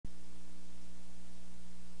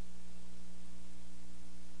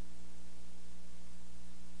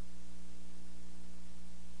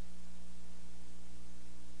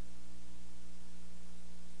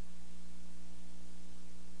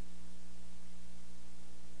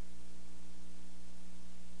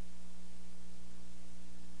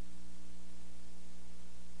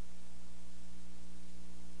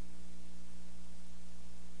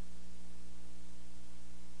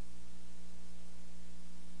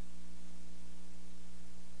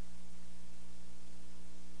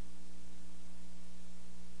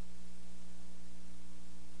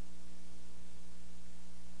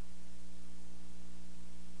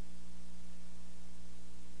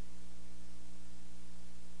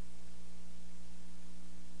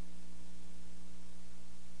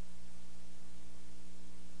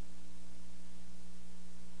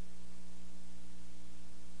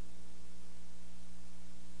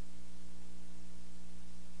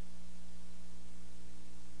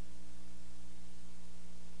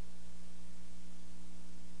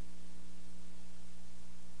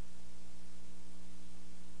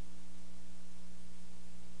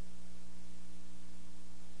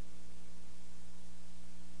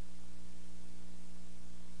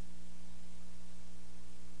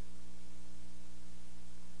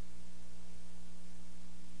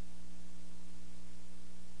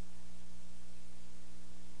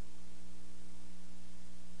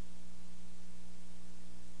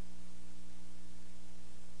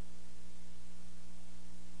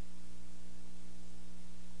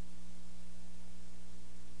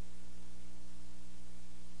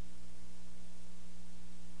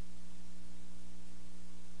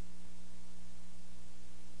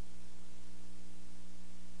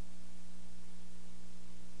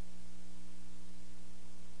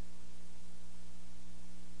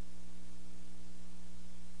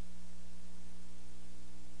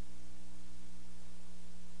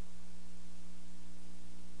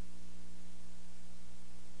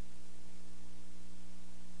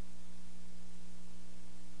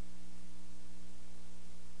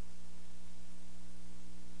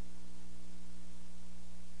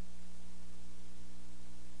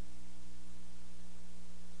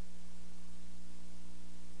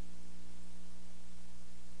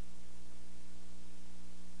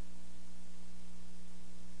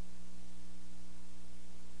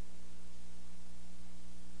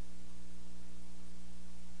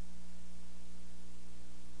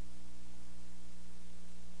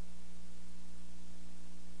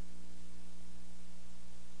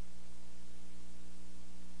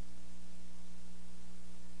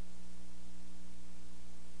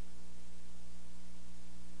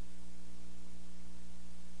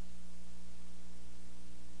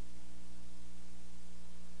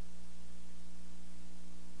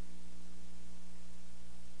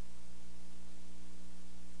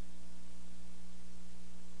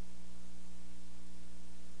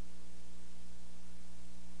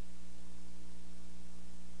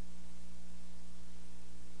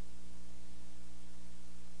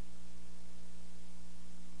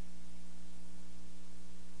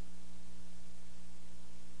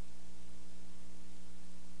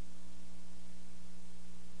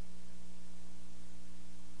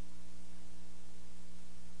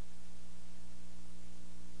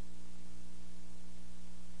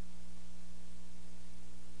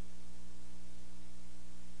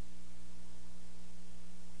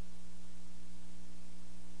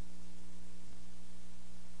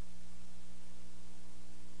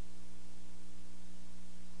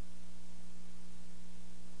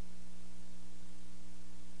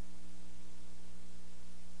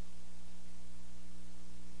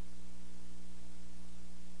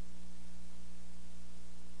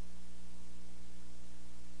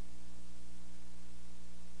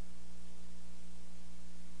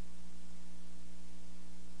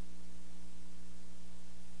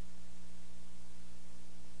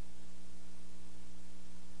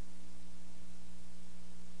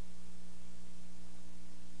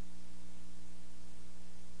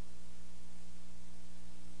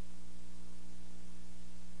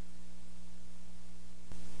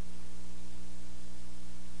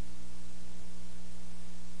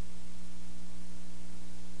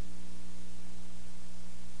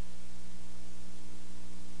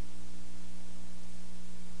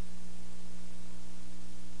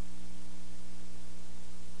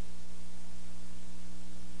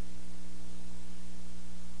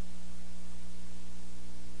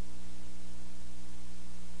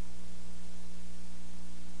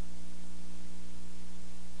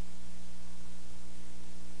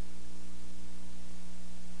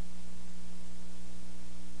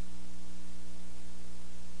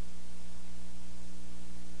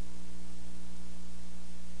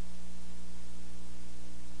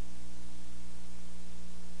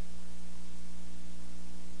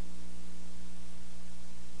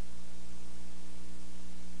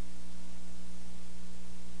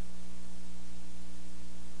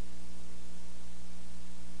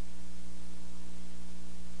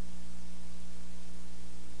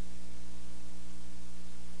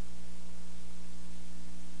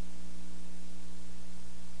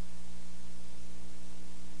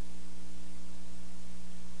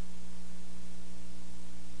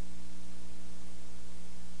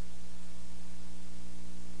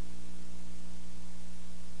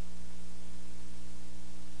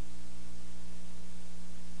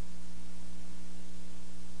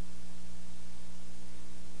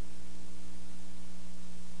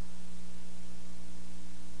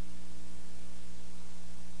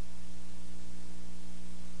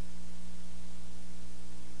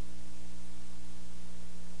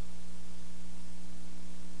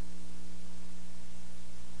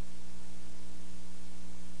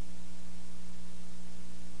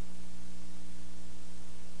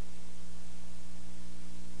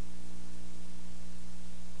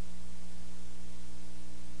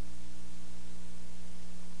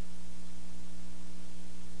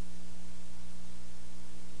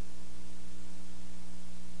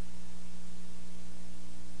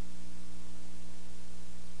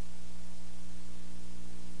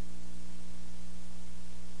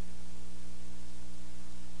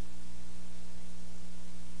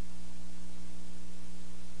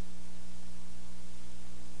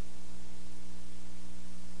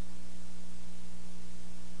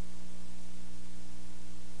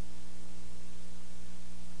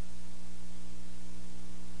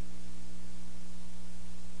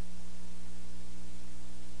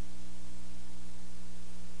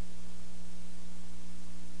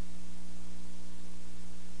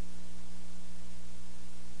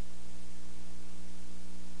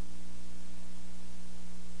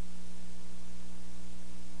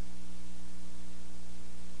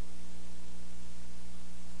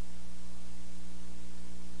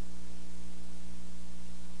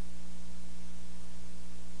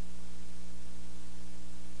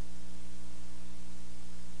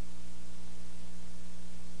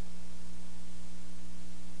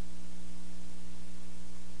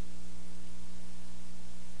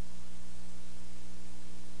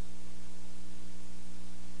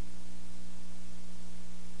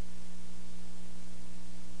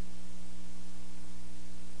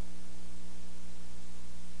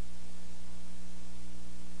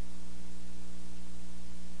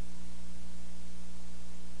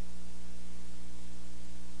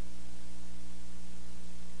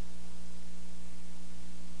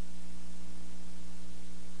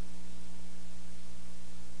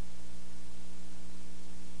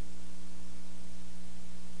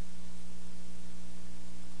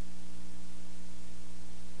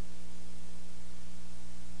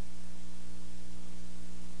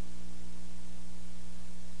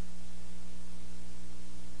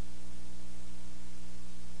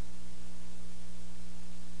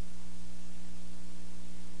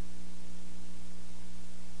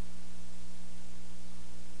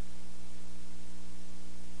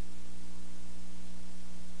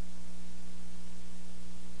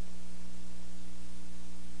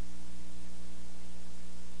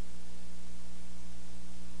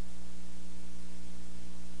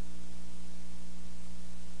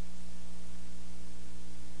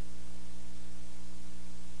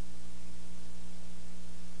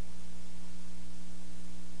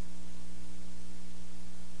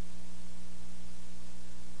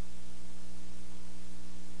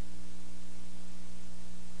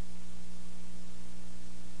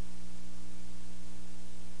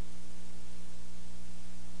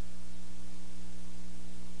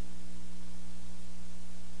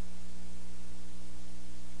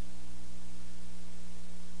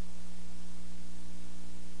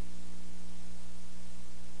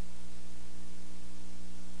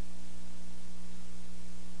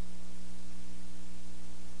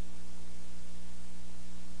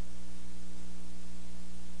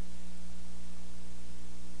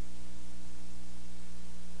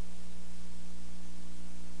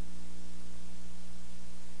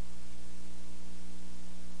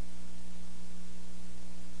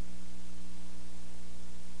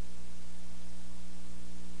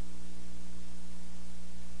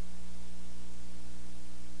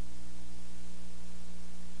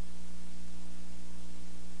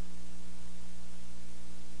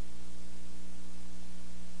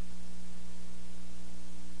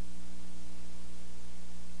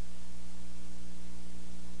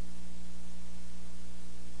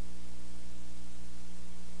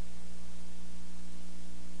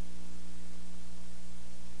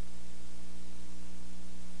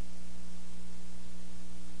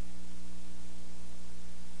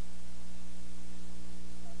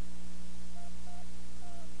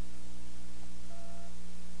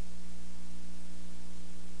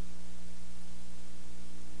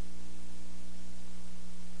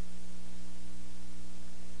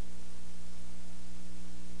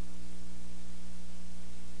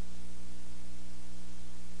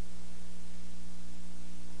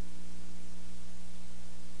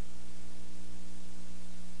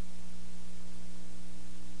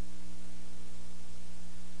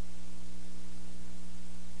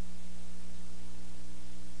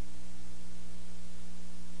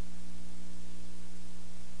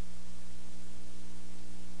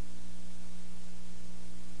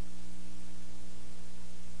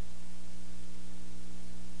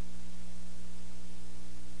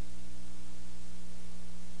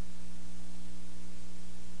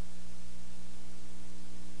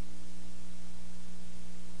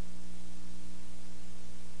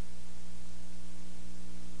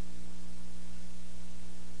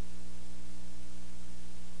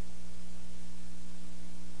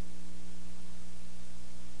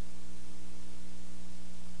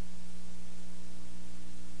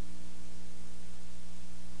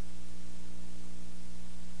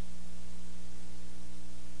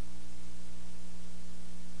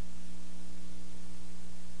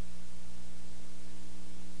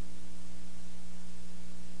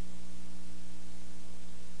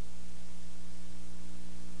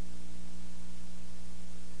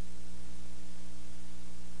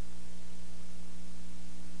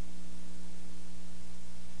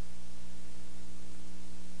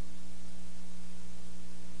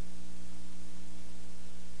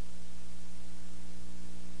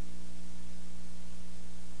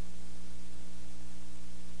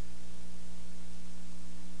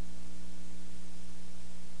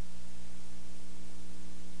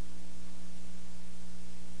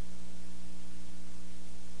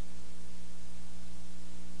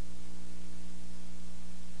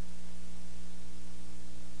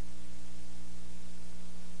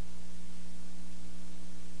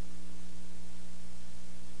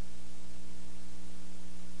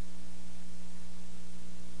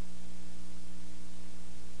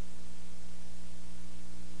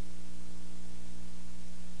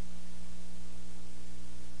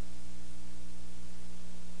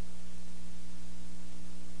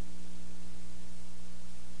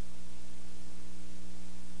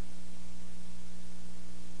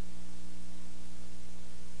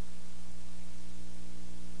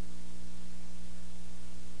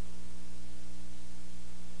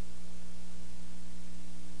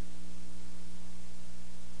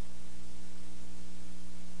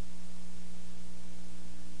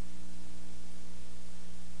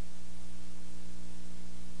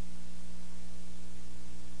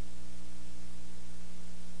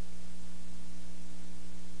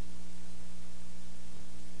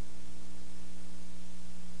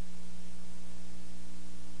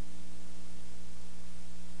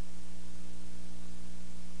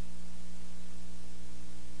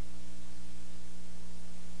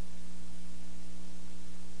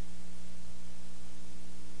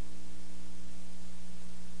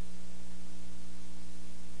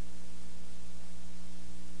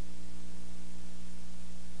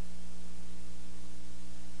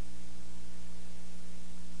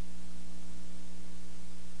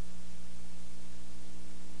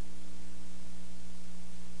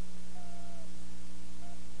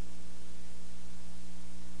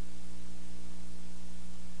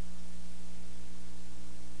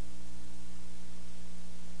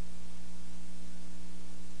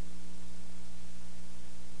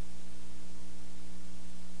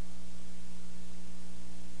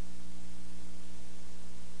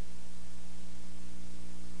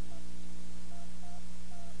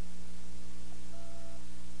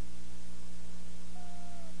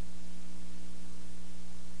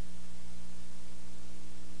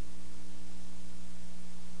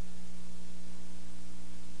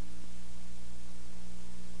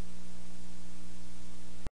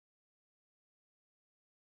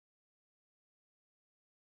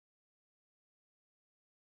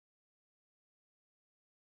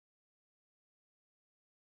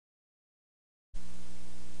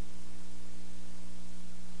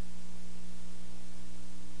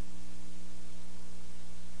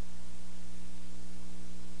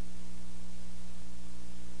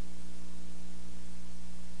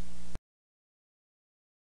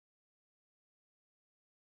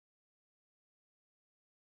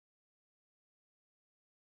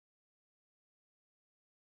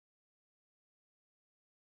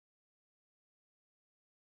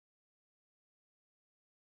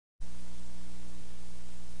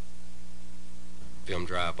Plum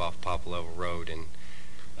Drive off Poplar Level Road and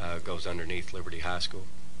goes underneath Liberty High School.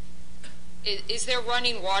 Is there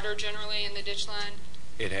running water generally in the ditch line?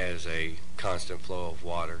 It has a constant flow of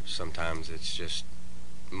water. Sometimes it's just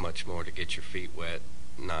much more to get your feet wet,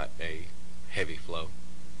 not a heavy flow.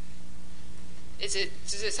 Does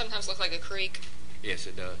it sometimes look like a creek? Yes,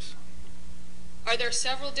 it does. Are there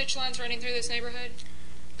several ditch lines running through this neighborhood?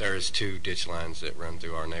 There's 2 ditch lines that run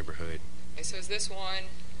through our neighborhood. Okay, so is this one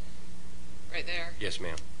right there? Yes,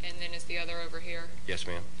 ma'am. And then is the other over here? Yes,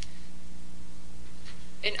 ma'am.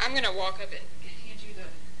 And I'm going to walk up and hand you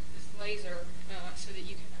this laser so that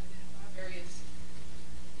you can identify various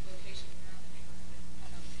locations around the neighborhood.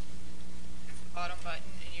 That's the bottom button,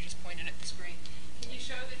 and you just point it at the screen. Can you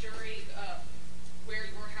show the jury where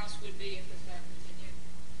your house would be if this map continued?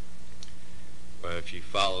 Well, if you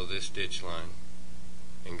follow this ditch line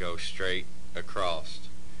and go straight across,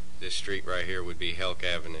 this street right here would be Helk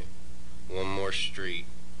Avenue. One more street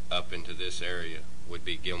up into this area would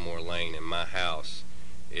be Gilmore Lane, and my house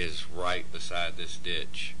is right beside this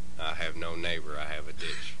ditch. I have no neighbor, I have a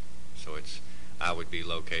ditch. So I would be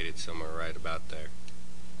located somewhere right about there.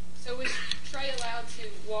 So was Trey allowed to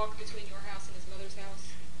walk between your house and his mother's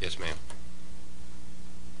house? Yes, ma'am.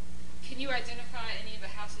 Can you identify any of the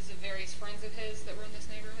houses of various friends of his that were in this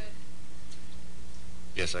neighborhood?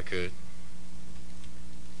 Yes, I could.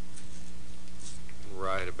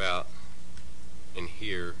 Right about in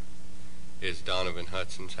here is Donovan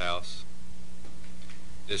Hudson's house.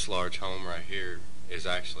 This large home right here is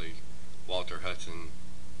actually Walter Hudson's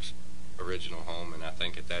original home, and I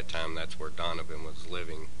think at that time that's where Donovan was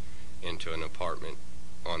living, into an apartment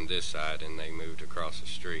on this side, and they moved across the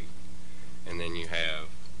street. And then you have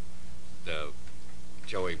the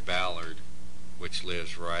Joey Ballard, which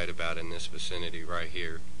lives right about in this vicinity right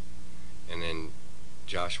here. And then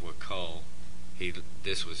Joshua Cull,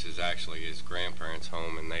 this was actually his grandparents'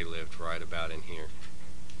 home, and they lived right about in here.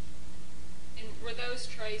 And were those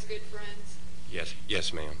Trey's good friends?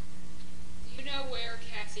 Yes, ma'am. Do you know where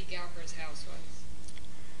Cassie Gowker's house was?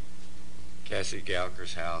 Cassie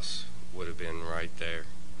Gowker's house would have been right there.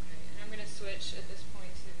 Okay, and I'm going to switch at this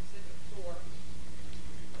point to Exhibit 4.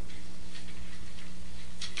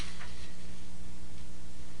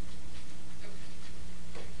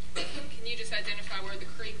 Okay. Can you just identify where the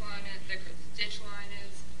creek line is, the ditch line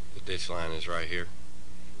is? The ditch line is right here.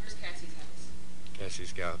 Where's Cassie's house?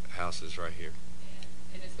 Cassie's house is right here.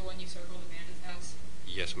 And is the one you circled Amanda's house?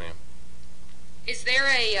 Yes, ma'am. Is there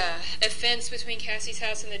a fence between Cassie's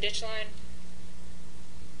house and the ditch line?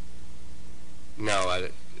 No,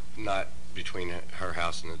 not between her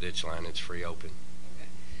house and the ditch line. It's free open. Okay.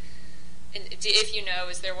 And if you know,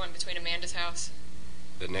 is there one between Amanda's house?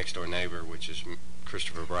 The next door neighbor, which is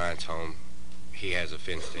Christopher Bryant's home, he has a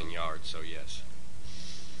fenced-in yard, so yes.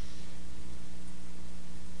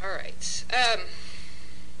 All right.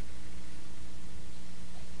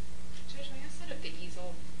 Judge, may I set up the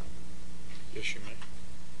easel? Yes, you may.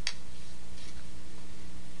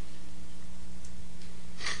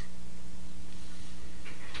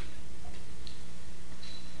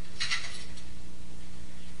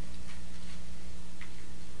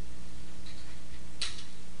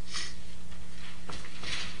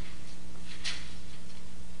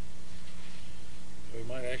 We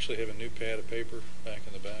might actually have a new pad of paper back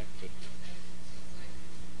in the back, but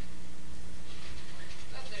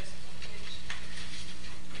Oh, there's one page.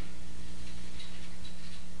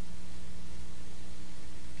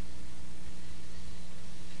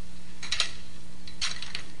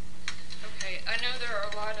 Okay, I know there are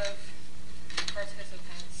a lot of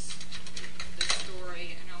participants in this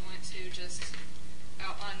story, and I want to just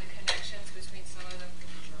outline the connections between some of them for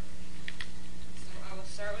the jury. So I will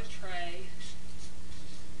start with Trey.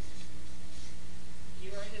 You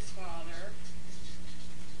are his father.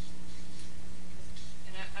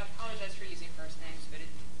 And I apologize for using first names, but it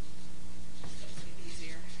just does make it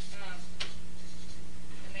easier.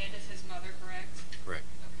 Amanda's his mother, correct? Correct.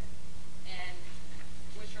 Okay. And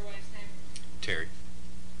what's your wife's name? Terry.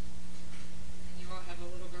 And you all have a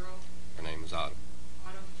little girl? Her name is Autumn.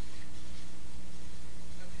 Autumn?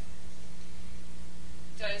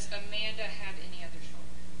 Okay. Does Amanda have any other children?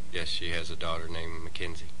 Yes, she has a daughter named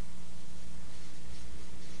Mackenzie.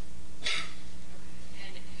 Okay.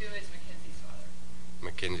 And who is Mackenzie's father?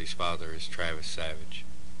 Mackenzie's father is Travis Savage.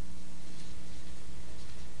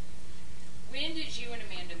 When did you and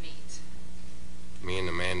Amanda meet? Me and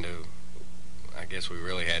Amanda, I guess we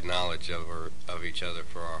really had knowledge of each other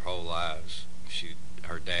for our whole lives.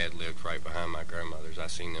 Her dad lived right behind my grandmother's. I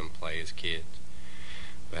seen them play as kids.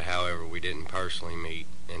 But however, we didn't personally meet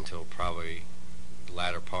until probably the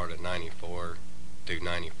latter part of 94 through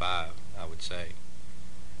 95, I would say.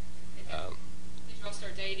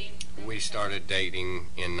 We started dating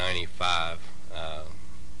in '95. I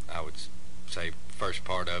would say first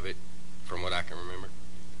part of it, from what I can remember.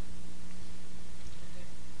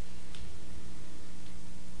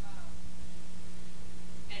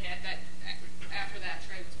 And after that,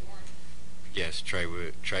 Trey was born. Yes, Trey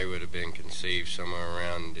would have been conceived somewhere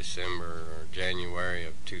around December or January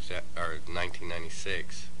of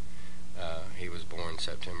 1996. He was born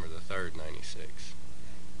September the 3rd, '96.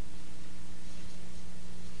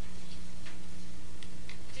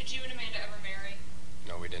 Did you and Amanda ever marry?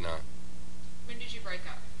 No, we did not. When did you break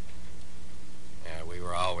up? Yeah, we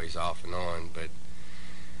were always off and on, but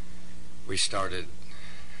we started.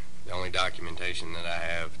 The only documentation that I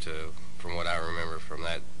have from what I remember from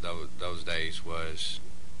those days was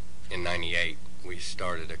in '98. We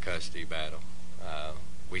started a custody battle.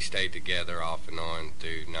 We stayed together off and on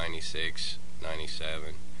through '96,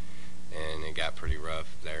 '97, and it got pretty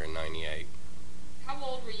rough there in '98. How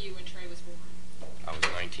old were you when Trey was born? I was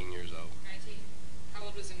 19 years old. 19. How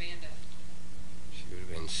old was Amanda? She would have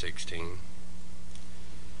been 16.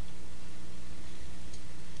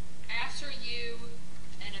 After you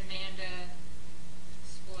and Amanda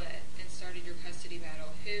split and started your custody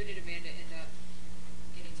battle, who did Amanda end up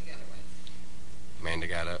getting together with? Amanda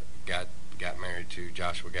got married to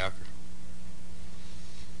Joshua Gowker.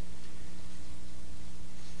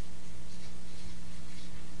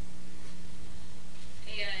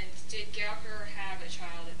 And did Gowker have a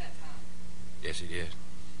child at that time? Yes, he did.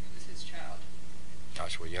 Who was his child?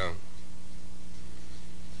 Joshua Young.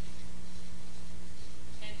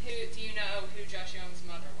 And do you know who Josh Young's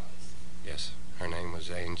mother was? Yes, her name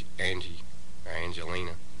was Angie or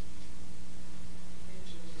Angelina.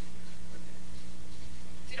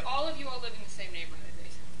 Did all of you all live in the same neighborhood,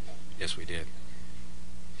 basically? Yes, we did.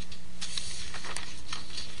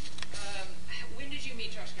 When did you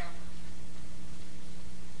meet Josh Gowker?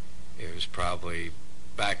 It was probably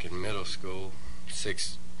back in middle school,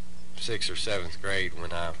 sixth or seventh grade,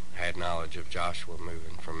 when I had knowledge of Joshua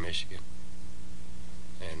moving from Michigan,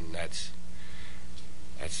 and that's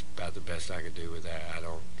about the best I could do with that.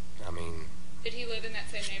 Did he live in that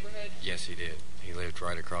same neighborhood? Yes, he did. He lived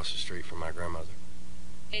right across the street from my grandmother.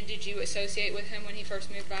 And did you associate with him when he first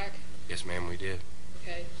moved back? Yes, ma'am, we did.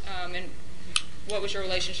 Okay. And what was your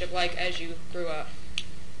relationship like as you grew up?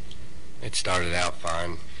 It started out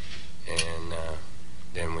fine, and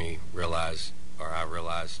then I realized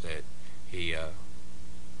that he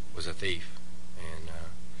was a thief, and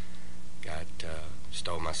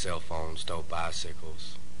stole my cell phone, stole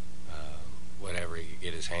bicycles, whatever he could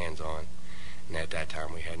get his hands on. And at that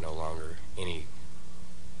time, we had no longer any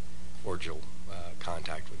cordial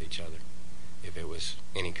contact with each other. If it was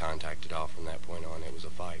any contact at all from that point on, it was a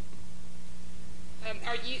fight.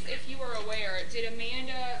 If you were aware, did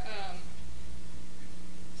Amanda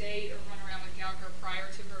date or run around with Gowker prior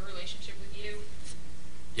to her relationship with you?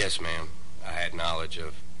 Yes, ma'am. I had knowledge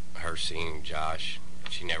of her seeing Josh.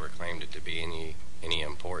 She never claimed it to be any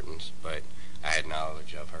importance, but I had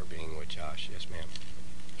knowledge of her being with Josh. Yes, ma'am.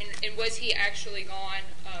 And was he actually gone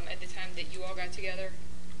at the time that you all got together?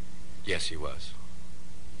 Yes, he was.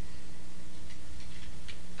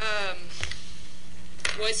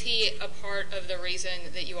 Was he a part of the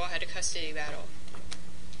reason that you all had a custody battle?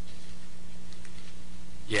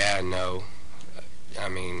 Yeah, no.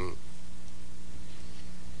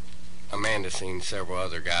 Amanda seen several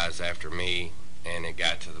other guys after me, and it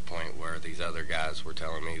got to the point where these other guys were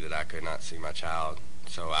telling me that I could not see my child.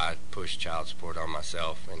 So I pushed child support on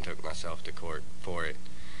myself and took myself to court for it.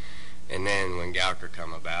 And then when Gowker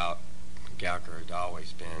come about, Gowker had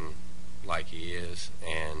always been like he is,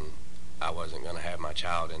 and I wasn't going to have my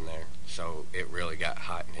child in there. So it really got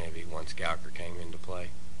hot and heavy once Gowker came into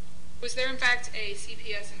play. Was there in fact a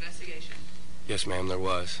CPS investigation? Yes, ma'am, there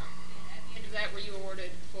was. And at the end of that, were you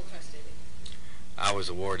awarded full custody? I was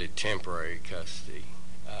awarded temporary custody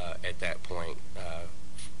at that point.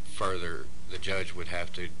 Further, the judge would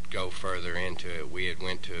have to go further into it. We had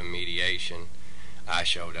went to a mediation. I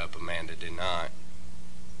showed up, Amanda did not.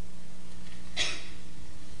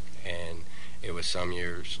 And it was some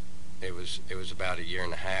years, it was about a year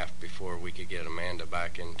and a half before we could get Amanda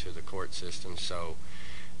back into the court system. So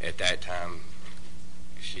at that time,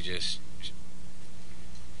 she just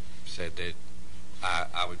said that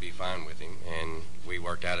I would be fine with him, and we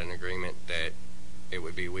worked out an agreement that it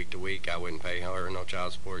would be week to week. I wouldn't pay her no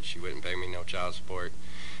child support. She wouldn't pay me no child support,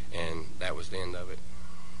 and that was the end of it.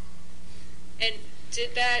 And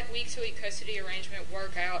did that week-to-week custody arrangement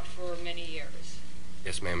work out for many years?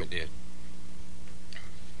 Yes, ma'am, it did.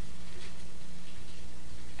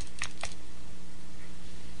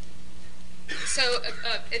 So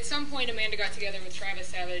at some point, Amanda got together with Travis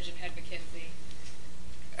Savage and had Mackenzie.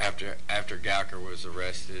 After Gowker was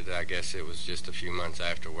arrested, I guess it was just a few months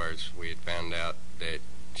afterwards, we had found out that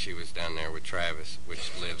she was down there with Travis,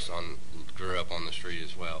 which grew up on the street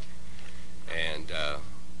as well. And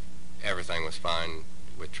everything was fine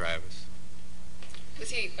with Travis.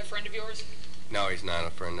 Was he a friend of yours? No, he's not a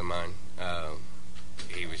friend of mine.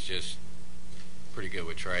 He was just pretty good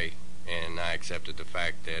with Trey, and I accepted the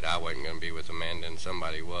fact that I wasn't going to be with Amanda and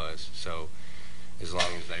somebody was. So as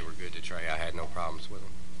long as they were good to Trey, I had no problems with them.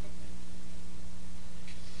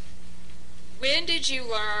 When did you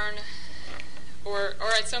learn, or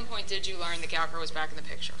at some point did you learn that Gowker was back in the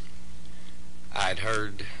picture? I'd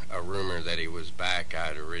heard a rumor that he was back.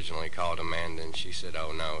 I'd originally called Amanda, and she said,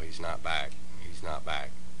 "Oh no, he's not back. He's not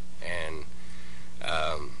back." And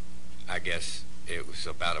I guess it was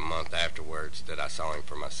about a month afterwards that I saw him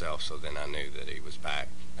for myself. So then I knew that he was back.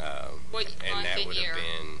 What and month and year?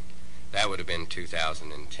 That would have been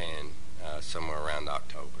 2010, somewhere around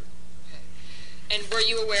October. Okay. And were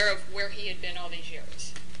you aware of where he had been all these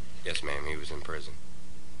years? Yes, ma'am. He was in prison.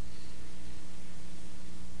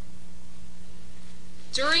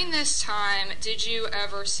 During this time, did you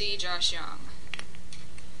ever see Josh Young?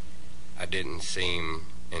 I didn't see him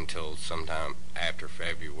until sometime after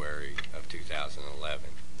February of 2011.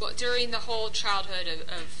 Well, during the whole childhood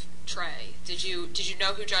of Trey, did you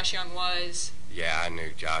know who Josh Young was? Yeah, I knew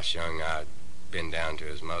Josh Young. I'd been down to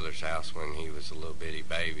his mother's house when he was a little bitty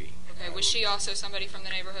baby. Okay. Was she also somebody from the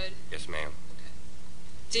neighborhood? Yes, ma'am. Okay.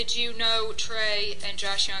 Did you know Trey and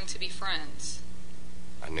Josh Young to be friends?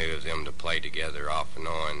 I knew of them to play together off and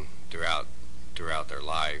on throughout their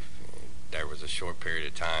life. There was a short period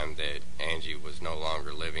of time that Angie was no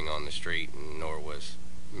longer living on the street, and nor was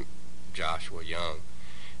Joshua Young.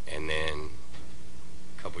 And then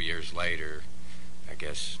a couple years later, I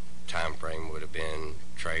guess time frame would have been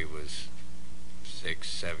Trey was 6,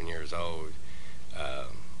 7 years old,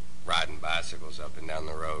 riding bicycles up and down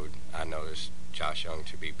the road. I noticed Josh Young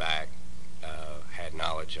to be back. Had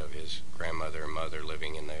knowledge of his grandmother and mother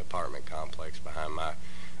living in the apartment complex behind my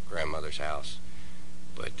grandmother's house.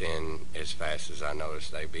 But then, as fast as I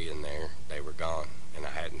noticed they being there, they were gone, and I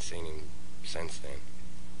hadn't seen him since then.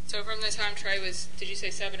 So from the time Trey was, did you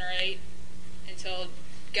say 7 or 8, until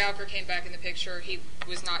Gowker came back in the picture, he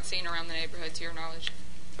was not seen around the neighborhood, to your knowledge?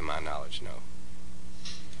 To my knowledge, no.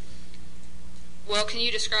 Well, can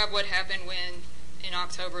you describe what happened when, in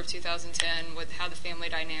October of 2010, with how the family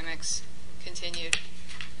dynamics continued?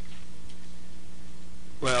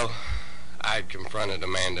 Well, I'd confronted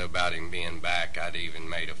Amanda about him being back. I'd even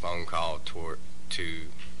made a phone call to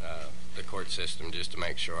the court system just to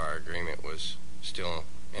make sure our agreement was still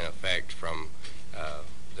in effect from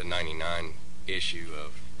the 99 issue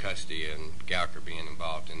of custody and Gowker being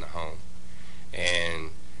involved in the home. And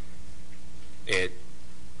it,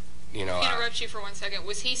 you know... Can I interrupt you for 1 second?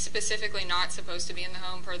 Was he specifically not supposed to be in the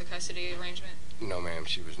home per the custody arrangement? No, ma'am.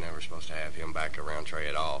 She was never supposed to have him back around Trey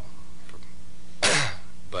at all.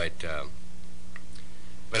 But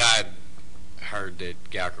I'd heard that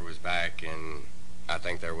Gowker was back, and I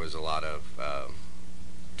think there was a lot of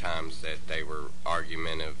times that they were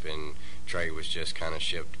argumentative, and Trey was just kind of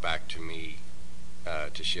shipped back to me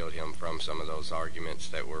to shield him from some of those arguments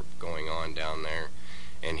that were going on down there.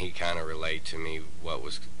 And he kind of relayed to me what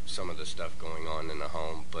was some of the stuff going on in the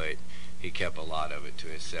home, but he kept a lot of it to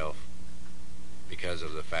himself because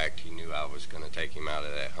of the fact he knew I was going to take him out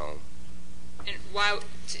of that home. And why,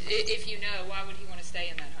 if you know, why would he want to stay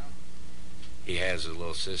in that home? He has a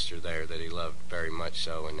little sister there that he loved very much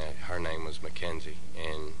so, and that her name was Mackenzie,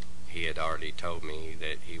 and he had already told me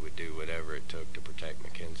that he would do whatever it took to protect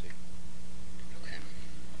Mackenzie. Okay.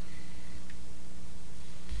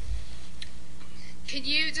 Can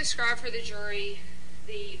you describe for the jury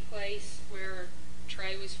the place where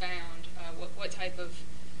Trey was found? What type of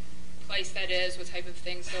place that is? What type of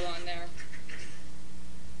things go on there?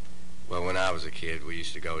 Well, when I was a kid, we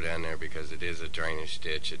used to go down there because it is a drainage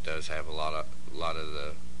ditch. It does have a lot of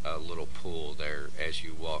the little pool there as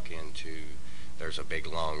you walk into. There's a big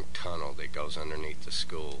long tunnel that goes underneath the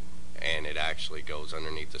school, and it actually goes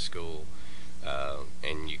underneath the school,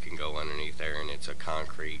 and you can go underneath there, and it's a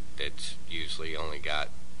concrete that's usually only got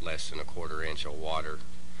less than a 1/4 inch of water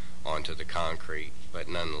onto the concrete, but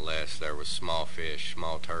nonetheless there was small fish,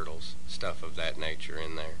 small turtles, stuff of that nature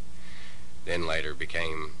in there. Then later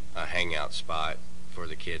became a hangout spot for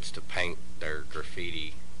the kids to paint their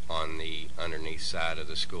graffiti on the underneath side of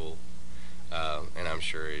the school, and I'm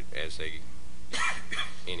sure as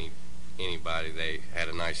anybody, they had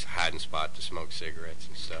a nice hiding spot to smoke cigarettes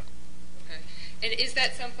and stuff. Okay. And is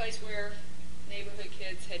that someplace where neighborhood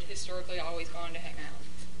kids had historically always gone to hang out.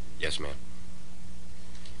 Yes, ma'am.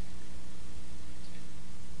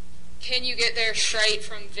 Can you get there straight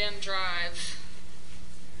from Vim Drive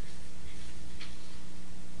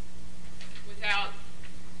without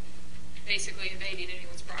basically invading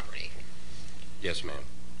anyone's property? Yes, ma'am.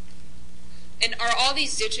 And are all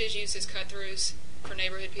these ditches used as cut-throughs for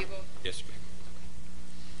neighborhood people? Yes, ma'am.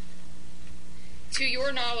 To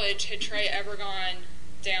your knowledge, had Trey ever gone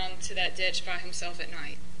down to that ditch by himself at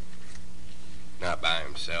night? Not by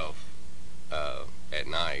himself at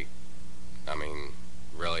night. I mean,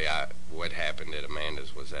 really, what happened at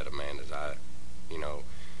Amanda's was at Amanda's. I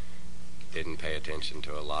didn't pay attention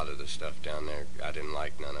to a lot of the stuff down there. I didn't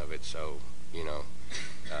like none of it, so,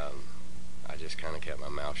 I just kind of kept my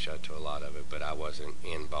mouth shut to a lot of it, but I wasn't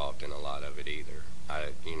involved in a lot of it either.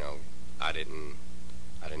 I didn't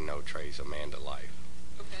know Trey's Amanda life.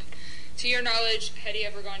 Okay. To your knowledge, had he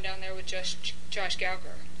ever gone down there with Josh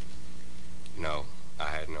Gowker? No, I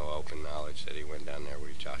had no open knowledge that he went down there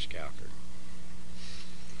with Josh Gowker.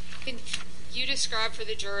 Can you describe for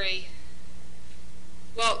the jury,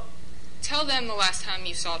 well, tell them the last time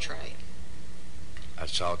you saw Trey. I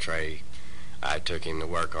saw Trey. I took him to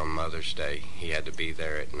work on Mother's Day. He had to be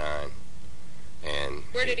there at 9. And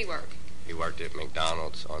where did he work? He worked at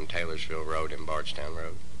McDonald's on Taylorsville Road and Bardstown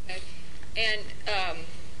Road. Okay. And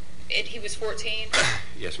he was 14?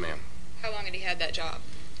 Yes, ma'am. How long had he had that job?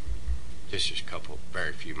 Just a couple,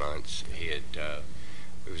 very few months. He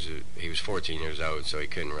was 14 years old, so he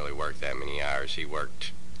couldn't really work that many hours. He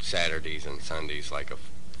worked Saturdays and Sundays like a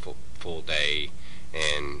full day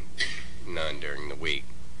and none during the week.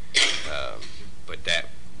 But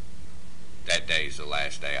that day's the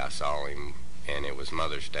last day I saw him, and it was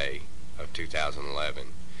Mother's Day of 2011.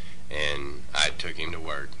 And I took him to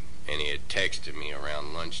work, and he had texted me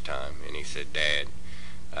around lunchtime, and he said, "Dad,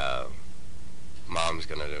 Mom's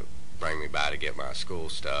going to bring me by to get my school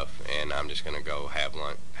stuff, and I'm just going to go have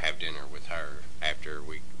dinner with her after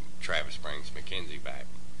Travis brings Mackenzie back."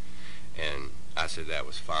 And I said that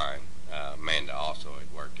was fine. Amanda also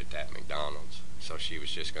had worked at that McDonald's, so she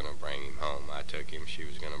was just going to bring him home. I took him, she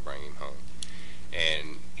was going to bring him home.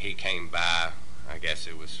 And he came by, I guess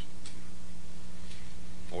it was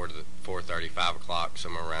 4:30, 5 o'clock,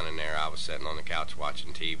 somewhere around in there. I was sitting on the couch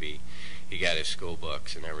watching TV. He got his school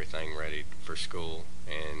books and everything ready for school,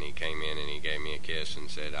 and he came in and he gave me a kiss and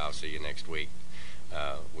said, "I'll see you next week."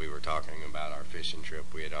 We were talking about our fishing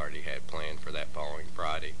trip we had already had planned for that following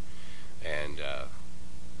Friday, and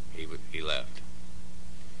he left.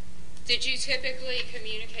 Did you typically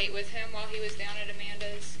communicate with him while he was down at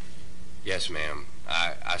Amanda's? Yes, ma'am.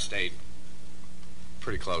 I stayed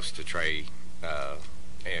pretty close to Trey as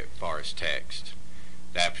far as text.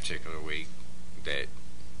 That particular week that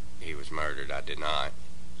he was murdered, I did not.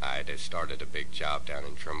 I had started a big job down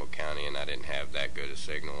in Trimble County, and I didn't have that good a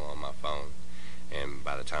signal on my phone. And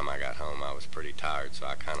by the time I got home, I was pretty tired, so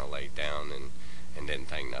I kind of laid down and didn't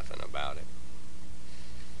think nothing about it.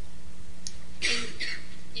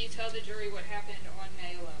 Can you tell the jury what happened on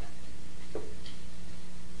May 11th?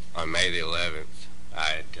 On May the 11th,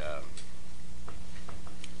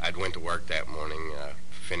 I'd went to work that morning,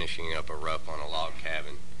 finishing up a roof on a log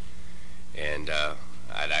cabin, and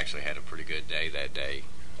I'd actually had a pretty good day that day.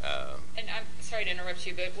 And I'm sorry to interrupt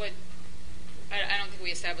you, but I don't think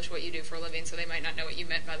we established what you do for a living, so they might not know what you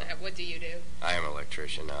meant by that. What do you do? I am an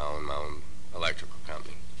electrician. I own my own electrical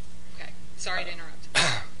company. Okay. Sorry to interrupt.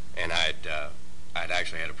 And I'd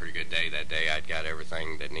actually had a pretty good day that day. I'd got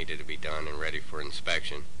everything that needed to be done and ready for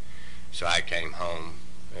inspection. So I came home.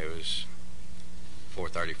 It was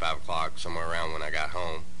 4:30, 5 o'clock, somewhere around when I got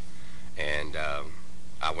home. And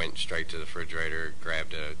I went straight to the refrigerator,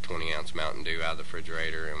 grabbed a 20-ounce Mountain Dew out of the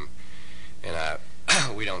refrigerator, and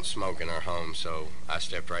we don't smoke in our home, so I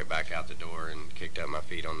stepped right back out the door and kicked up my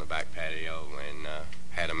feet on the back patio and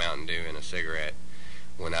had a Mountain Dew and a cigarette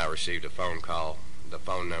when I received a phone call. The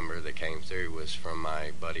phone number that came through was from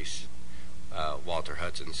my buddy Walter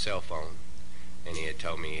Hudson's cell phone, and he had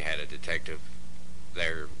told me he had a detective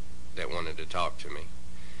there that wanted to talk to me.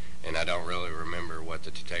 And I don't really remember what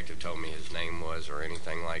the detective told me his name was or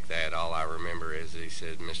anything like that. All I remember is he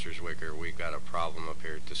said, "Mr. Zwicker, we've got a problem up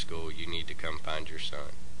here at the school. You need to come find your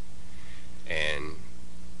son." And,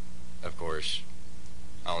 of course,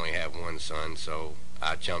 I only have one son, so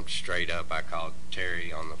I jumped straight up. I called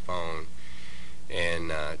Terry on the phone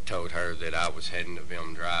and told her that I was heading to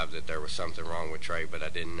Vilm Drive, that there was something wrong with Trey, but I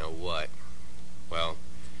didn't know what. Well,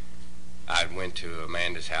 I went to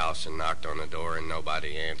Amanda's house and knocked on the door, and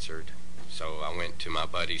nobody answered. So I went to my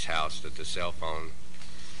buddy's house that the cell phone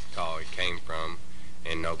call came from,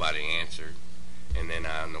 and nobody answered. And then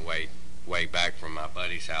on the way way back from my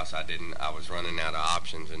buddy's house. I was running out of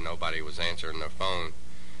options and nobody was answering their phone.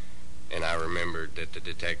 And I remembered that the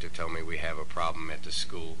detective told me we have a problem at the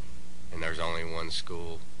school, and there's only one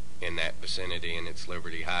school in that vicinity, and it's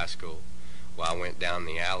Liberty High School. Well, I went down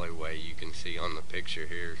the alleyway. You can see on the picture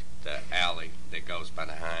here the alley that goes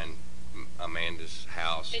behind Amanda's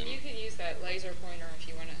house. And you can use that laser pointer if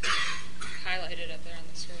you want to highlight it up there on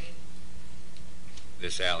the screen.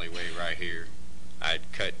 This alleyway right here,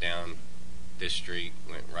 I'd cut down this street,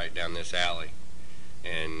 went right down this alley,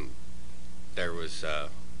 and there was,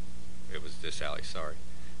 it was this alley, sorry.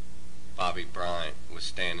 Bobby Bryant was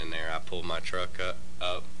standing there. I pulled my truck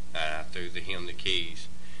up and I threw him the keys.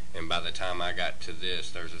 And by the time I got to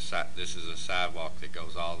this, this is a sidewalk that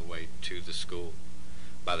goes all the way to the school.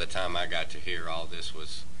 By the time I got to here, all this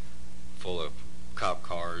was full of cop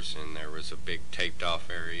cars, and there was a big taped off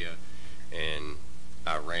area, and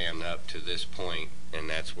I ran up to this point, and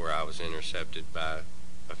that's where I was intercepted by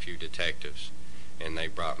a few detectives, and they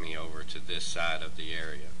brought me over to this side of the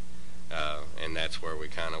area, and that's where we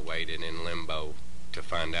kind of waited in limbo to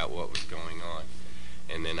find out what was going on.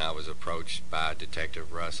 And then I was approached by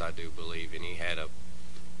Detective Russ, I do believe, and he had a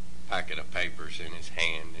packet of papers in his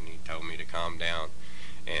hand, and he told me to calm down,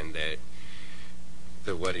 and that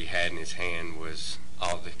what he had in his hand was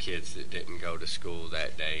all the kids that didn't go to school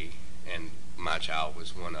that day, and my child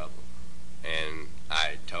was one of them. And I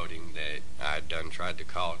had told him that I had tried to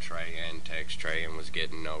call Trey and text Trey and was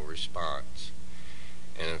getting no response.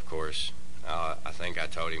 And of course, I think I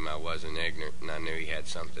told him I wasn't ignorant, and I knew he had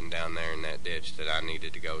something down there in that ditch that I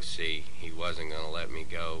needed to go see. He wasn't going to let me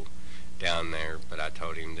go down there, but I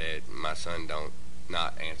told him that my son don't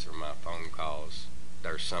not answer my phone calls.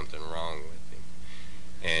 There's something wrong with him.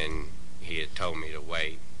 And he had told me to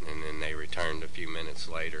wait, and then they returned a few minutes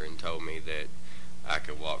later and told me that I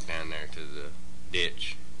could walk down there to the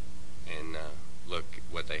ditch and look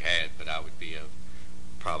what they had, but I would be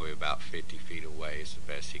probably about 50 feet away is the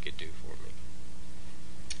best he could do for me.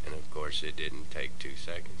 And of course, it didn't take 2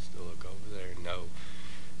 seconds to look over there and know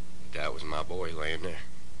that was my boy laying there.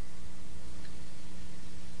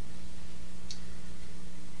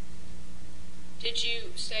 Did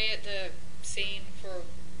you stay at the scene for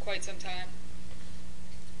quite some time?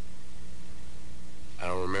 I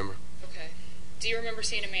don't remember. Okay. Do you remember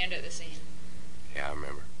seeing Amanda at the scene? Yeah, I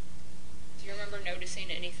remember. Do you remember noticing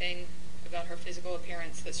anything about her physical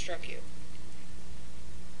appearance that struck you?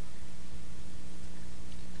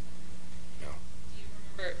 No. Do you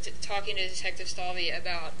remember talking to Detective Stalvey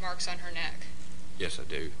about marks on her neck? Yes, I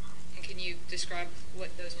do. And can you describe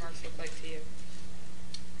what those marks look like to you?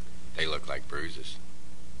 They looked like bruises.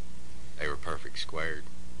 They were perfect squared.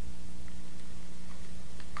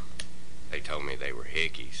 They told me they were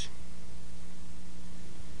hickeys.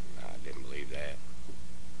 I didn't believe that.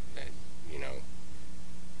 That, you know,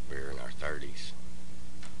 we were in our 30s.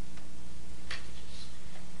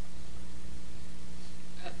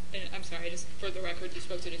 And I'm sorry, just for the record, you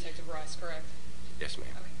spoke to Detective Ross, correct? Yes, ma'am.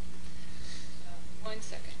 Okay. 1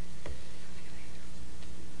 second.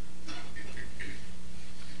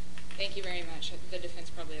 Thank you very much. The defense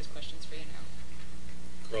probably has questions for you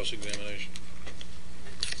now. Cross-examination.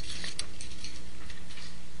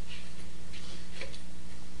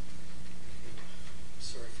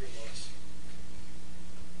 Sorry for your loss.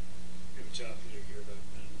 We have a job to do here, but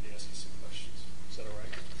I need to ask you some questions. Is that all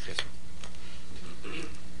right? Yes, sir.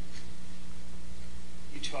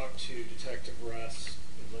 You talked to Detective Russ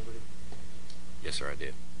in Liberty, Yes, sir, I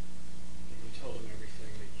did. and you told him everything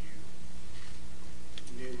that you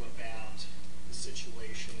knew about the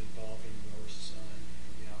situation involving your son and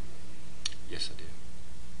the outlet. Yes, I did.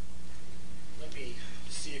 Let me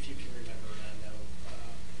see if you can remember, and I know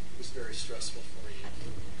it was very stressful for you.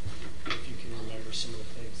 If you can remember some of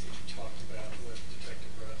the things that you talked about with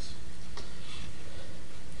Detective Russ.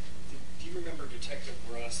 Do you remember Detective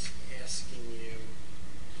Russ asking you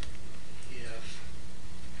if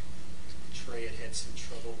Trey had some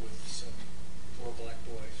trouble with some 4 black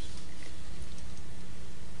boys?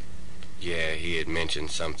 Yeah, he had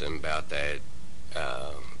mentioned something about that.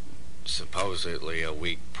 Supposedly a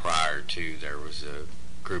week prior to, there was a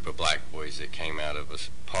group of black boys that came out of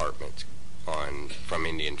apartments from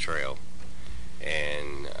Indian Trail,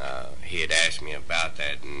 and he had asked me about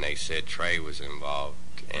that, and they said Trey was involved,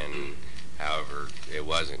 and however, it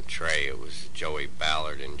wasn't Trey, it was Joey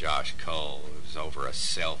Ballard and Josh Cole. It was over a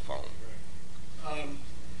cell phone. Right.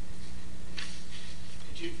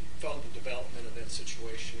 Did you follow the development of that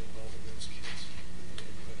situation involving those kids?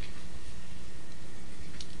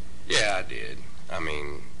 Yeah, I did. I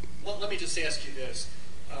mean, Well, let me just ask you this.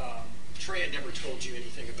 Trey had never told you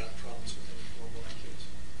anything about problems with any 4 black kids?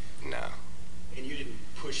 No. And you didn't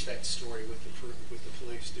push that story with the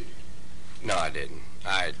police, did you? No, I didn't.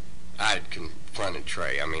 I had confronted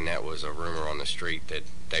Trey. I mean, that was a rumor on the street that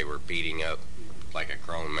they were beating up like a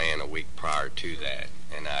grown man a week prior to that.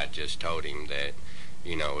 And I just told him that,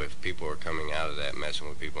 you know, if people are coming out of that messing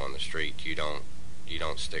with people on the street, you don't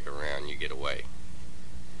stick around, you get away.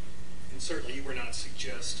 And certainly you were not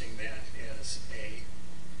suggesting that as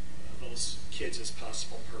those kids as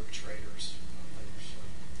possible perpetrators.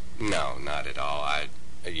 No, not at all.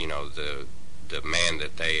 You know, the man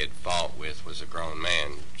that they had fought with was a grown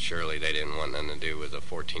man. Surely they didn't want nothing to do with a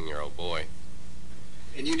 14-year-old boy.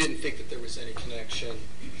 And you didn't think that there was any connection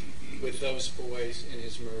with those boys in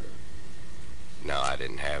his murder? No, I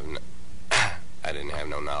didn't have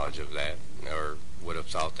no knowledge of that, or would have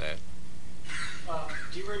thought that.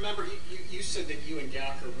 Do you remember, you said that you and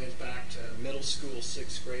Gowker went back to middle school,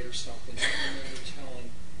 6th grade or something. Do you remember telling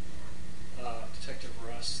Detective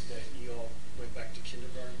Russ that you all went back to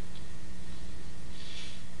kindergarten?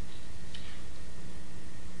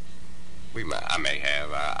 I may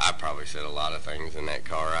have. I probably said a lot of things in that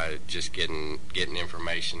car. I just getting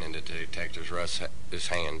information into Detective Russ's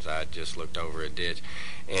hands. I just looked over a ditch,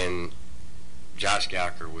 and Josh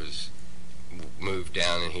Gowker was moved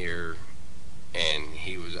down in here, and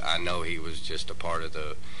I know he was just a part of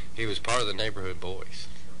the. He was part of the neighborhood boys,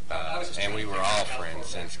 and we were all friends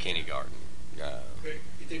since kindergarten.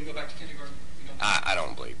 You didn't go back to kindergarten? I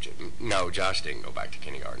don't believe. No, Josh didn't go back to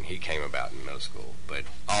kindergarten. He came about in middle school. But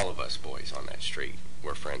all of us boys on that street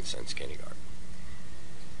were friends since kindergarten.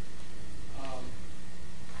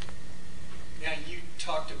 Now, you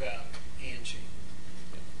talked about Angie.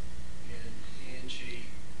 And Angie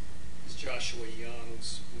is Joshua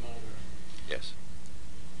Young's mother. Yes.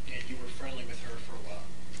 And you were friendly with her for a while.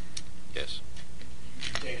 Yes.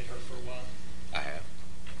 You dated her for a while? I have.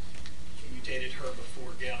 And you dated her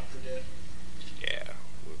before Gowker did? Yeah.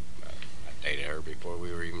 I dated her before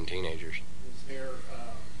we were even teenagers. Was there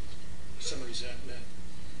some resentment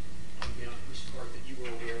on Gowker's part that you were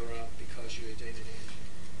aware of because you had dated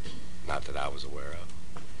Angie? Not that I was aware of.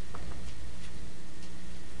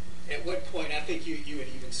 At what point, I think you had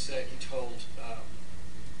even said, you told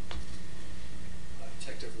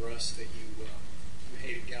Detective Russ that you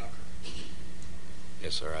hated Gowker.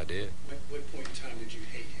 Yes, sir, I did. What point in time did you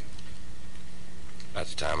hate him? At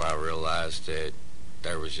the time I realized that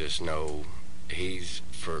there was just no,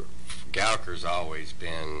 Gowker's always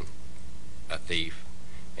been a thief,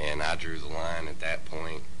 and I drew the line at that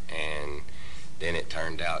point, and then it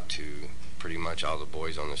turned out to pretty much all the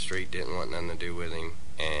boys on the street didn't want nothing to do with him,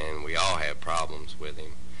 and we all had problems with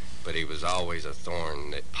him, but he was always a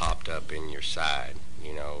thorn that popped up in your side.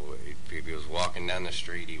 You know, if he was walking down the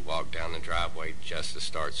street, he walked down the driveway just to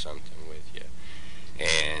start something with you,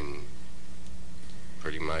 and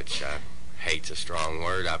pretty much, hate's a strong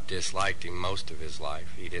word, I've disliked him most of his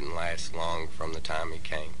life. He didn't last long from the time he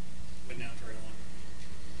came. But not very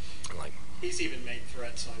long. He's even made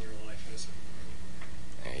threats on your life, hasn't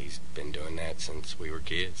he? He's been doing that since we were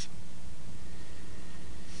kids.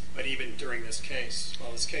 But even during this case,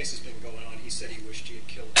 while this case has been going on, he said he wished he had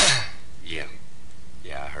killed him. Yeah.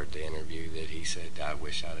 Yeah, I heard the interview that he said, I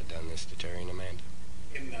wish I'd have done this to Terry and Amanda.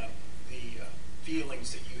 And the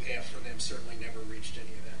feelings that you have for them certainly never reached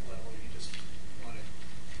any of that level. You just wanted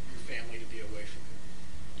your family to be away from him.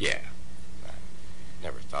 Yeah. I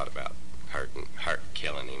never thought about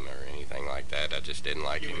killing him or anything like that. I just didn't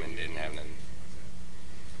like him and didn't have nothing.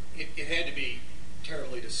 It had to be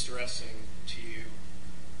terribly distressing to you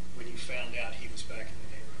when you found out he was back in the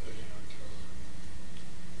neighborhood in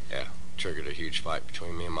October. Yeah, triggered a huge fight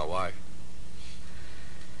between me and my wife.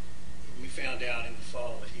 We found out in the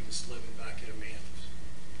fall that he was living back at Amanda's.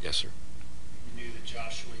 Yes, sir. You knew that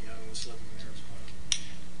Joshua Young was living there as well?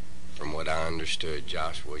 From what I understood,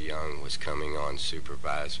 Joshua Young was coming on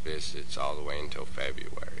supervised visits all the way until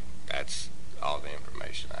February. That's all the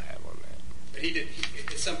information I have on that. But he did,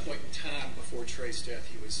 at some point in time before Trey's death,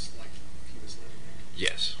 he was living there?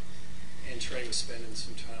 Yes. And Trey was spending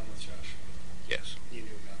some time with Joshua? Yes. You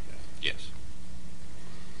knew about that? Yes.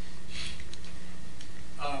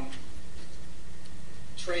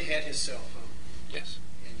 Trey had his cell phone. Yes.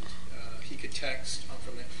 And he could text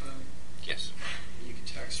from that phone. Yes. And you could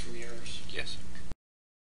text from yours. Yes.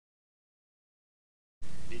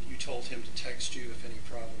 You told him to text you if any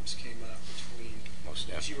problems came up between. Most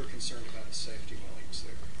definitely. Because you were concerned about his safety while he was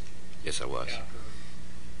there. Yes, I was. Gowker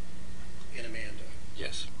and Amanda.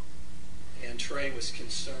 Yes. And Trey was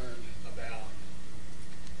concerned about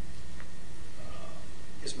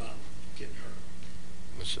his mom getting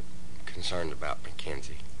hurt. Was concerned about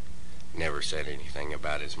Mackenzie. Never said anything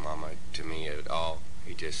about his mama to me at all.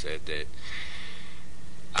 He just said that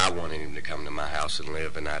I wanted him to come to my house and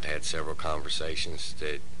live, and I'd had several conversations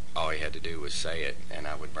that all he had to do was say it, and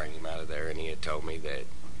I would bring him out of there, and he had told me that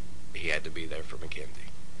he had to be there for Mackenzie.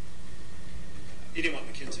 You didn't want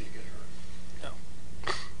Mackenzie to get hurt.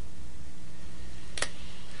 No.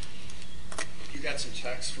 You got some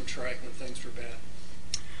texts from Trey when things were bad?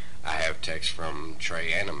 I have texts from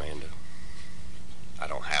Trey and Amanda. I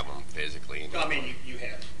don't have them physically anymore. No, I mean, you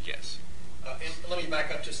had. Yes. And let me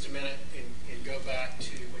back up just a minute and go back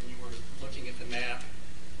to when you were looking at the map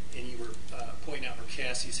and you were pointing out where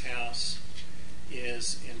Cassie's house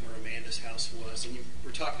is and where Amanda's house was. And you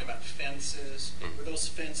were talking about fences. Mm-hmm. Were those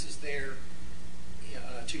fences there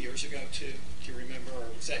 2 years ago, too? Do you remember? Or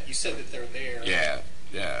was that, you said that they're there. Yeah.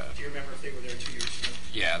 Do you remember if they were there 2 years ago?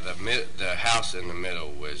 Yeah, the house in the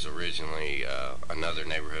middle was originally another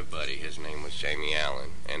neighborhood buddy. His name was Jamie Allen,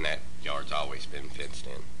 and that yard's always been fenced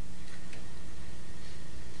in.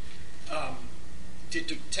 Did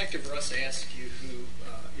Detective Russ ask you who,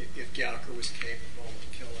 if Gallagher was capable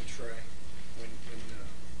of killing Trey when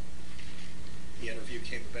the interview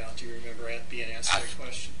came about? Do you remember being asked that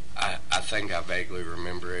question? I think I vaguely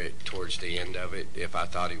remember it towards the end of it, if I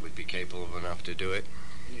thought he would be capable enough to do it.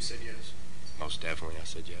 And you said yes. Most definitely I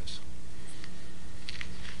said yes.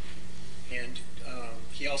 And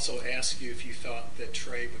he also asked you if you thought that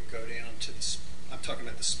Trey would go down to the, I'm talking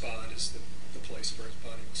about the spot, is the place where his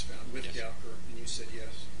body was found, with Yes. Gallagher, and you said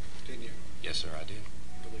yes, didn't you? Yes, sir, I did.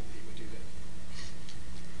 I believe that he would do that.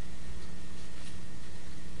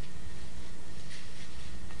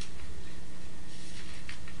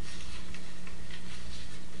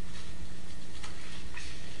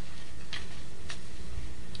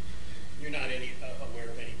 You're not aware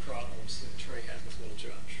of any problems that Trey had with little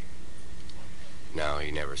Josh? No,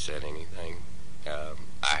 he never said anything.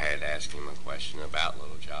 I had asked him a question about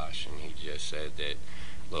little Josh, and he just said that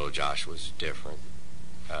little Josh was different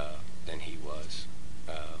than he was,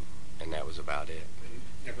 and that was about it. And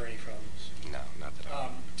never any problems? No, not that I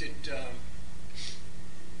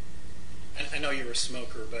I know you're a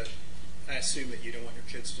smoker, but I assume that you don't want your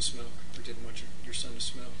kids to smoke, or didn't want your son to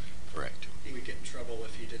smoke. Correct. He would get in trouble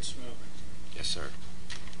if he did smoke. Yes, sir.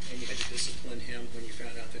 And you had to discipline him when you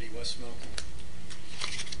found out that he was smoking.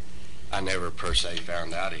 I never per se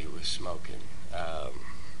found out he was smoking.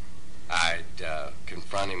 I'd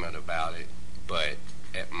confront him about it, but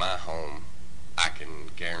at my home, I can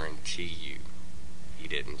guarantee you he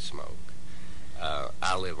didn't smoke.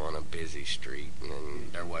 I live on a busy street,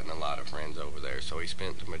 and there wasn't a lot of friends over there, so he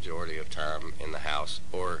spent the majority of time in the house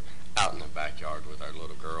or out in the backyard with our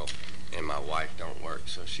little girl, and my wife don't work,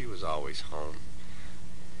 so she was always home,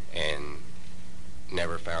 and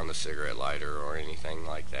never found a cigarette lighter or anything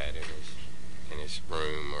like that in his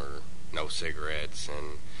room, or no cigarettes.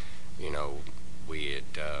 And you know, we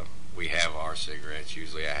have our cigarettes.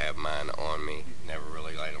 Usually I have mine on me, never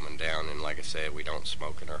really laid them down. And like I said, we don't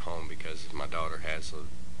smoke in our home because my daughter has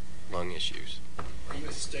lung issues. Are you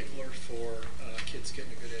a stickler for kids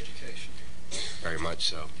getting a good education? Very much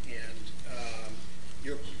so. And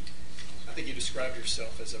I think you described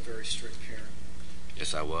yourself as a very strict parent.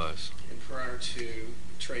 Yes, I was. And prior to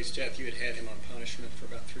Trey's death, you had him on punishment for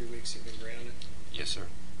about 3 weeks. He'd been grounded. Yes, sir.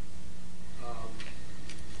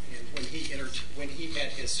 And when he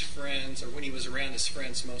had his friends, or when he was around his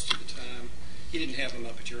friends most of the time, he didn't have them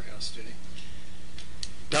up at your house, did he?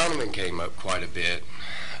 Donovan came up quite a bit.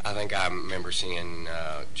 I think I remember seeing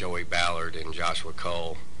Joey Ballard and Joshua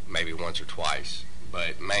Cole maybe once or twice,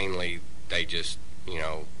 but mainly they just,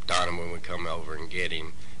 Donovan would come over and get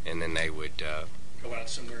him, and then they would Go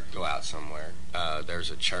out somewhere?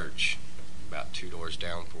 There's a church about 2 doors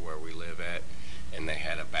down from where we live at, and they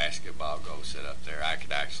had a basketball goal set up there. I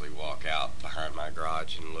could actually walk out behind my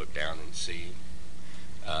garage and look down and see.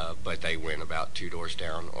 But they went about 2 doors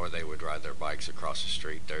down, or they would ride their bikes across the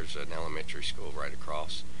street. There's an elementary school right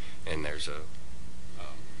across, and there's a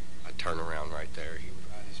turnaround right there. He would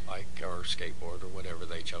ride his bike or skateboard or whatever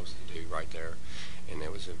they chose to do right there, and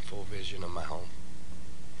it was in full vision of my home.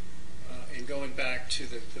 And going back to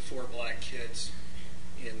the 4 black kids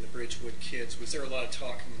and the Bridgewood kids, was there a lot of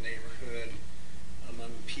talk in the neighborhood,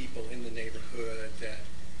 among people in the neighborhood, that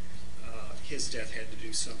his death had to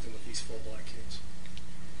do something with these 4 black kids?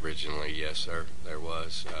 Originally, yes, sir, there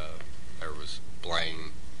was. There was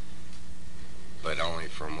blame, but only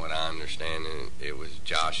from what I understand, it was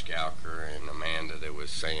Josh Gallagher and Amanda that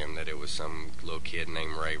was saying that it was some little kid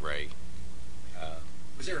named Ray Ray.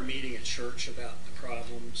 Was there a meeting at church about the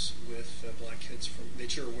problems with black kids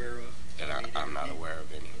that you're aware of? That I'm not aware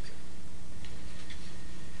of any. Okay.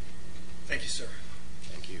 Thank you, sir.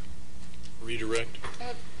 Thank you. Redirect.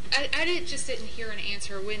 didn't hear an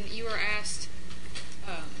answer when you were asked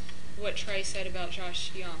what Trey said about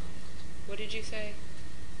Josh Young. What did you say?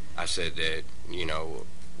 I said that,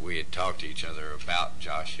 we had talked to each other about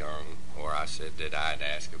Josh Young, or I said that I'd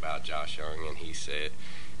ask about Josh Young, and he said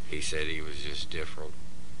he was just different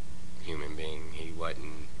human being. He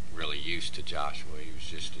wasn't really used to Joshua. He was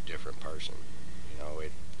just a different person.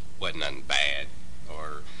 It wasn't nothing bad,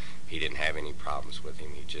 or he didn't have any problems with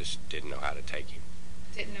him. He just didn't know how to take him.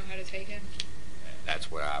 Didn't know how to take him?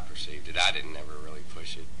 That's what I perceived it. I didn't ever really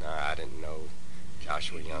push it. No, I didn't know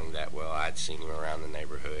Joshua Young that well. I'd seen him around the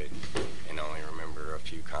neighborhood and only remember a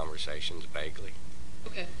few conversations vaguely.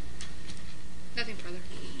 Okay. Nothing further.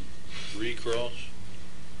 Recross.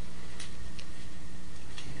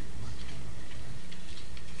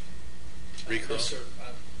 Yes, sir.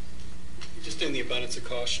 Just in the abundance of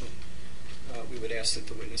caution, we would ask that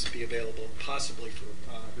the witness be available possibly for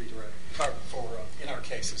redirect, in our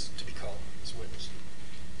cases, to be called as a witness.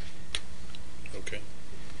 Okay.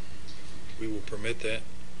 We will permit that.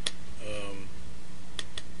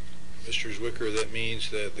 Mr. Zwicker, that means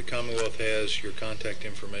that the Commonwealth has your contact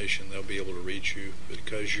information. They'll be able to reach you.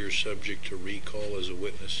 Because you're subject to recall as a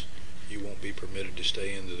witness, you won't be permitted to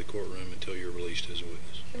stay into the courtroom until you're released as a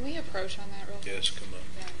witness. Can we approach on that real quick? Yes, come on.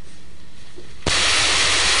 Yeah.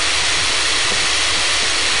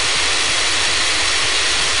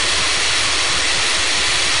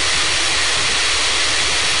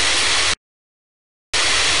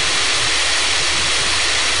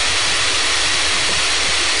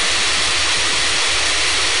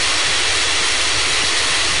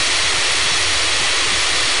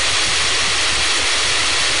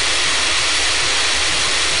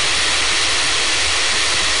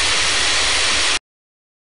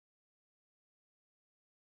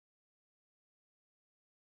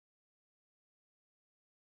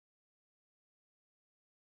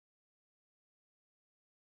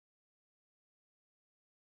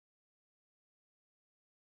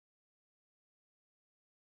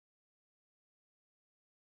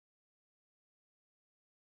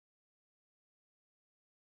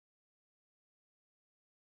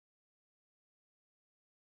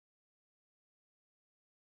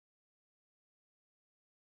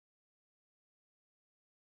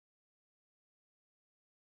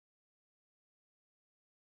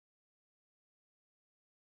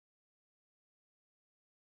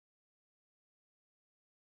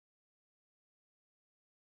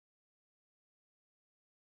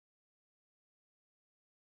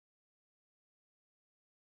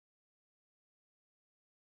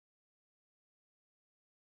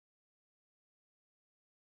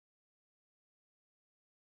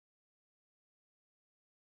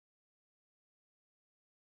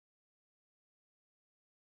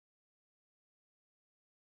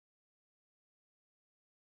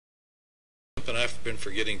 Something I've been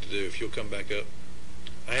forgetting to do, if you'll come back up.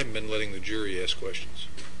 I haven't been letting the jury ask questions.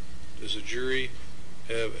 Does the jury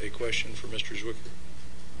have a question for Mr. Zwicker?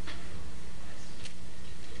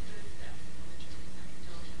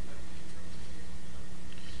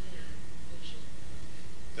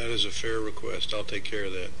 That is a fair request. I'll take care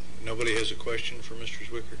of that. Nobody has a question for Mr.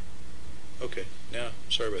 Zwicker? Okay, now,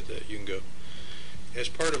 sorry about that. You can go. As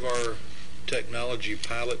part of our technology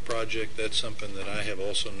pilot project, that's something that I have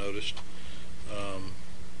also noticed.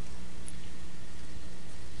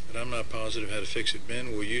 But I'm not positive how to fix it.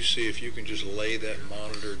 Ben, will you see if you can just lay that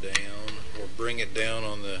monitor down or bring it down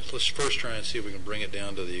on the... Let's first try and see if we can bring it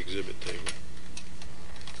down to the exhibit table.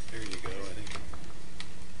 There you go, I think.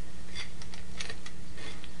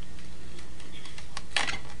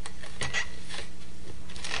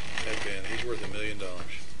 That Ben, he's worth $1 million.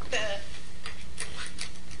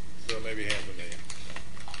 So maybe $500,000.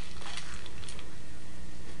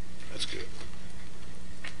 That's good.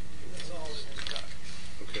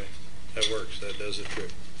 Okay, that works. That does the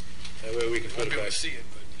trick. That way we can put it back. See it,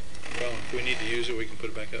 but Well, if we need to use it, we can put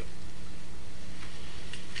it back up.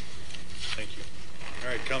 Thank you. All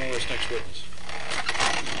right, Commonwealth's next witness.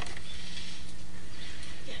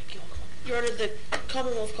 Your Honor, the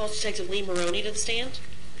Commonwealth calls Detective Lee Maroney to the stand.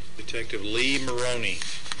 Detective Lee Maroney.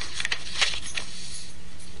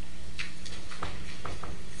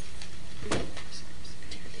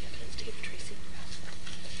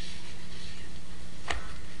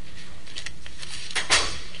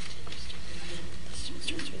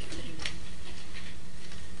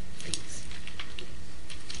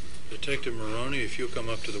 Detective Maroney, if you'll come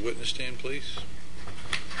up to the witness stand, please.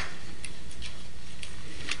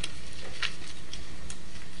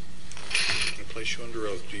 I'm going to place you under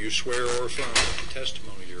oath. Do you swear or affirm that the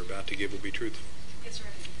testimony you're about to give will be truthful? Yes, sir.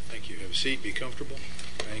 Thank you. Have a seat. Be comfortable.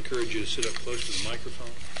 I encourage you to sit up close to the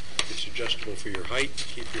microphone. It's adjustable for your height.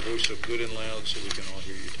 Keep your voice up good and loud so we can all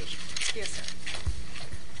hear your testimony. Yes, sir.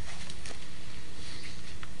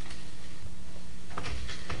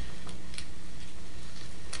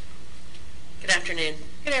 Good afternoon.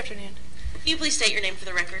 Good afternoon. Can you please state your name for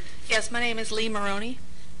the record? Yes, my name is Lee Maroney,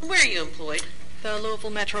 Where are you employed? the Louisville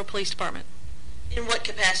Metro Police Department. In what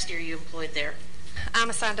capacity are you employed there? I'm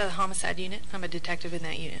assigned to the homicide unit. I'm a detective in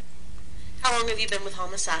that unit. How long have you been with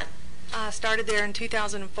homicide? I started there in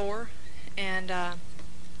 2004 and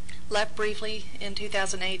left briefly in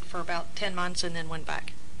 2008 for about 10 months and then went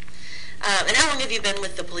back. And how long have you been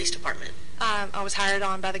with the police department? I was hired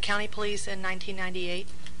on by the county police in 1998.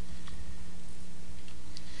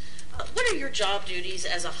 What are your job duties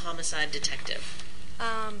as a homicide detective?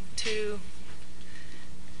 To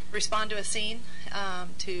respond to a scene,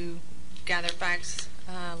 to gather facts,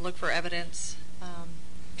 look for evidence,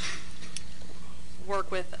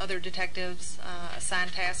 work with other detectives, assign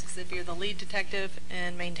tasks if you're the lead detective,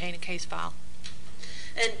 and maintain a case file.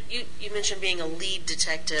 And you mentioned being a lead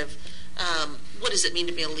detective. What does it mean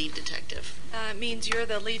to be a lead detective? It means you're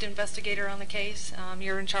the lead investigator on the case.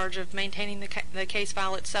 You're in charge of maintaining the case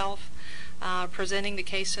file itself, presenting the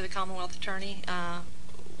case to the Commonwealth Attorney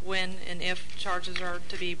when and if charges are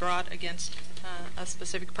to be brought against a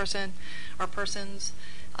specific person or persons,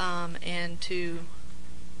 and to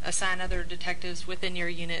assign other detectives within your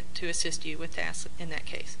unit to assist you with tasks in that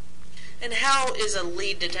case. And how is a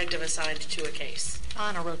lead detective assigned to a case?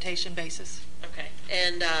 On a rotation basis. Okay.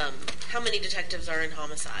 And how many detectives are in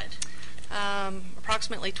homicide?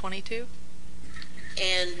 Approximately 22.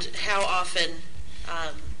 And how often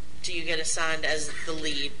do you get assigned as the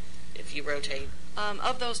lead if you rotate?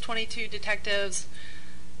 Of those 22 detectives,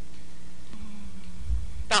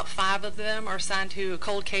 about 5 of them are assigned to a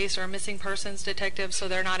cold case or a missing persons detective, so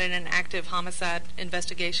they're not in an active homicide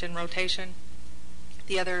investigation rotation.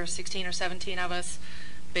 The other 16 or 17 of us,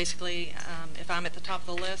 basically, if I'm at the top of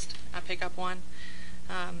the list, I pick up one.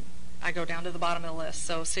 I go down to the bottom of the list.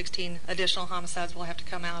 So 16 additional homicides will have to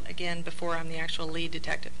come out again before I'm the actual lead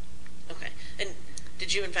detective. Okay. And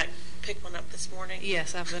did you, in fact, pick one up this morning?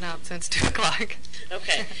 Yes, I've been out since 2 o'clock.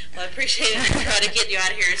 Okay. Well, I appreciate it. I'll try to get you out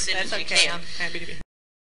of here as soon That's as we okay. can. I'm happy to be here.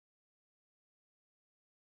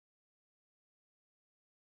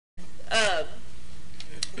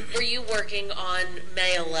 Were you working on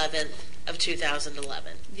May 11th of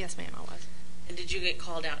 2011? Yes, ma'am, I was. And did you get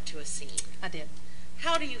called out to a scene? I did.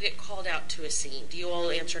 How do you get called out to a scene? Do you all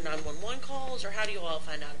answer 911 calls, or how do you all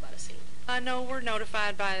find out about a scene? No, we're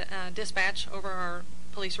notified by dispatch over our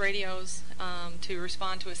police radios to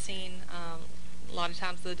respond to a scene. A lot of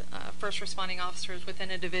times the first responding officers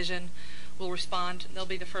within a division will respond. They'll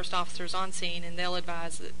be the first officers on scene, and they'll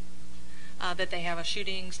advise that they have a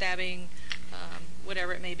shooting, stabbing,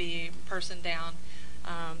 whatever it may be, person down,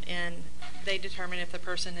 and they determine if the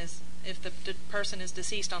person is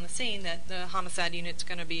deceased on the scene, that the homicide unit's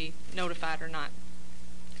going to be notified or not.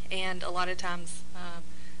 And a lot of times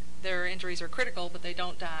their injuries are critical, but they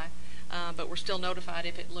don't die. But we're still notified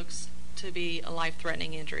if it looks to be a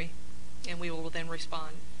life-threatening injury, and we will then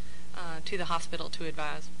respond to the hospital to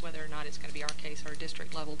advise whether or not it's going to be our case or a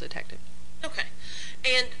district-level detective. Okay.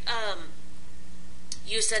 And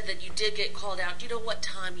you said that you did get called out. Do you know what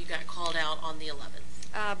time you got called out on the 11th?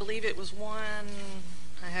 I believe it was I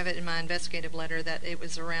have it in my investigative letter that it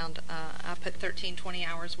was around, I put 13:20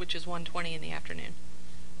 hours, which is 1:20 in the afternoon.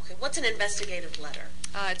 Okay. What's an investigative letter?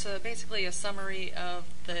 It's basically a summary of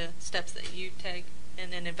the steps that you take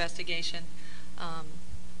in an investigation,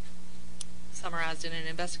 summarized in an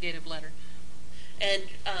investigative letter. And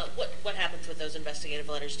what happens with those investigative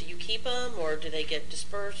letters? Do you keep them, or do they get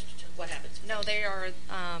dispersed? What happens? No, they are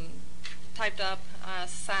typed up,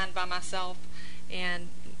 signed by myself, and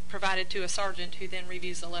provided to a sergeant who then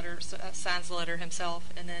reviews the letter, signs the letter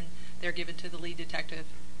himself, and then they're given to the lead detective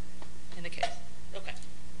in the case. Okay.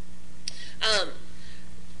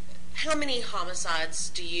 How many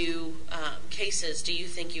homicides cases do you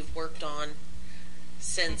think you've worked on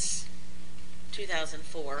since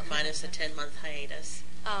 2004, minus a 10-month hiatus?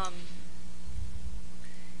 On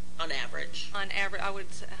average? On average, I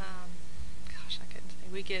would say, I couldn't say.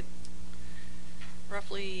 We get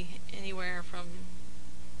roughly anywhere from,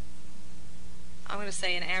 I'm going to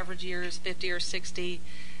say an average year is 50 or 60,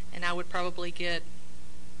 and I would probably get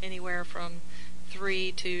anywhere from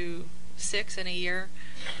 3 to 6 in a year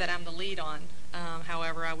that I'm the lead on.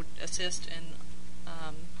 However, I would assist in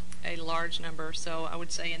a large number, so I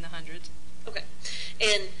would say in the hundreds. Okay.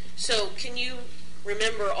 And so can you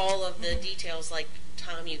remember all of the details, like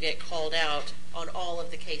time you get called out on all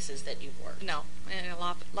of the cases that you've worked? No, and a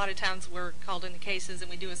lot of times we're called into cases and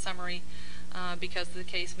we do a summary because the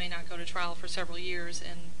case may not go to trial for several years,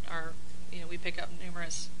 and we pick up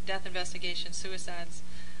numerous death investigations, suicides,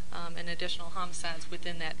 and additional homicides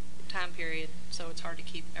within that time period. So it's hard to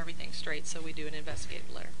keep everything straight. So we do an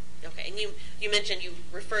investigative letter. Okay, and you mentioned you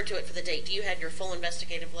referred to it for the date. Do you have your full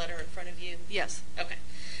investigative letter in front of you? Yes. Okay.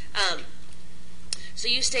 So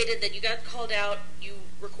you stated that you got called out, you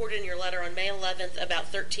recorded in your letter on May 11th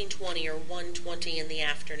about 13:20 or 1:20 in the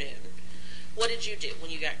afternoon. What did you do when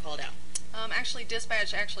you got called out? Actually,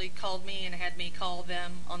 dispatch actually called me and had me call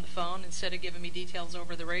them on the phone instead of giving me details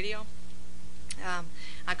over the radio.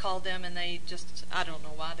 I called them and they just, I don't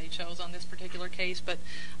know why they chose on this particular case, but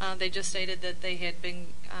they just stated that they had been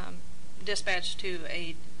dispatched to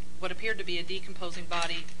what appeared to be a decomposing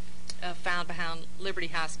body found behind Liberty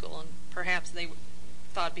High School, and perhaps they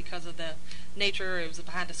thought because of the nature, it was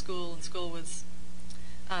behind a school and school was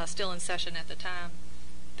still in session at the time,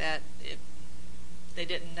 that they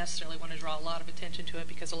didn't necessarily want to draw a lot of attention to it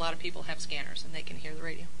because a lot of people have scanners and they can hear the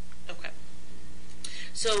radio. Okay.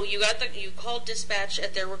 So you called dispatch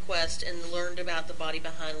at their request and learned about the body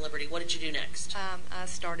behind Liberty. What did you do next? I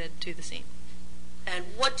started to the scene. And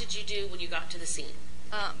what did you do when you got to the scene?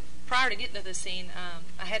 Prior to getting to the scene,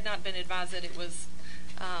 I had not been advised that it was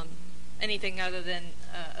anything other than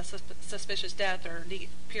a suspicious death or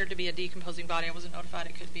appeared to be a decomposing body. I wasn't notified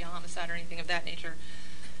it could be a homicide or anything of that nature.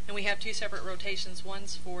 And we have two separate rotations.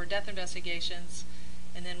 One's for death investigations,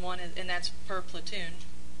 and then and that's per platoon,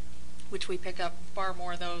 which we pick up far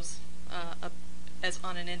more of those as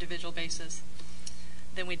on an individual basis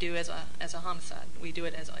than we do as a homicide. We do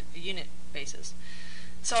it as a unit basis.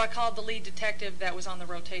 So I called the lead detective that was on the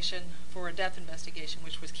rotation for a death investigation,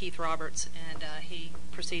 which was Keith Roberts, and he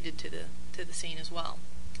proceeded to the scene as well.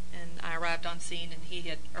 And I arrived on scene, and he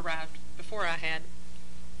had arrived before I had,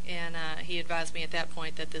 and he advised me at that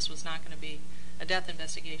point that this was not going to be a death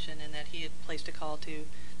investigation, and that he had placed a call to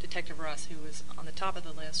Detective Russ, who was on the top of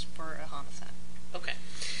the list for a homicide. Okay.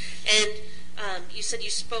 And you said you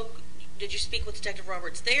spoke. Did you speak with Detective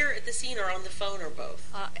Roberts there at the scene, or on the phone, or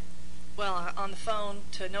both? On the phone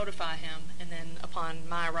to notify him, and then upon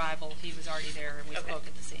my arrival, he was already there, and we spoke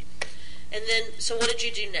at the scene. And then, so what did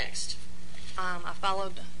you do next? I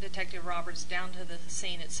followed Detective Roberts down to the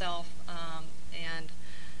scene itself, and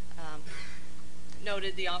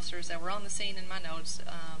noted the officers that were on the scene in my notes,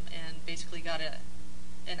 and basically got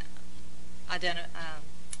I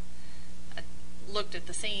looked at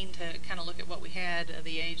the scene to kind of look at what we had,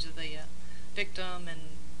 the age of the victim, and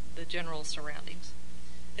the general surroundings.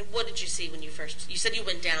 And what did you see when you said you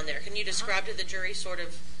went down there. Can you describe to the jury sort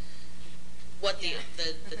of what the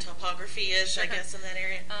topography is, I guess, in that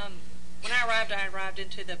area? When I arrived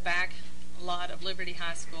into the back lot of Liberty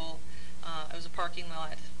High School. It was a parking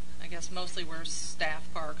lot, I guess mostly where staff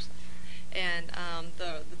parks. And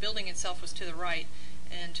the building itself was to the right.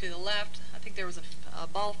 And to the left, I think there was a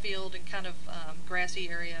ball field and kind of grassy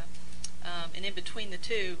area. And in between the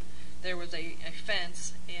two, there was a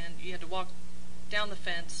fence, and you had to walk down the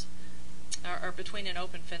fence, or between an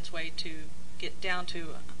open fenceway to get down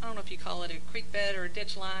to, I don't know if you call it a creek bed or a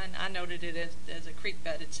ditch line. I noted it as a creek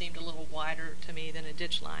bed. It seemed a little wider to me than a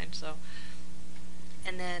ditch line. So,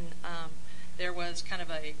 and then there was kind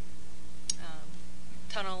of a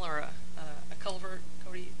tunnel or a culvert,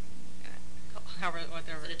 Cody,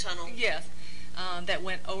 whatever. A tunnel? Yes, that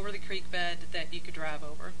went over the creek bed that you could drive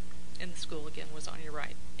over. And the school, again, was on your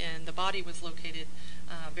right. And the body was located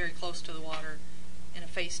very close to the water in a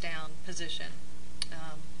face-down position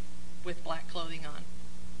with black clothing on.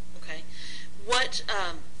 Okay. What,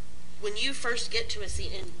 when you first get to a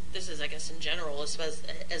scene, and this is, I guess, in general,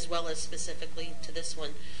 as well as specifically to this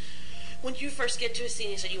one, when you first get to a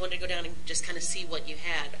scene, you said you wanted to go down and just kind of see what you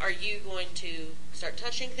had. Are you going to start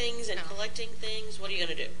touching things and collecting things? What are you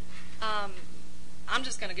going to do? I'm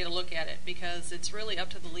just going to get a look at it because it's really up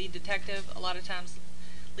to the lead detective. A lot of times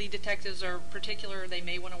lead detectives are particular. They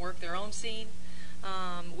may want to work their own scene.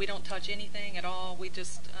 We don't touch anything at all. We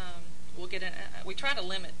just we try to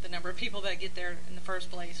limit the number of people that get there in the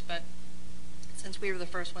first place, but since we were the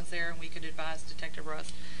first ones there and we could advise Detective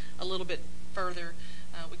Russ a little bit further,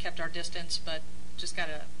 we kept our distance, but just got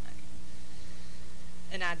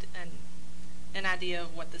an idea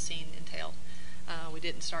of what the scene entailed. We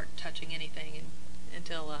didn't start touching anything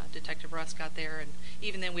until Detective Russ got there, and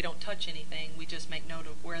even then we don't touch anything. We just make note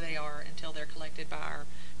of where they are until they're collected by our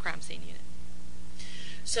crime scene unit.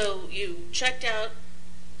 So you checked out,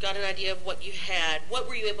 got an idea of what you had. What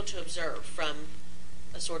were you able to observe from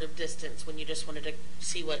a sort of distance when you just wanted to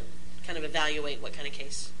see what kind of evaluate what kind of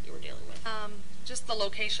case you were dealing with? Just the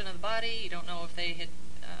location of the body. You don't know if they had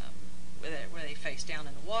were they face down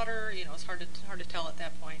in the water. You know, it's hard to tell at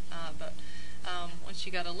that point. But once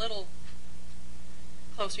you got a little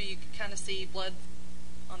closer, you could kind of see blood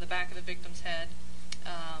on the back of the victim's head.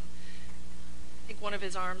 I think one of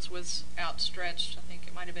his arms was outstretched. I think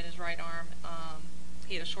it might have been his right arm.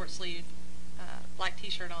 He had a short sleeve black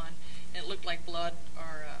t-shirt on, and it looked like blood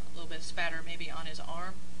or a little bit of spatter maybe on his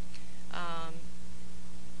arm.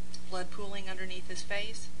 Blood pooling underneath his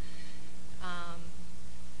face.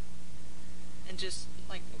 And just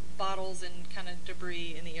like bottles and kind of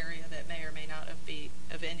debris in the area that may or may not be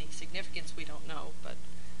of any significance. We don't know. But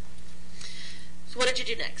so what did you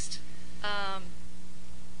do next?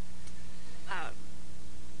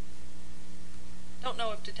 Don't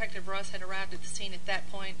know if Detective Russ had arrived at the scene at that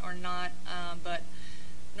point or not, but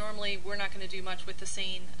normally we're not going to do much with the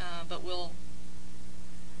scene, but we'll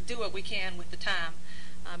do what we can with the time,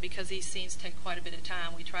 because these scenes take quite a bit of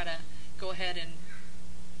time. We try to go ahead and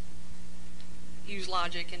use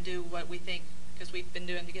logic and do what we think, because we've been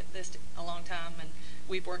doing this a long time and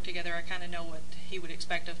we've worked together. I kind of know what he would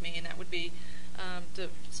expect of me, and that would be to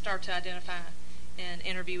start to identify and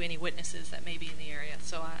interview any witnesses that may be in the area.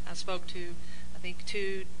 So I spoke to, I think,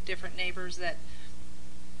 2 different neighbors that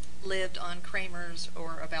lived on Kramer's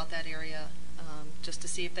or about that area, just to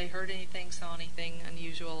see if they heard anything, saw anything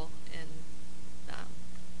unusual,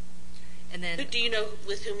 and then. Do you know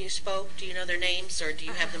with whom you spoke? Do you know their names, or do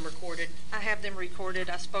you have them recorded? I have them recorded.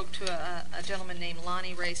 I spoke to a gentleman named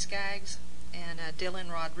Lonnie Ray Skaggs and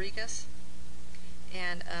Dylan Rodriguez,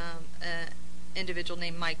 and an individual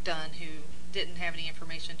named Mike Dunn, who didn't have any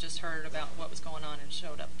information, just heard about what was going on and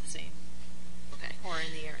showed up at the scene. Okay. Or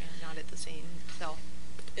in the area, not at the scene itself.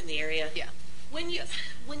 In the area? Yeah. When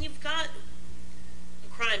you've got a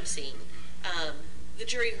crime scene, the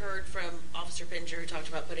jury heard from Officer Pinger, who talked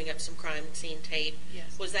about putting up some crime scene tape.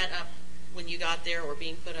 Yes. Was that up when you got there, or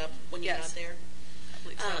being put up when you got there? I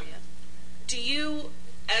believe so, yes. Do you,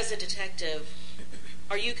 as a detective,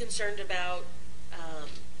 are you concerned about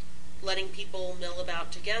letting people mill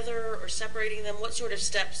about together or separating them? What sort of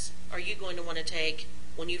steps are you going to want to take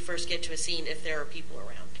when you first get to a scene if there are people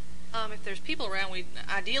around? If there's people around,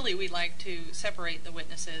 ideally we'd like to separate the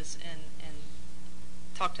witnesses and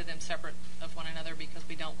talk to them separate of one another, because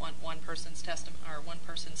we don't want one person's testimony or one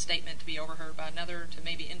person's statement to be overheard by another to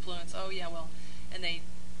maybe influence. Oh yeah, well, and they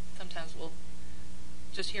sometimes will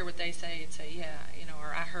just hear what they say and say, yeah,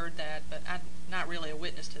 or I heard that, but I'm not really a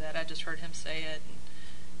witness to that. I just heard him say it. And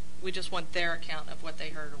we just want their account of what they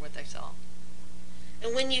heard or what they saw.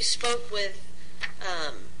 And when you spoke with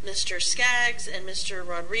Mr. Skaggs and Mr.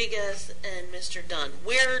 Rodriguez and Mr. Dunn,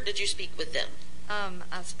 where did you speak with them?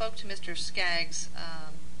 I spoke to Mr. Skaggs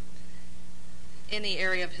in the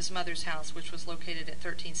area of his mother's house, which was located at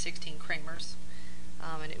 1316 Kramer's,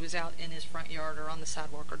 and it was out in his front yard or on the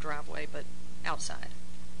sidewalk or driveway, but outside.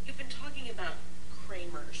 You've been talking about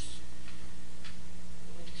Kramer's.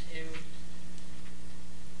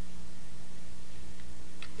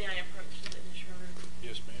 May I approach the witness, Your Honor?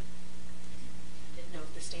 Yes, ma'am. Didn't know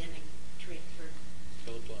if the standing transfer.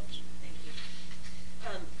 Still applies. Thank you.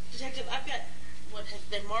 Detective, I've got what has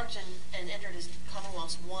been marked and entered as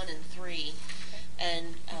Commonwealths 1 and 3,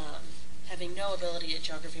 and having no ability at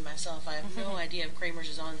geography myself, I have no idea if Kramer's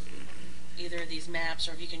is on either of these maps,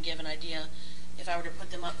 or if you can give an idea, if I were to put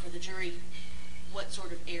them up for the jury, what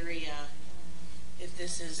sort of area, if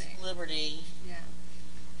this is Liberty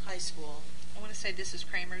High School. I want to say this is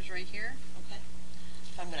Kramer's right here. Okay.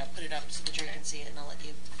 I'm going to put it up so the jury can see it, and I'll let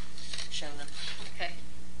you show them. Okay.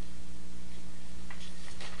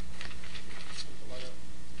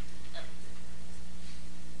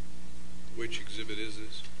 Which exhibit is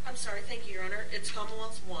this? I'm sorry, thank you, Your Honor. It's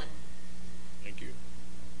Commonwealth 1. Thank you.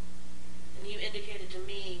 And you indicated to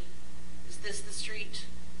me, is this the street?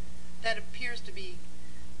 That appears to be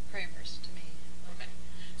Kramer's to me. Okay.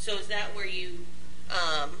 So is that where you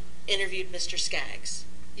interviewed Mr. Skaggs?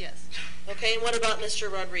 Yes. Okay, and what about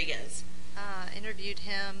Mr. Rodriguez? Interviewed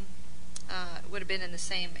him. It would have been in the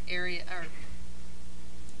same area, or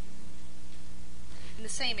in the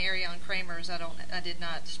same area on Kramer's. I did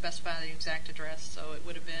not specify the exact address, so it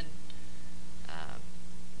would have been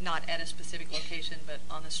not at a specific location, but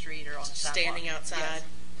on the street or on the sidewalk. Standing outside.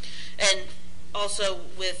 Yes. And also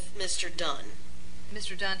with Mr. Dunn.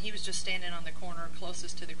 Mr. Dunn, he was just standing on the corner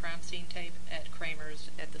closest to the crime scene tape at Kramer's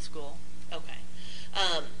at the school. Okay.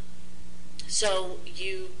 So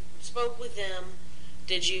you spoke with them.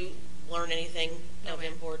 Did you learn anything of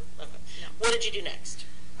import? Okay. No. What did you do next?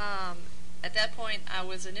 At that point, I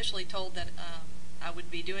was initially told that I would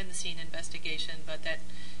be doing the scene investigation, but that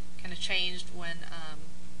kind of changed when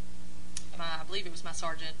I believe it was my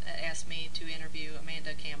sergeant asked me to interview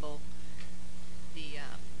Amanda Campbell.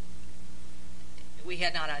 We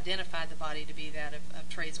had not identified the body to be that of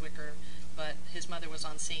Trey Zwicker, but his mother was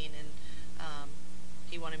on scene, and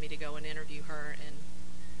he wanted me to go and interview her and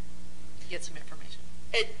get some information.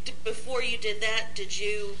 Before you did that, did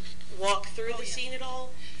you walk through the scene at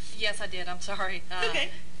all? Yes, I did. I'm sorry. Okay.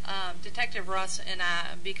 Detective Russ and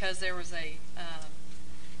I, because there was a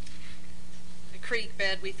creek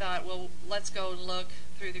bed, we thought, well, let's go look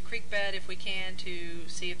through the creek bed if we can to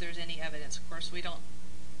see if there's any evidence. Of course, we don't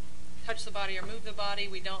touch the body or move the body.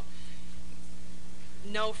 We don't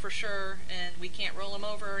know for sure, and we can't roll him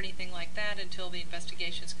over or anything like that until the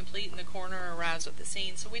investigation is complete and the coroner arrives at the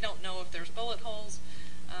scene. So we don't know if there's bullet holes.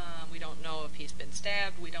 We don't know if he's been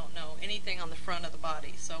stabbed. We don't know anything on the front of the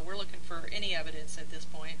body. So we're looking for any evidence at this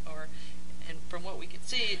point. And from what we could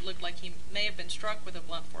see, it looked like he may have been struck with a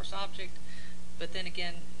blunt force object. But then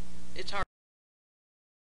again, it's hard.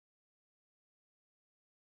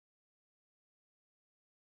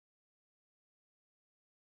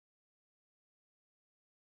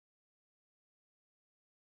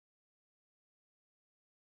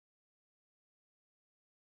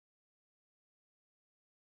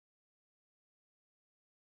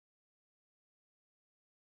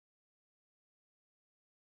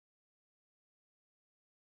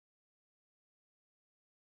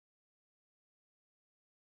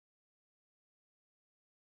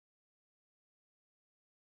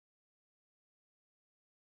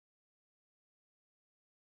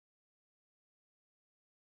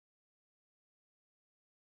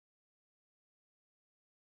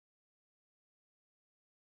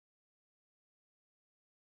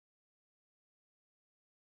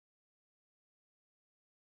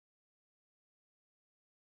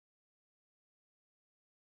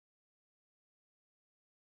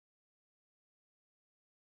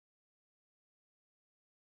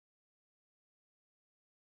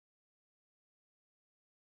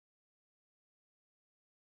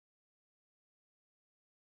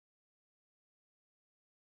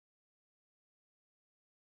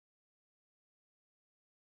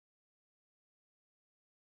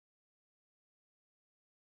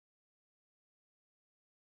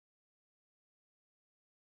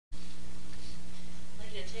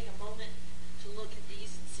 I'd like you to take a moment to look at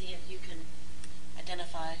these and see if you can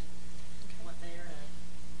identify what they are.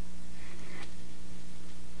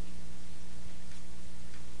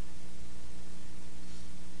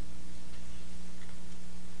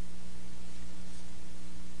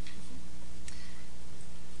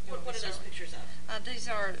 What are those pictures of? These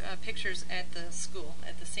are pictures at the school,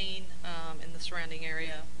 at the scene, in the surrounding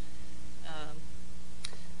area.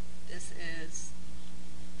 This is,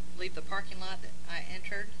 I believe, the parking lot that I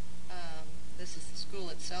entered. This is the school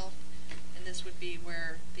itself, and this would be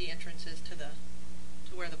where the entrance is to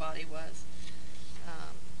where the body was.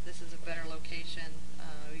 This is a better location.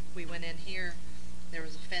 We went in here. There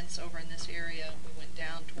was a fence over in this area. We went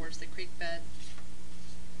down towards the creek bed.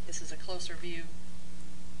 This is a closer view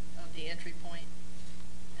of the entry point.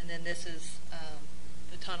 And then this is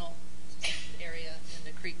the tunnel area and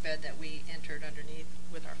the creek bed that we entered underneath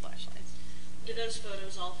with our flashlights. Do those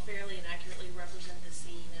photos all fairly and accurately represent the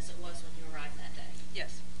scene as it was when you arrived that day?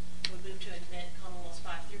 Yes. We move to admit Commonwealths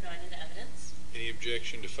 5 through 9 into evidence. Any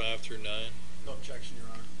objection to 5 through 9? No objection, Your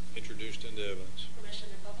Honor. Introduced into evidence. Permission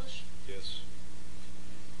to publish? Yes.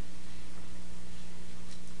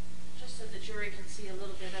 Just so the jury can see a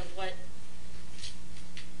little bit of what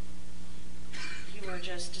you were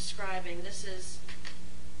just describing. This is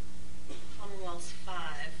Commonwealths 5.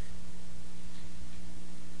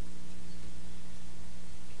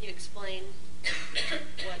 Can you explain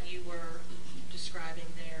what you were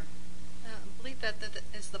describing there? I believe that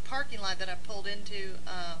is the parking lot that I pulled into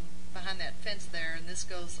behind that fence there, and this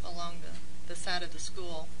goes along the side of the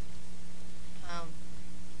school,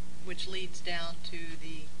 which leads down to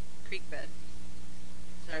the creek bed.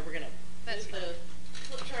 Sorry, we're going to move the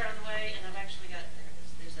flip chart out of the way, and I've actually got,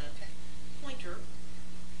 there's a pointer,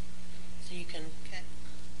 so you can,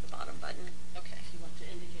 the bottom button, Okay. if you want to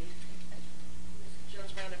indicate. Mr.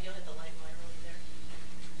 Jones Brown, if you'll hit the light wire over there.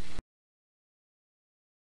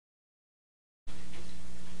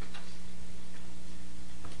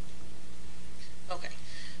 Okay,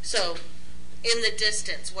 so in the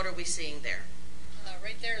distance, what are we seeing there?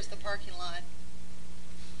 Right there is the parking lot,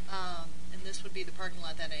 and this would be the parking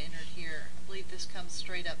lot that I entered here. I believe this comes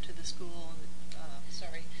straight up to the school.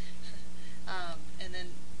 And then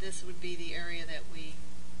this would be the area that we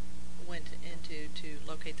went into to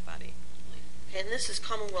locate the body. And this is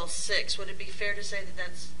Commonwealth 6. Would it be fair to say that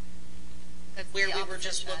that's That's where the we were opposite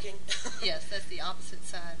just side. looking? Yes, that's the opposite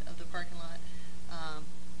side of the parking lot.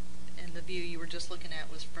 And the view you were just looking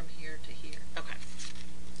at was from here to here. Okay.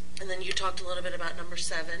 And then you talked a little bit about number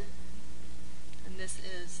 7. And this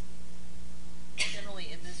is generally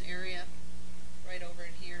in this area, right over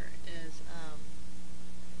in here is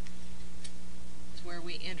where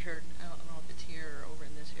we entered. I don't know if it's here or over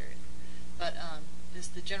in this area, but this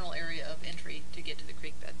is the general area of entry to get to the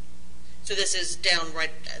creek bed. So this is down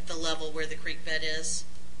right at the level where the creek bed is?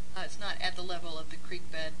 It's not at the level of the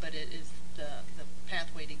creek bed, but it is the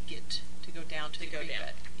pathway to go down to the go creek down.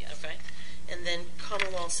 bed. Yes. Okay. And then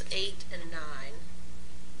Commonwealth's 8 and 9.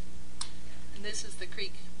 And this is the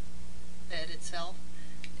creek bed itself,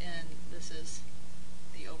 and this is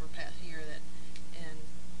the overpass here and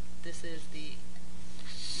this is the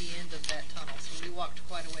end of that tunnel. So we walked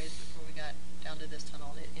quite a ways before we got down to this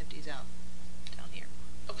tunnel. It empties out down here.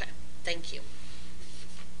 Okay. Thank you.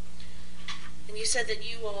 And you said that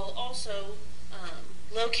you all also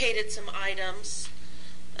located some items.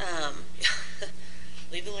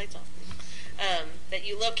 Leave the lights off. That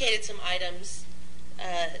you located some items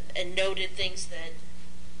and noted things that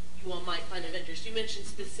you all might find of interest. You mentioned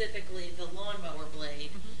specifically the lawnmower blade.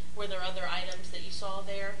 Mm-hmm. Were there other items that you saw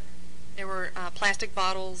there? There were plastic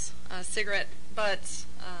bottles, cigarette butts,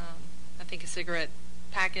 I think a cigarette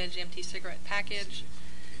package, empty cigarette package,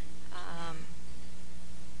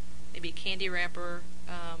 maybe a candy wrapper,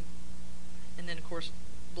 and then of course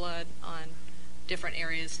blood on different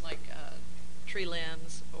areas like tree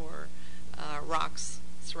limbs or rocks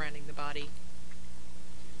surrounding the body.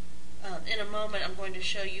 In a moment, I'm going to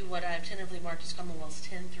show you what I've tentatively marked as Commonwealths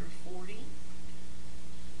 10 through 40.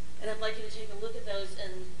 And I'd like you to take a look at those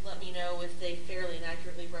and let me know if they fairly and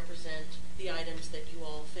accurately represent the items that you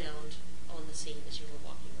all found on the scene as you were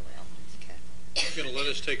walking around. Okay. I'm going to let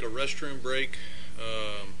us take a restroom break.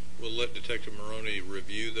 We'll let Detective Maroney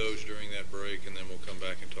review those during that break, and then we'll come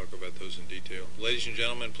back and talk about those in detail. Ladies and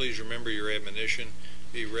gentlemen, please remember your admonition.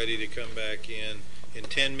 Be ready to come back in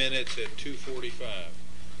 10 minutes at 2:45.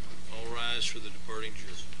 All rise for the departing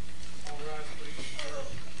jury. All rise, please.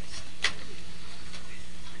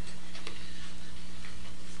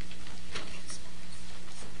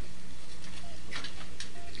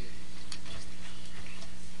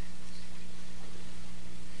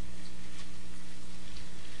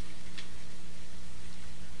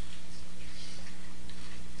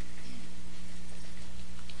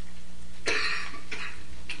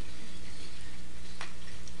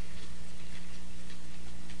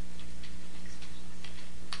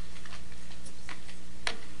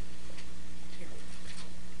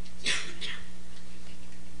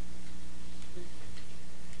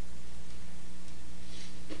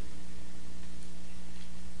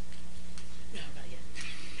 No, not yet.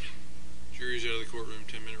 Jury's out of the courtroom,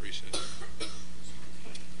 10-minute recess.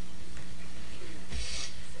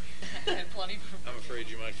 I had plenty for I'm afraid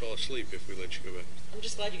you might fall asleep if we let you go back. I'm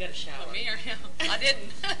just glad you got a shower. me or him. I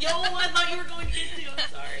didn't. Yo, I thought you were going to get to. I'm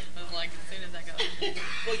sorry. I was like, as soon as I got,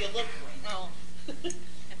 Well, you look great. oh,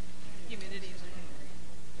 humidity is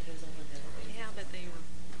yeah, but they were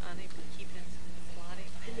unable to keep him squatting.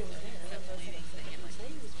 I know that. I Kept thought bleeding. something. I say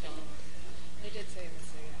he was bad. They did say it was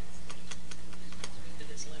serious. To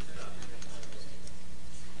this liver.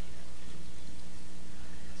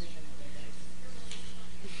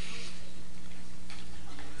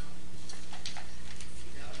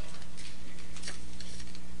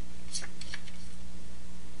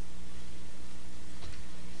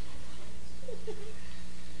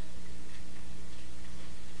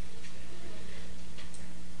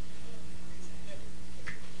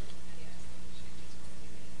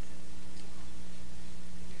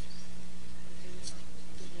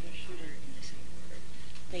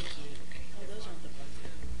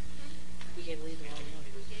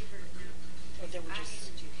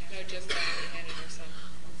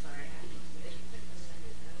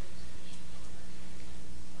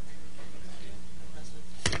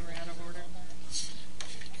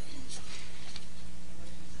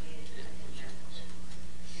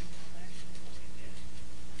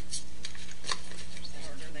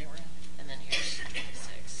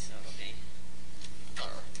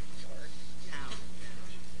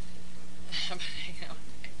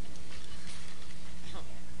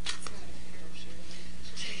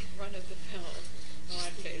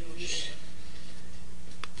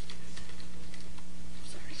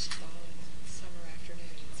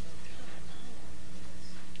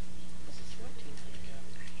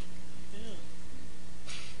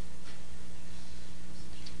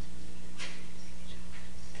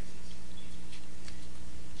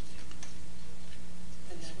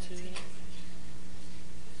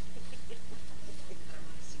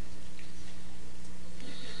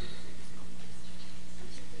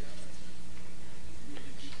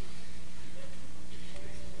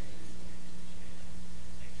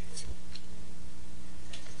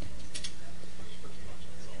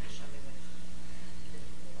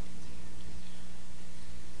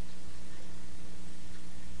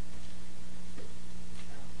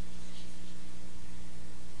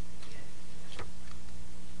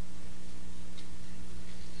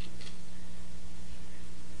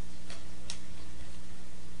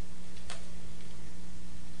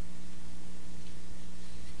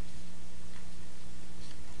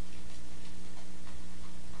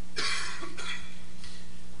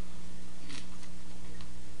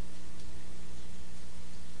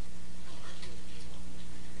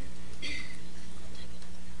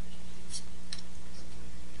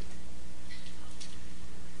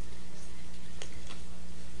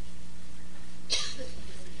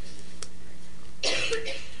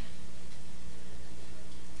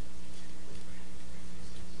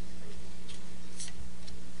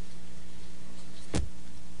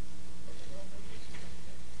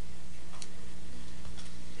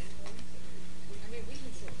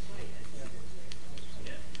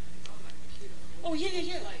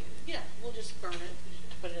 Yeah, we'll just burn it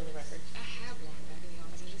to put it in the record. I have one back in the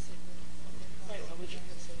office. I just said. Right, why would you?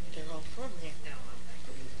 They're all from there. No,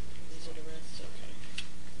 These are the rest, okay.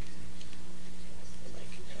 Somebody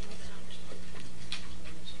can tell me that.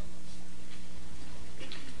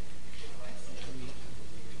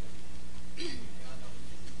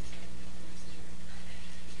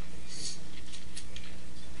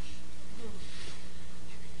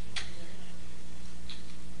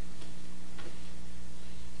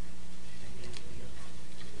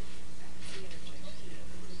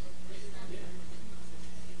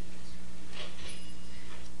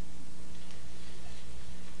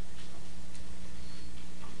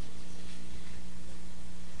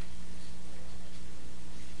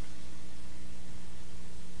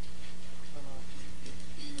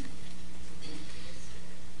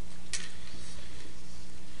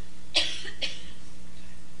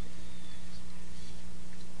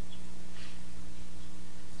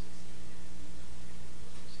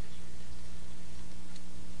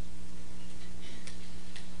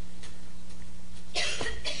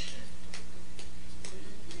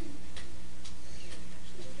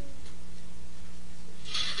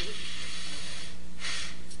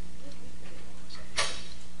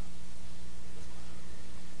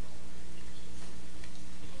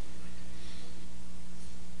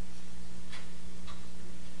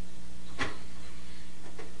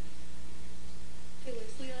 Hey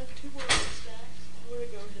Leslie, I have 2 more stacks. You wanna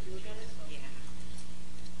go ahead and look at it? Yeah.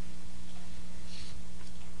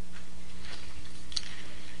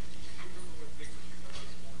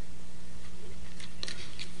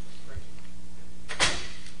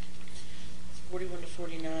 It's 41 to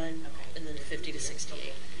 49, and then 50 to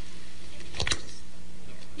 68.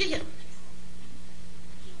 Yeah, yeah.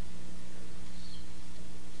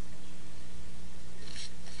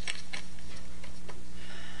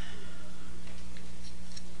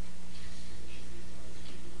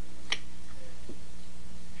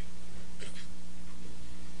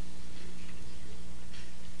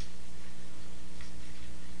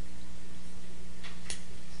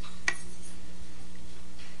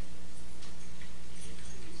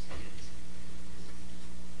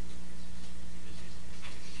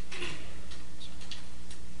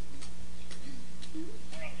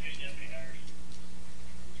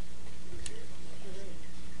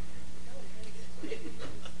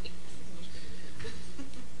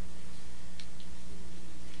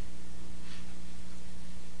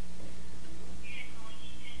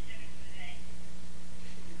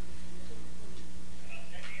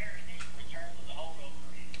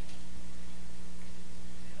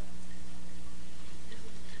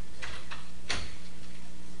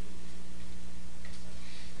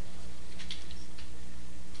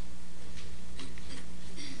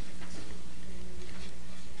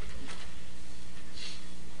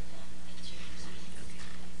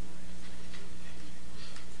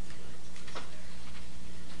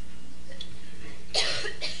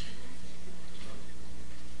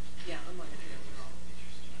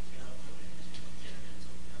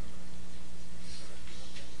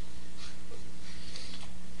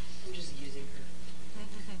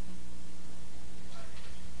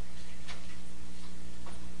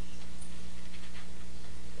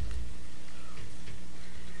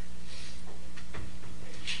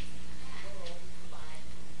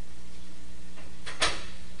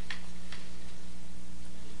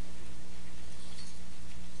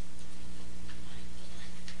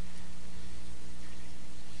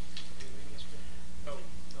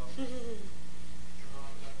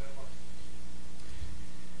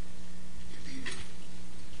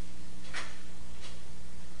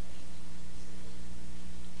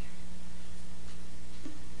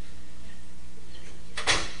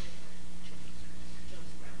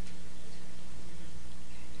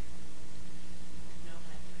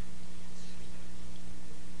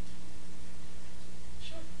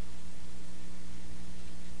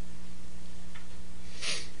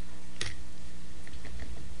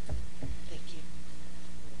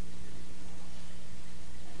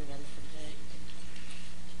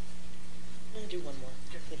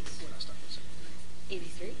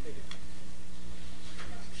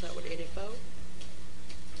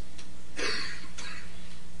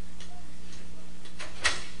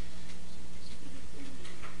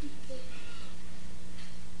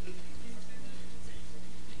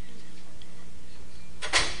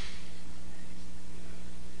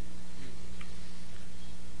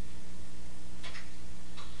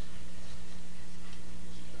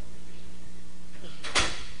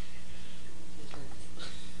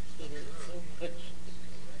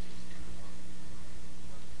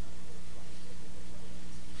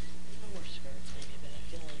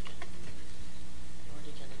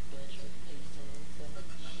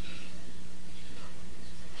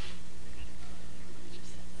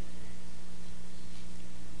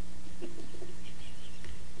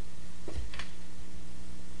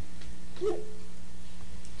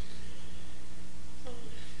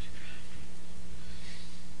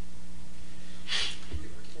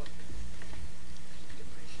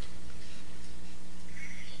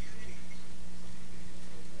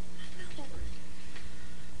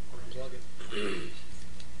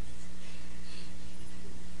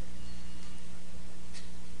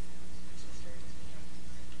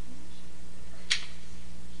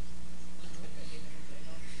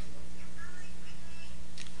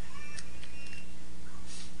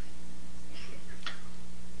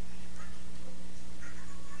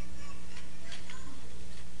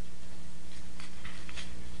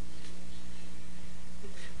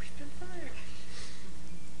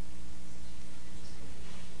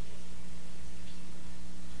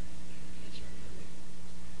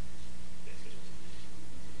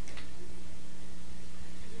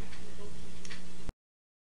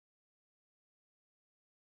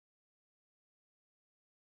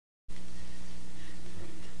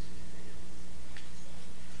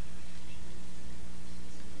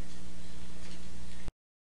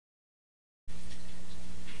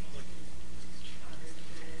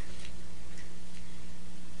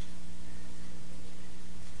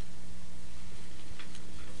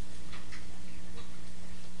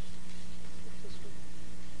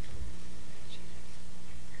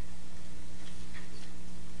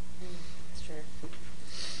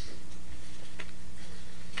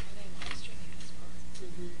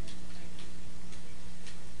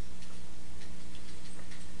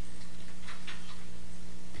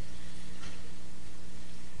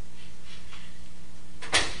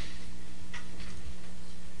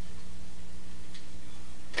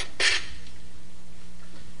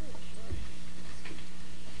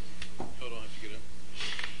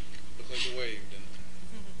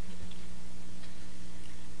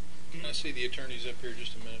 the attorneys up here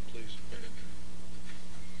just a minute, please?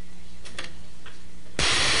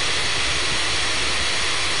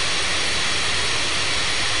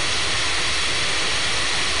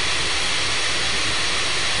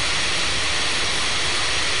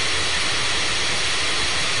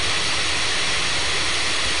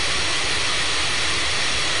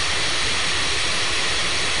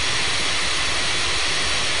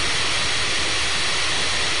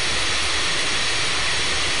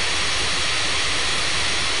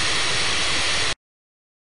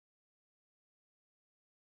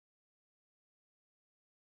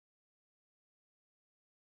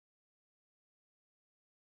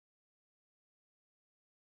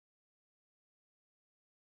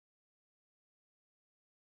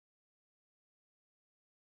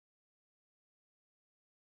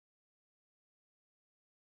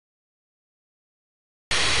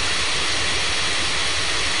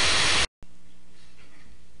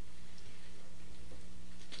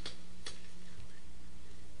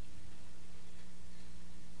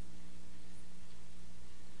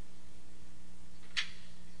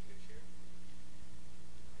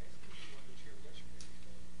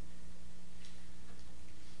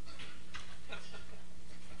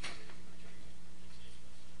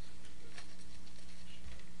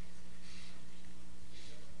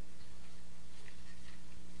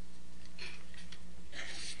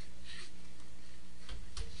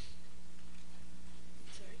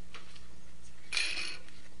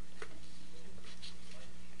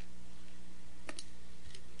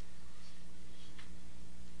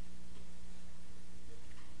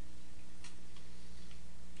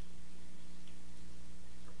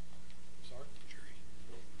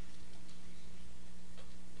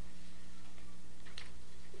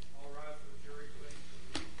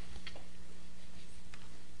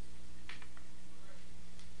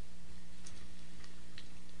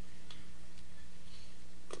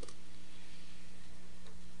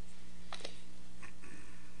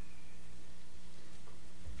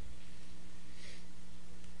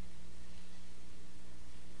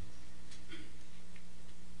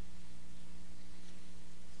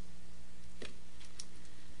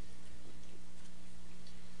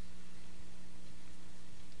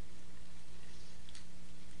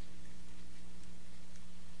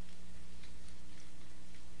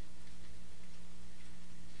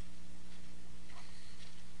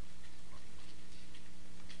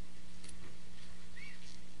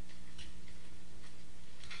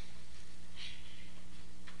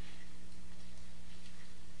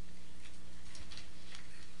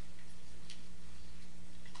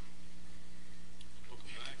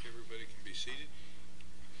 Seated.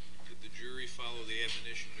 Did the jury follow the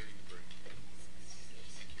admonition during the break?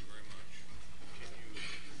 Thank you very much.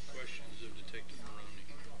 Questions of Detective Maroney?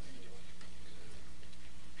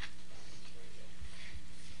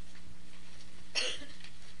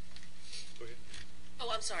 Go ahead. Oh,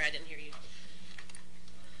 I'm sorry, I didn't hear you.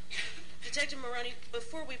 Detective Maroney,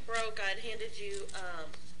 before we broke, I'd handed you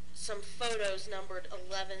some photos numbered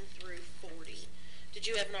 11 through 40. Did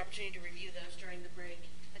you have an opportunity to review those during the break?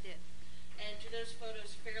 I did. And do those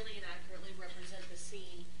photos fairly and accurately represent the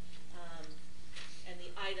scene and the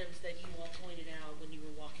items that you all pointed out when you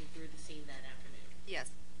were walking through the scene that afternoon? Yes.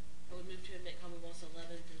 I would move to admit Commonwealth's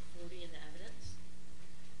 11 through 40 into evidence.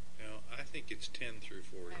 Now, I think it's 10 through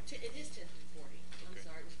 40. It is 10 through 40. I'm Okay.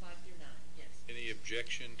 sorry, it was 5 through 9. Yes. Any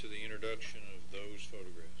objection to the introduction of those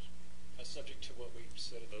photographs, Subject to what we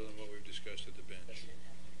said. other than what we've discussed at the bench?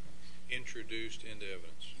 Introduced into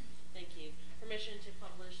evidence. Thank you. Permission to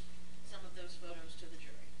publish some of those photos to the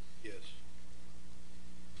jury. Yes.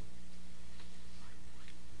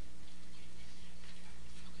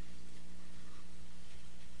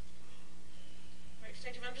 All right,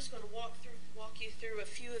 Detective, I'm just going to walk you through a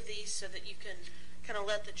few of these so that you can kind of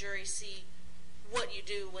let the jury see what you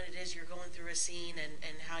do when it is you're going through a scene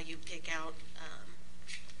and how you pick out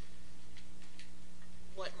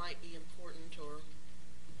what might be important or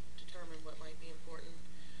determine what might be important.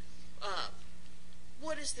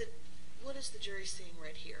 What is the jury seeing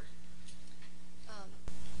right here?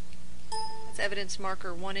 It's evidence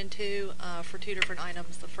marker 1 and 2 for two different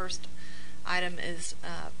items. The first item is,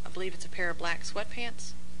 I believe it's a pair of black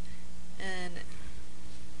sweatpants, and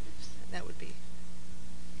that would be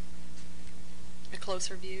a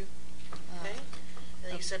closer view. Okay.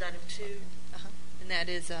 And you said item 2. And that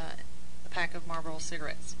is a pack of Marlboro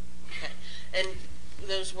cigarettes. Okay. And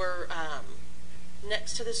those were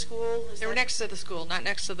next to the school? They were next to the school, not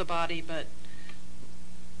next to the body, but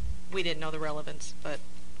we didn't know the relevance, but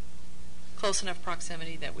close enough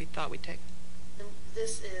proximity that we thought we'd take. And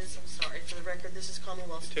this is, I'm sorry, for the record, this is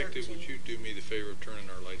Commonwealth's 13. Detective, would you do me the favor of turning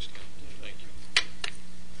our lights down? Thank you.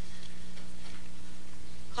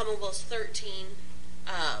 Commonwealth's 13,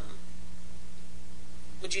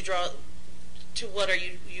 would you draw to what are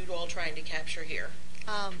you all trying to capture here?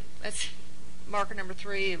 That's marker number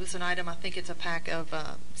 3. It was an item, I think it's a pack of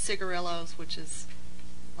cigarillos, which is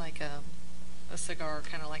like a cigar,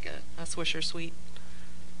 kind of like a Swisher Sweet.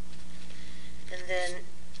 And then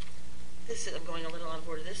this is, I'm going a little out of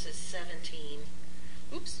order. This is 17.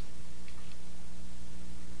 Oops.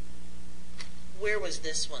 Where was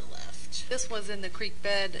this one left? This was in the creek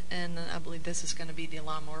bed, and I believe this is going to be the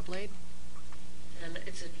lawnmower blade. And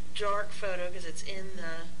it's a dark photo because it's in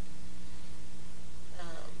the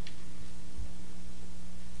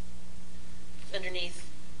underneath.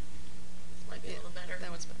 This might be a little better. That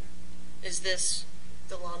one's better. Is this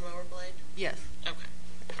the lawnmower blade? Yes. Okay.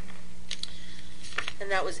 And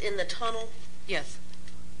that was in the tunnel? Yes.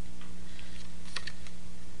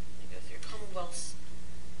 Let me go through Commonwealth's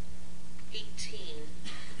 18.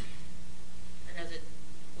 I know that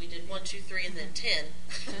we did 1, 2, 3, and then 10.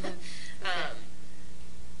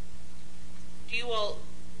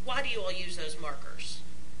 Why do you all use those markers?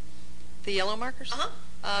 The yellow markers?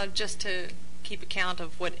 Uh-huh. Just to keep account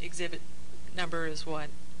of what exhibit number is what.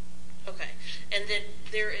 Okay. And then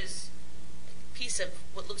there is a piece of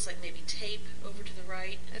what looks like maybe tape over to the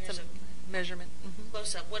right. And It's a measurement. Mm-hmm.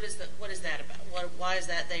 close up. What is that about? Why is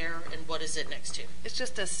that there, and what is it next to? It's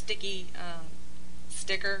just a sticky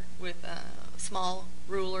sticker with a small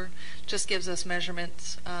ruler. Just gives us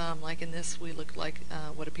measurements. Like in this, we look like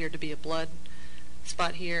what appeared to be a blood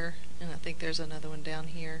spot here, and I think there's another one down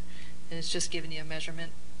here. And it's just giving you a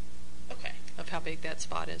measurement Okay. of how big that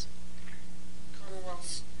spot is.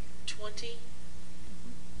 Commonwealth's 20.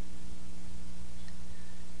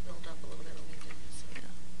 Build up a little bit. Let me get this. Yeah.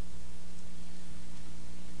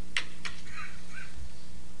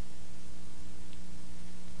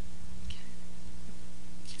 Okay.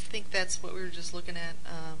 I think that's what we were just looking at.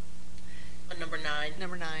 On number 9.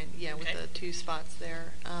 Number 9, yeah, Okay. with the 2 spots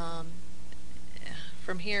there.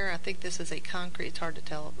 From here, I think this is a concrete. It's hard to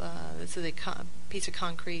tell. This is a piece of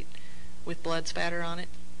concrete with blood spatter on it.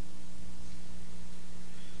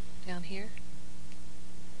 Down here.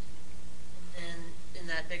 And then in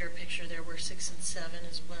that bigger picture, there were 6 and 7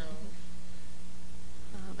 as well.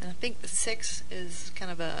 And I think the 6 is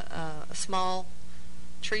kind of a small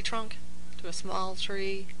tree trunk to a small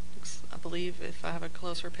tree. Looks, I believe, if I have a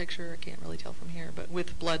closer picture, I can't really tell from here, but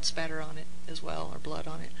with blood spatter on it as well, or blood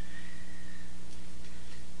on it.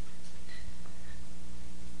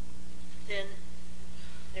 Then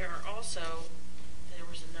there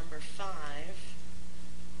was a number 5.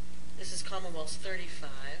 This is Commonwealth's 35.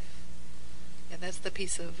 Yeah, that's the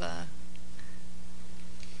piece of, I'm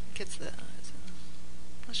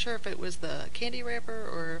not sure if it was the candy wrapper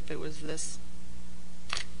or if it was this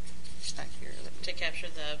back here. To capture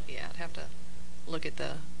the... Yeah, I'd have to look at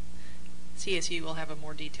the, CSU will have a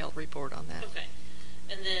more detailed report on that. Okay.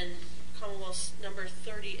 And then Commonwealth's number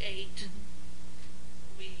 38,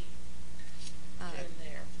 we in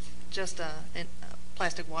there. Just a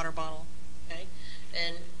plastic water bottle. Okay.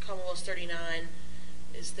 And Commonwealth's 39,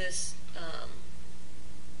 is this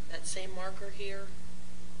that same marker here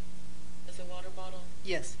with the water bottle?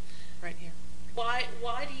 Yes, right here. Why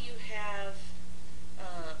do you have,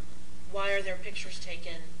 why are there pictures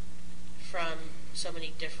taken from so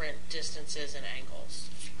many different distances and angles?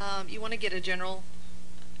 You want to get a general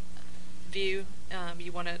view.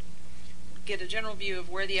 You want to get a general view of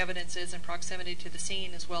where the evidence is in proximity to the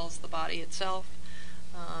scene as well as the body itself.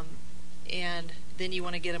 And then you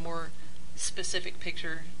want to get a more specific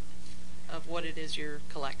picture of what it is you're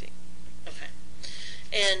collecting. Okay.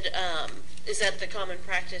 And is that the common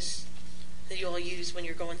practice that you all use when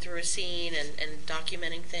you're going through a scene and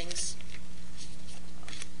documenting things?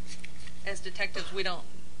 As detectives, we don't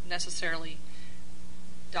necessarily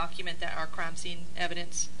document that our crime scene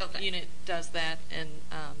evidence unit does that, and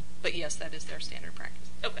but yes, that is their standard practice.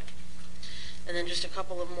 Okay. And then just a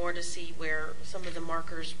couple of more to see where some of the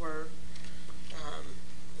markers were.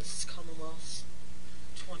 This is Commonwealth's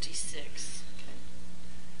 26.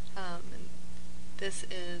 Okay. And this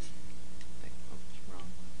is wrong.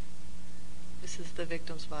 This is the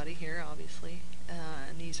victim's body here, obviously,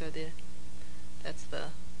 and these are that's the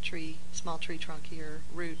tree, small tree trunk here,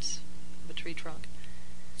 roots of a tree trunk.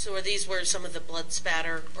 So are these where some of the blood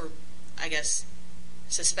spatter, or I guess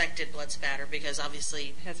suspected blood spatter, because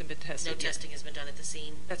obviously Hasn't been tested no yet. testing has been done at the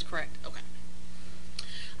scene? That's correct. Okay.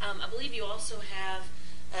 I believe you also have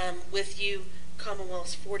with you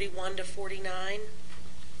Commonwealth's 41 to 49.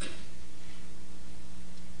 Thank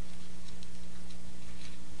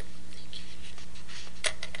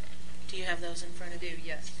you. Do you have those in front of you?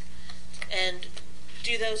 Yes. And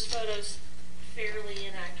do those photos fairly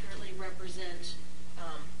and accurately represent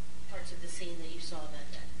parts of the scene that you saw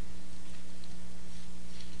that day?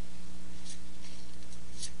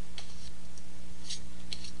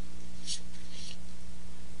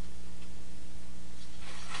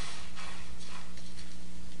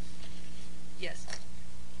 Yes.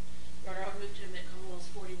 Your Honor, I'll move to admit Commonwealths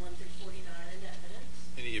 41 through 49 into evidence.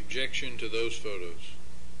 Any objection to those photos?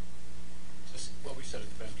 Just what we said at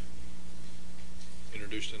the bench.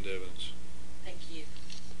 Introduced into evidence. Thank you.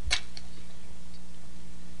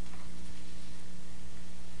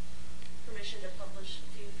 Permission to publish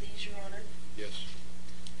a few of these, Your Honor. Yes.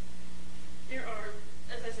 There are,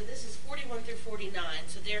 as I said, this is 41 through 49,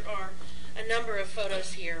 so there are a number of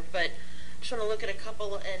photos here, but I just want to look at a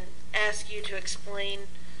couple and ask you to explain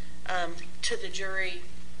to the jury,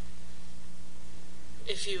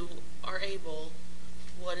 if you are able,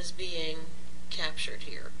 what is being captured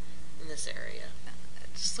here in this area.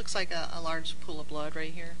 It just looks like a large pool of blood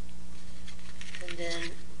right here. And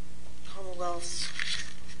then Commonwealth's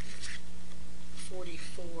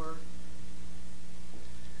 44,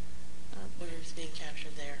 what is being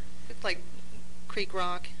captured there? Looked like creek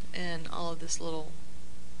rock, and all of this little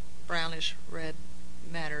brownish red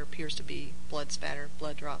matter appears to be blood spatter,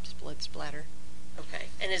 blood drops, blood splatter. Okay,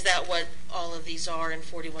 and is that what all of these are in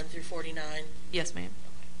 41 through 49? Yes, ma'am.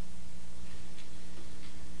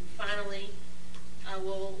 Finally, I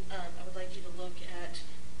would like you to look at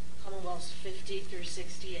Commonwealths 50 through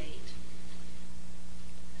 68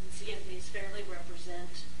 and see if these fairly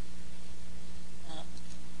represent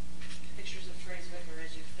pictures of Trey Zwicker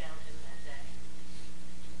as you found him that day.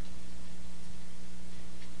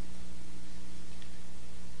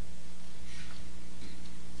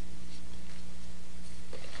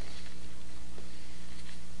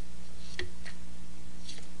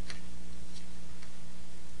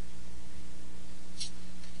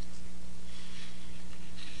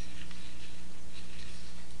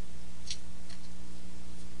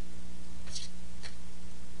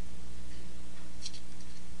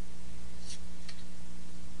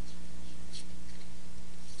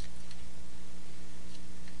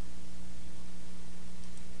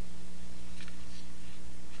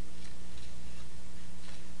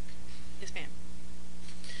 Yes, ma'am.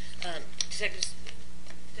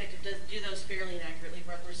 Detective, do those fairly and accurately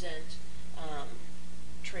represent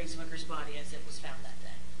Trey Zwicker's body as it was found that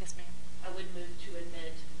day? Yes, ma'am. I would move to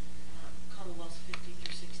admit Commonwealths 50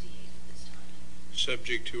 through 68 at this time.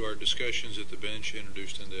 Subject to our discussions at the bench,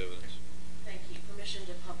 introduced into evidence. Thank you. Permission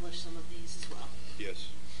to publish some of these as well. Yes.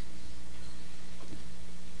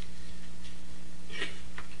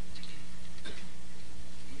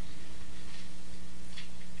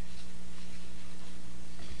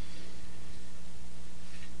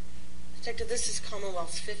 Detective, this is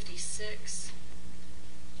Commonwealth's 56.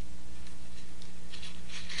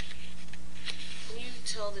 Can you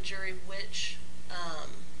tell the jury which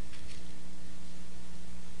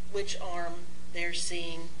arm they're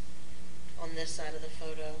seeing on this side of the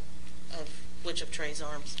photo of which of Trey's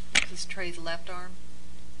arms? This is Trey's left arm.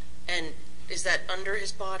 And is that under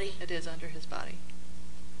his body? It is under his body.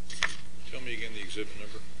 Tell me again the exhibit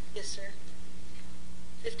number. Yes, sir.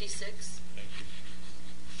 56. Thank you.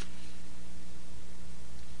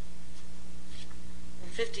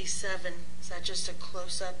 And 57, is that just a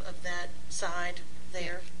close-up of that side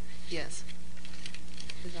there? Yes.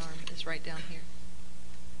 His arm is right down here.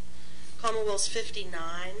 Commonwealth's 59.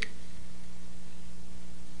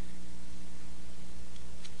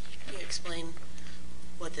 Can you explain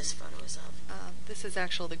what this photo is of? This is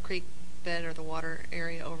actually the creek bed or the water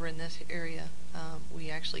area over in this area. We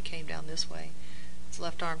actually came down this way. His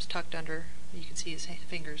left arm's tucked under. You can see his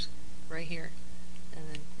fingers right here. And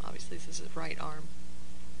then obviously this is his right arm.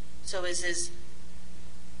 So is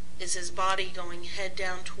his body going head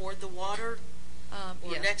down toward the water?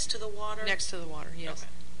 Or yes. next to the water? Next to the water, yes. Okay.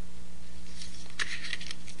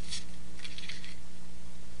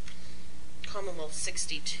 Commonwealth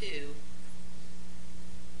 62.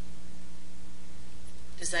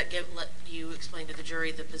 Does that let you explain to the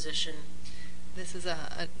jury the position? This is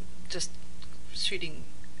just shooting.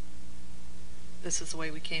 This is the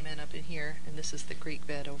way we came in up in here, and this is the creek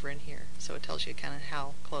bed over in here. So it tells you kind of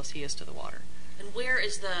how close he is to the water. And where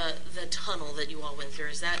is the tunnel that you all went through?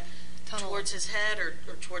 Is that Tunnel. towards his head or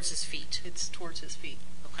towards his feet? It's towards his feet.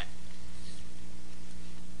 Okay.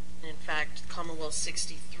 And in fact, Commonwealth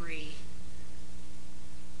 63,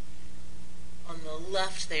 on the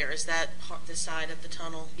left there, is that the side of the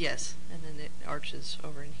tunnel? Yes, and then it arches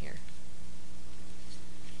over in here.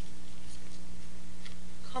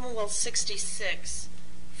 Commonwealth 66,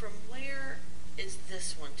 from where is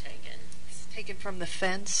this one taken? taken from the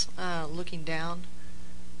fence, looking down.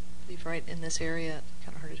 I believe right in this area.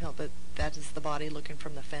 Kind of hard to tell, but that is the body looking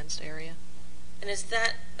from the fenced area. And is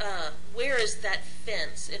that, where is that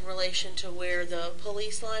fence in relation to where the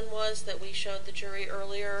police line was that we showed the jury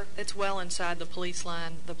earlier? It's well inside the police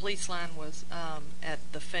line. The police line was at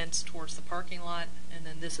the fence towards the parking lot, and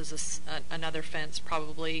then this is another fence,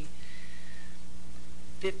 probably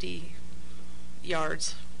 50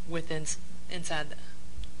 yards inside,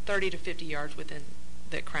 30 to 50 yards within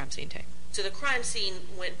the crime scene tape. So the crime scene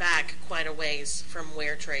went back quite a ways from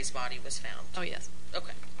where Trey's body was found? Oh, yes.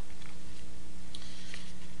 Okay.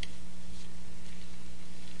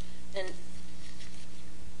 And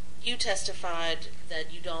you testified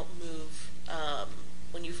that you don't move,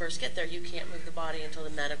 when you first get there, you can't move the body until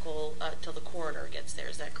until the coroner gets there.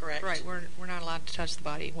 Is that correct? Right. We're not allowed to touch the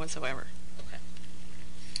body whatsoever. Okay.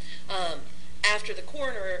 After the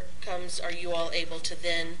coroner comes, are you all able to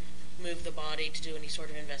then move the body to do any sort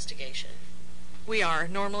of investigation? We are.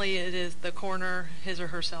 Normally it is the coroner, his or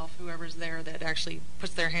herself, whoever's there, that actually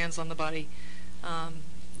puts their hands on the body.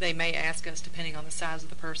 They may ask us, depending on the size of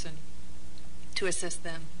the person, to assist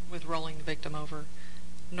them with rolling the victim over.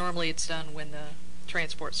 Normally it's done when the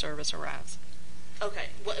transport service arrives. Okay.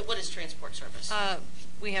 What is transport service?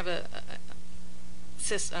 We have a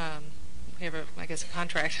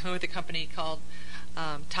contract with a company called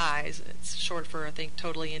TIES. It's short for, I think,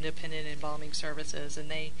 Totally Independent Embalming Services, and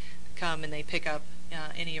they come and they pick up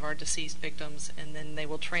any of our deceased victims, and then they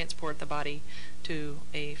will transport the body to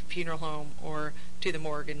a funeral home or to the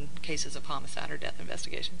morgue in cases of homicide or death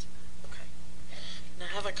investigations. Okay. Now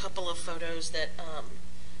I have a couple of photos that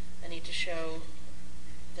I need to show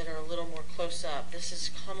that are a little more close up. This is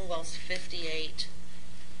Commonwealth's 58.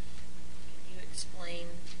 Can you explain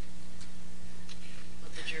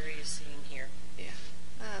what the jury is seeing here?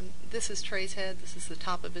 Yeah. This is Trey's head. This is the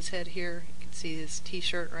top of his head here. You can see his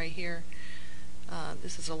T-shirt right here.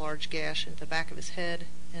 This is a large gash at the back of his head,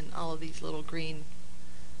 and all of these little green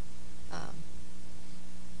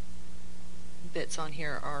bits on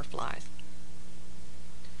here are flies.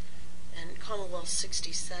 And Commonwealth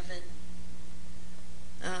 67.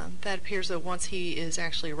 That appears that once he is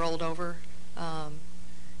actually rolled over,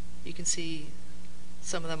 you can see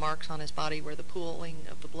some of the marks on his body where the pooling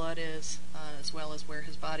of the blood is, as well as where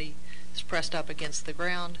his body is pressed up against the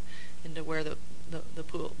ground into where the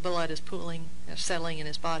blood is pooling, settling in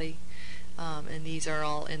his body. And these are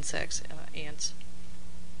all insects, ants.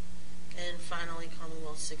 And finally,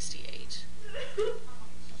 Commonwealth 68.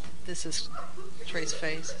 This is Trey's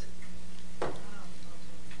face.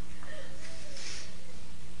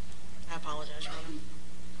 I apologize, Ronna.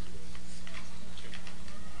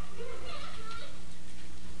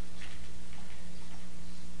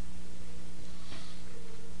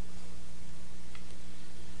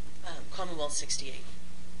 Commonwealth 68.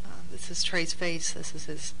 This is Trey's face. This is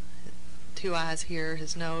his two eyes here,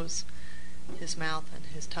 his nose, his mouth, and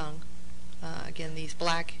his tongue. Again, these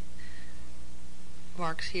black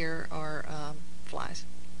marks here are flies.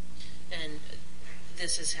 And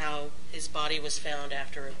this is how his body was found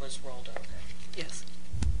after it was rolled over? Yes.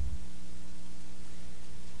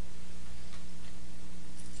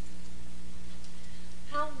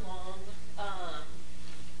 How long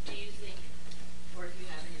do you think, or if you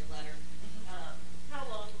have in your letter, how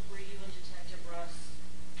long were you and Detective Russ,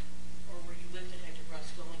 or were you with Detective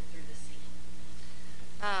Russ going through the scene?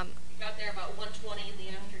 You got there about 1:20 in the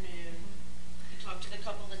afternoon. You talked to the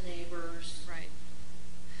couple of neighbors. Right.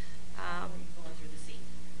 How long were you going through the scene?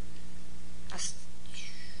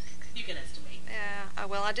 You can estimate. Yeah.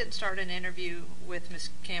 Well, I didn't start an interview with Miss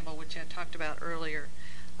Campbell, which I talked about earlier,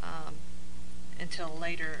 until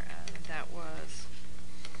later. That was,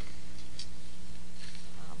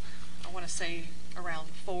 I want to say around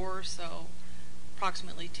 4, so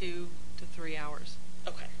approximately 2 to 3 hours.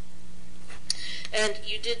 Okay. And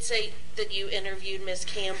you did say that you interviewed Miss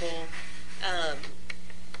Campbell.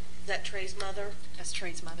 Is that Trey's mother? That's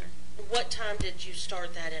Trey's mother. What time did you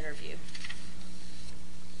start that interview?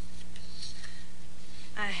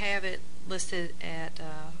 I have it listed at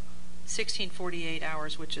 16:48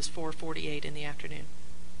 hours, which is 4:48 in the afternoon.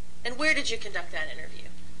 And where did you conduct that interview?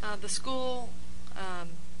 The school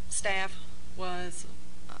staff was,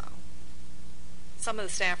 some of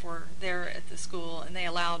the staff were there at the school, and they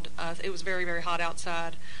allowed us, it was very, very hot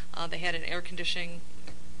outside. They had an air conditioning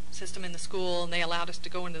system in the school, and they allowed us to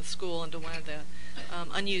go into the school, into one of the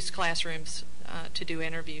unused classrooms to do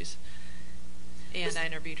interviews. And I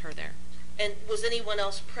interviewed her there. And was anyone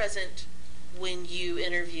else present when you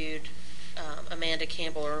interviewed Amanda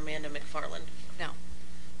Campbell or Amanda McFarland? No.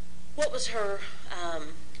 What was her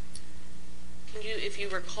if you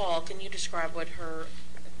recall, can you describe what her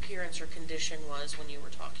appearance or condition was when you were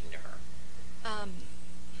talking to her?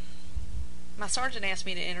 My sergeant asked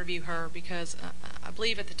me to interview her because I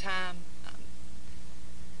believe at the time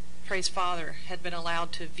Trey's father had been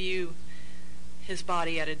allowed to view his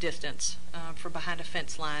body at a distance from behind a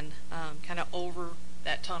fence line, kind of over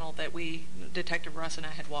that tunnel that Detective Russ and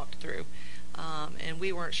I had walked through. And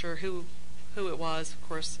we weren't sure who it was. Of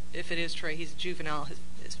course, if it is Trey, he's a juvenile.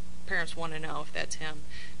 His parents want to know if that's him.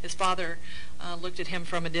 His father looked at him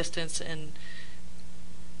from a distance and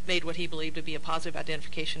made what he believed to be a positive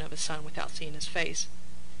identification of his son without seeing his face.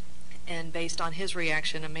 And based on his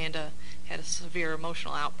reaction, Amanda had a severe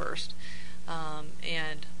emotional outburst.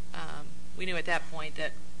 We knew at that point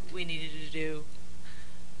that we needed to do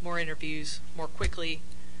more interviews more quickly,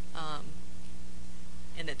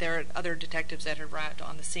 and that there are other detectives that had arrived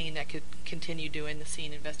on the scene that could continue doing the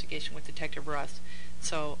scene investigation with Detective Russ.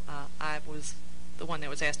 So I was the one that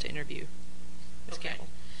was asked to interview Ms. Campbell.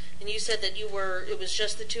 And you said that it was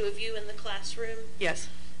just the two of you in the classroom? Yes.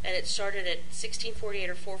 And it started at 1648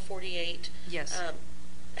 or 448? Yes.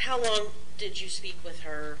 How long did you speak with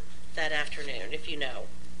her that afternoon, if you know?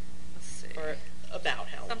 Let's see. Or about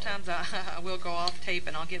how long? Sometimes I will go off tape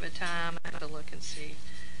and I'll give it time. I have to look and see.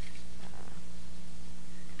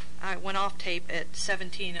 I went off tape at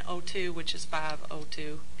 17:02, which is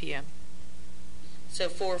 5:02 p.m. So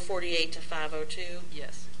 4:48 to 5:02?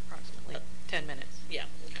 Yes, approximately 10 minutes. Yeah.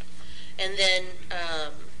 Okay. And then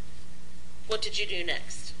what did you do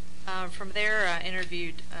next? From there, I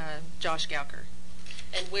interviewed Josh Gowker.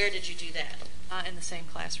 And where did you do that? In the same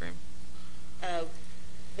classroom.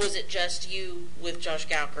 Was it just you with Josh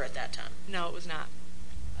Gowker at that time? No, it was not.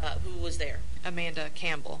 Who was there? Amanda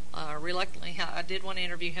Campbell. Reluctantly, I did want to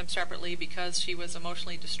interview him separately because she was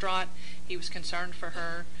emotionally distraught. He was concerned for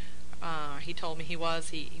her. He told me he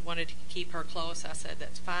wanted to keep her close. I said,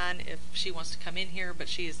 that's fine if she wants to come in here, but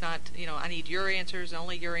she is not, I need your answers,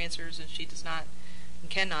 only your answers, and she does not and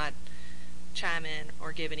cannot chime in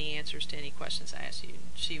or give any answers to any questions I asked you.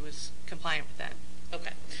 She was compliant with that.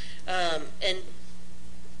 Okay. And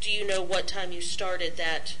do you know what time you started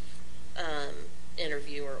that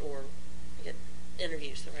interview, or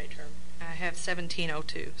interview is the right term? I have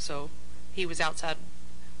 17:02, so he was outside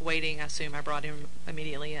waiting. I assume I brought him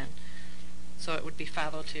immediately in. So it would be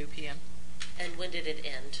 5:02 p.m. And when did it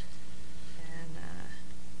end? And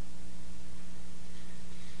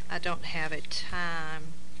I don't have a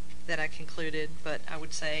time that I concluded, but I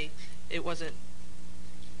would say it wasn't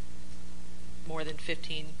more than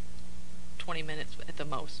 15, 20 minutes at the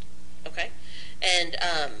most. Okay. And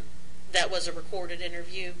that was a recorded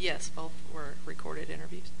interview? Yes, both were recorded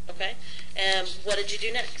interviews. Okay. And what did you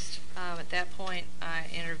do next? At that point, I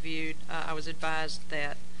interviewed, I was advised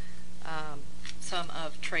that some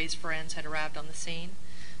of Trey's friends had arrived on the scene.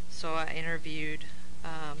 So I interviewed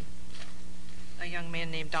a young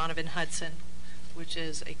man named Donovan Hudson, which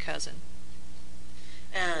is a cousin.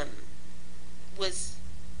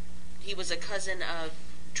 He was a cousin of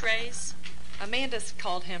Trey's? Amanda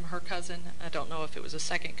called him her cousin. I don't know if it was a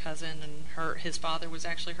second cousin, and his father was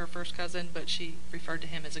actually her first cousin, but she referred to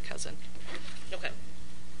him as a cousin. Okay.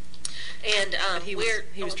 And he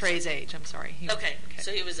was Trey's age. I'm sorry. Okay.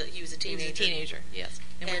 So he was a teenager. He was a teenager. Yes.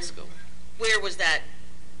 In what school? Where was that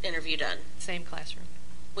interview done? Same classroom.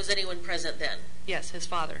 Was anyone present then? Yes, his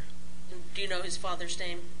father. Do you know his father's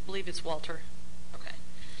name? I believe it's Walter. Okay.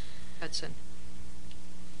 Hudson.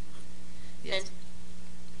 Yes. And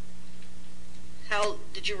how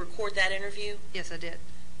did you record that interview? Yes, I did.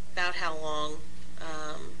 About how long,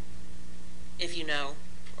 if you know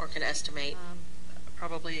or can estimate?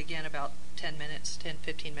 Probably, again, about 10 minutes, 10,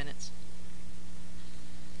 15 minutes.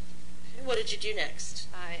 Okay. What did you do next?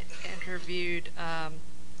 I interviewed,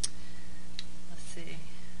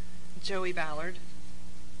 Joey Ballard.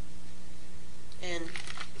 And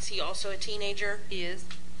is he also a teenager? He is.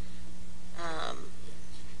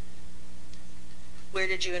 Where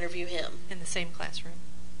did you interview him? In the same classroom.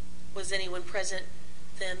 Was anyone present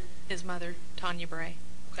then? His mother, Tanya Bray.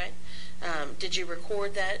 Okay. Did you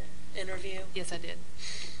record that interview? Yes, I did.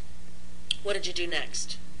 What did you do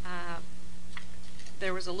next?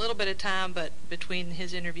 There was a little bit of time between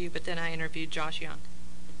his interview, but then I interviewed Josh Young.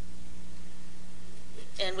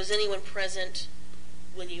 And was anyone present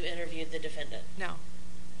when you interviewed the defendant? No.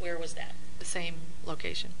 Where was that? The same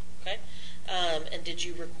location. Okay. And did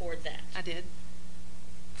you record that? I did.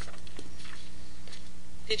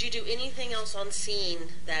 Did you do anything else on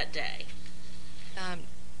scene that day?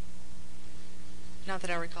 Not that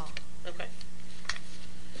I recall. Okay.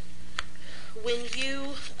 When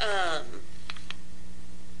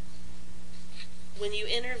you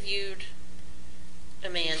interviewed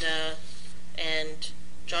Amanda, and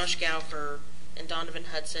Josh Gowker, and Donovan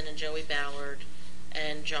Hudson, and Joey Ballard,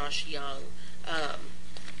 and Josh Young.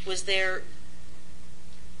 Was there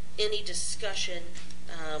any discussion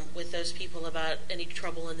with those people about any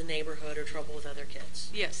trouble in the neighborhood or trouble with other kids?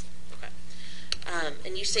 Yes. Okay.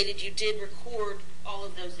 And you stated you did record all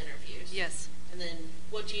of those interviews? Yes. And then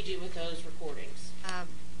what do you do with those recordings?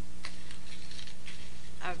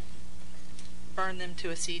 I burn them to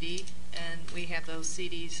a CD, and we have those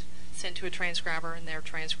CDs sent to a transcriber, and they're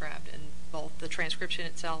transcribed, and both the transcription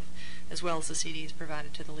itself as well as the CD is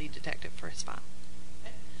provided to the lead detective for his file.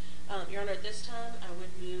 Okay. Your Honor, at this time, I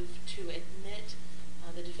would move to admit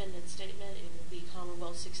the defendant's statement. It will be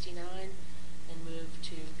Commonwealth 69, and move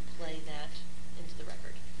to play that into the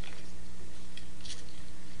record.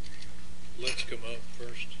 Let's come up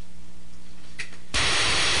first.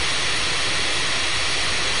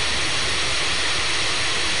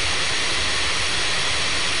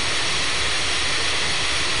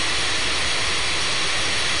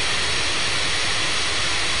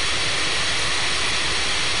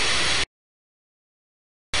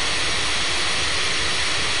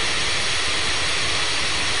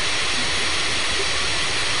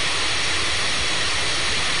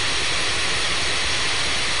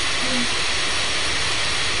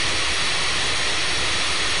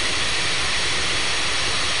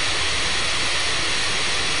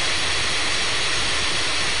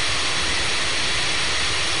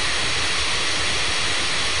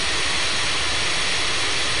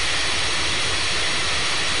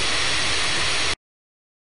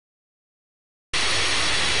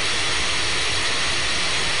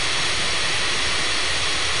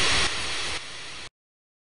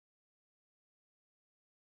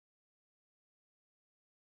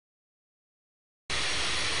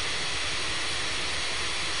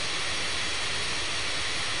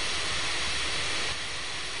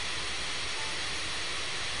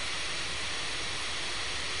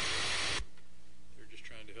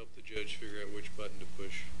 Judge figure out which button to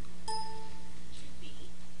push.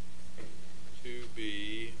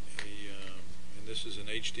 2B, and this is an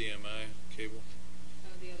HDMI cable?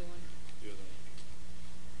 The other one. The other one.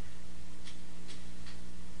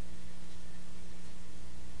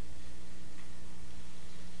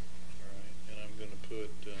 All right, and I'm going to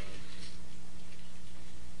put,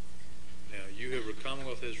 now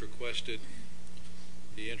Commonwealth has requested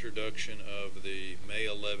the introduction of the May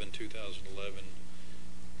 11, 2011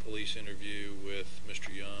 police interview with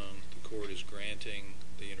Mr. Young. The court is granting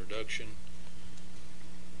the introduction,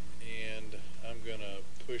 and I'm going to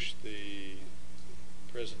push the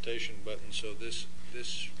presentation button so this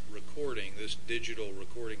recording, this digital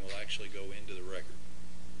recording, will actually go into the record.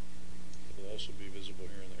 It will also be visible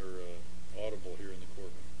here in the, or audible here in the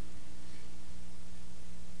courtroom.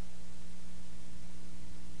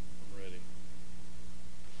 I'm ready.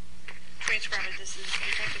 Transcriber, this is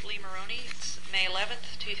Detective Lee Maroney. It's May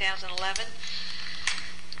 11th, 2011.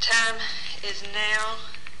 Time is now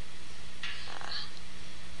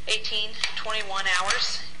 18:21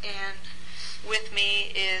 hours, and with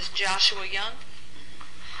me is Joshua Young.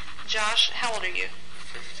 Josh, how old are you?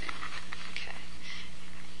 15. Okay.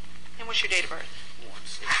 And what's your date of birth?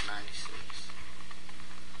 1/6/96.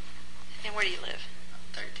 And where do you live?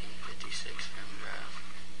 1356 Rim Drive.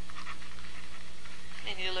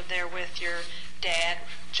 And you live there with your dad,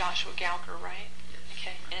 Joshua Gowker, right? Yes.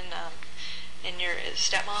 Okay. And your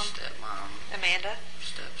stepmom? Stepmom. Amanda?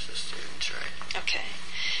 Stepsister and Trey. Okay.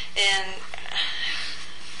 And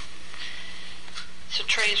so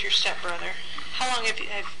Trey's your stepbrother. How long have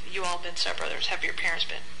you all been stepbrothers? Have your parents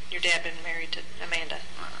been? Your dad been married to Amanda?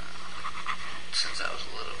 Since I was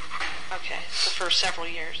little. Okay. So for several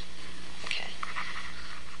years. Okay.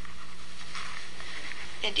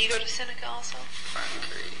 And do you go to Seneca also? Fern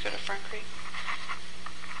Creek. Go to Fern Creek?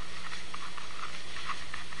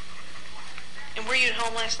 And were you at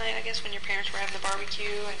home last night, I guess, when your parents were having the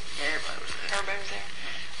barbecue? And Yeah, everybody was there. everybody was there?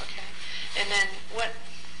 Okay. And then what?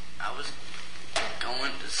 I was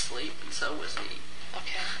going to sleep, and so was he.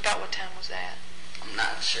 Okay. About what time was that? I'm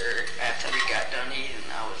not sure. After we got done eating,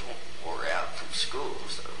 I was wore out from school,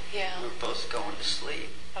 so Yeah. we were both going to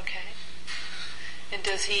sleep. Okay. And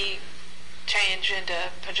does he change into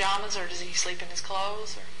pajamas, or does he sleep in his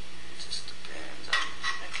clothes? Or? It just depends on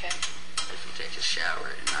Okay. if he takes a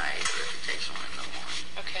shower at night or if he takes one in the morning.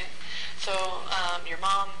 Okay. So your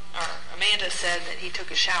mom, or Amanda, said that he took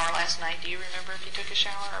a shower last night. Do you remember if he took a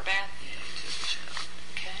shower or a bath? Yeah, he took a shower.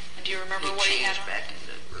 Okay. And do you remember what he had changed on? back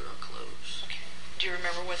into real clothes. Okay. Do you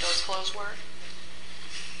remember what those clothes were?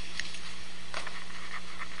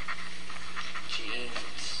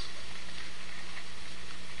 Jeans,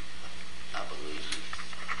 I believe.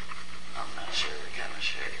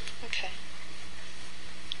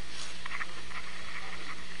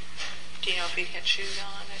 Do you know if he had shoes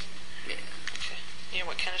on? Yeah. Okay. You know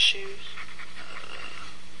what kind of shoes?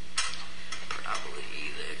 Probably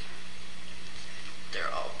either.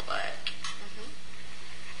 They're all black.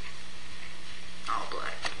 All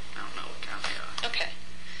black. I don't know what kind they are. Okay.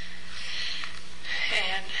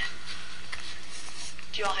 And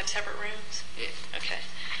do you all have separate rooms? Yeah. Okay.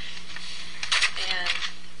 And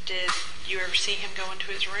did you ever see him go into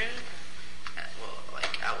his room? Well,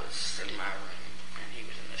 like I was in my room and he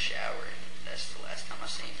was in the shower, and that's the last time I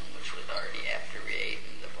seen him, which was already after we ate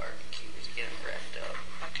and the barbecue was getting wrapped up.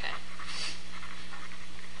 Okay.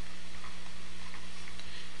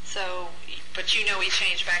 So, but you know he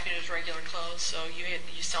changed back into his regular clothes, so you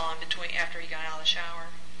saw him between after he got out of the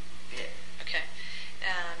shower. Yeah. Okay.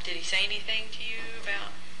 Did he say anything to you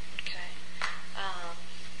about? Okay.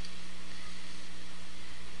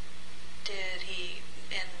 Did he?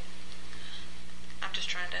 And I'm just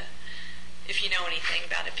trying to. If you know anything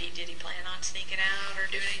about it, did he plan on sneaking out or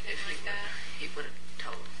doing anything like that? He would have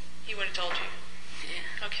told. He would have told you.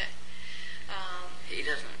 Yeah. Okay. He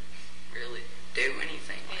doesn't really do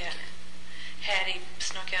anything like Yeah. that. Had he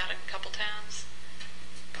snuck out a couple times?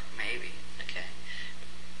 Maybe. Okay.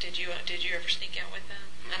 Did you ever sneak out with them?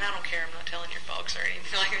 And I don't care. I'm not telling your folks or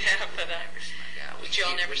anything like that. But Never snuck out. But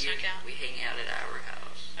y'all never snuck out? We hang out at our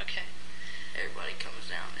house. Okay. Everybody comes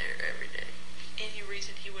down there every day. Any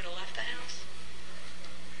reason he would have left the house?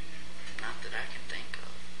 Not that I can think of.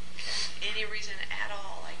 Any reason at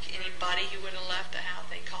all? Like anybody who would have left the house?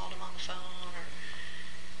 They called him on the phone or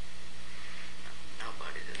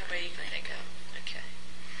Nobody that nobody you can think of? Okay.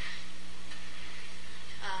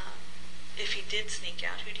 If he did sneak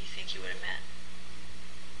out, who do you think you would have met?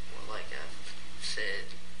 Well, like I've said,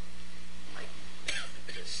 like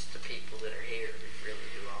just the people that are here is really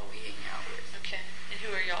who all we hang out with. Okay. And who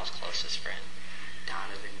are y'all's closest friend?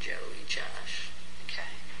 Donovan, Joey, Josh. Okay.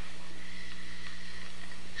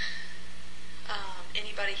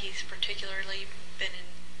 Anybody he's particularly been in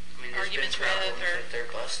I mean, there's arguments been with problems or? at their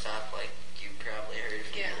bus stop, like you probably heard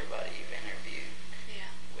from Yeah. everybody you've interviewed Yeah.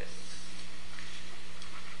 with.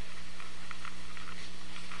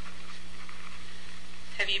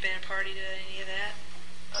 Have you been a party to any of that?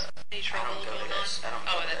 Any trouble I don't go going to on? that. I don't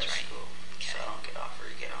go Oh, to that's that right. school, Okay. so I don't get offered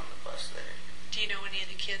to get on the bus there. Do you know any of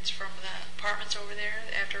the kids from the apartments over there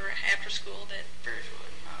after school that?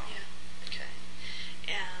 Birdwood, no. Yeah. Okay.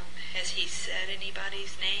 Has he said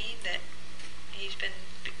anybody's name that he's been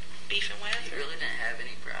beefing with? He or- really didn't have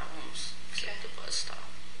any problems except Okay. the bus stop.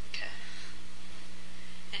 Okay.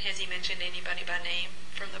 And has he mentioned anybody by name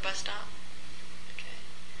from the bus stop? Okay.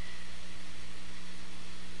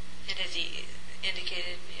 And has he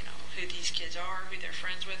indicated, who these kids are, who they're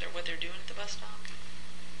friends with, or what they're doing at the bus stop?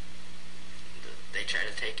 They tried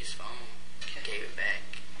to take his phone, Okay. gave it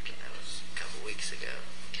back. Okay. That was a couple weeks ago.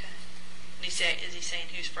 Okay. And is he saying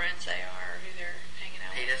whose friends they are, or who they're hanging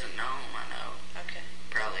out He with? doesn't know him, I know. Okay.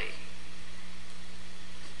 Probably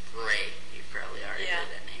Ray. You probably already Yeah.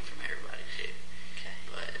 heard that name from everybody too. Okay.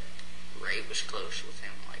 But Ray was close with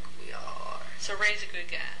him like we all are. So Ray's a good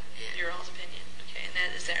guy. Yeah. Your all's opinion. Okay.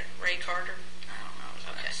 And is that Ray Carter? I don't know his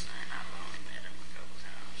Okay. last name. I've only met him a couple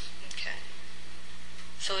times. Okay.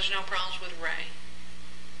 So there's no problems with Ray,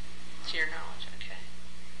 to your knowledge. Okay.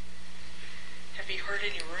 Have you heard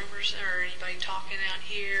any rumors or anybody talking out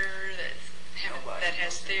here Nobody that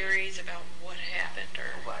has knows theories about what happened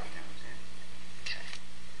or? Nobody knows him. Okay.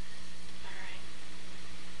 All right.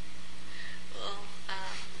 Well,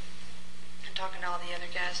 I'm talking to all the other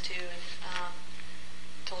guys too, and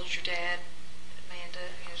told your dad,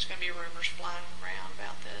 Amanda, there's going to be rumors flying around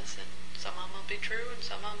about this, and some of them will be true and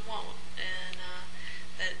some of them won't, and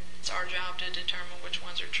that it's our job to determine which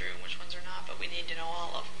ones are true and which ones are not, but we need to know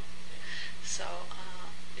all of them. So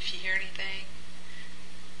if you hear anything,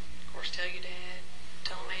 of course, tell your dad,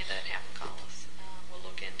 tell Amanda, and have them call us. We'll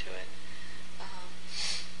look into it.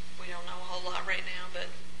 We don't know a whole lot right now, but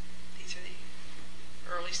these are the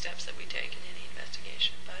early steps that we take in any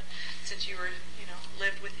investigation. But since you were,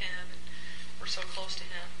 lived with him and we're so close to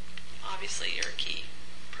him, obviously you're a key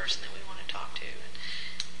person that we want to talk to. And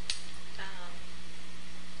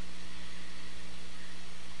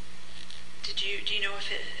do you know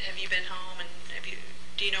have you been home and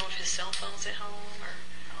do you know if his cell phone's at home or?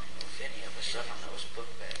 I don't know if any of his stuff. I know his book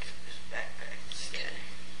bag, his backpack. Okay.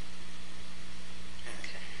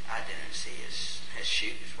 Okay. I didn't see his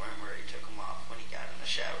shoes where he took them off when he got in the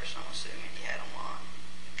shower, so I'm assuming he had them on.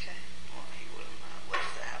 Okay. Well, he wouldn't have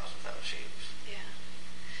left the house without shoes. Yeah.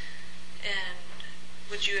 And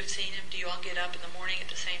would you have seen him? Do you all get up in the morning at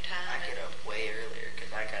the same time? I get up way earlier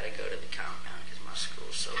because I got to go to the compound because my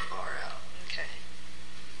school's so far out. Okay.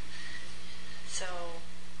 So,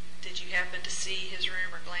 Did you happen to see his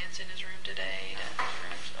room or glance in his room today? His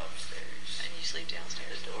room's upstairs. And you sleep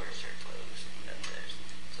downstairs? The doors are closed, and then there's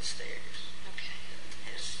the stairs. Okay.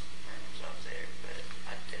 His room's up there, but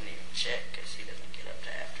I didn't even check because he doesn't get up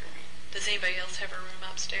to after me. Does anybody else have a room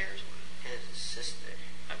upstairs? His sister,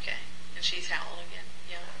 Okay. And she's how old again?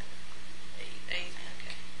 Young? 8. 8?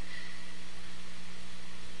 Okay.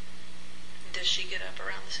 Does she get up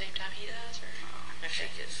around the same time he does? Or? She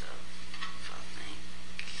gets up, I think.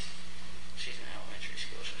 She's in elementary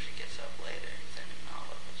school, so she gets up later than all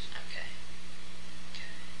of us. Okay.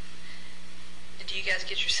 Okay. And do you guys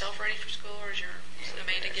get yourself ready for school, or is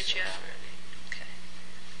Amanda get you up? Ready. Okay.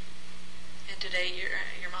 And today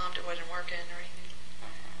your mom wasn't working or anything?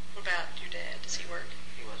 What about your dad? Does he work?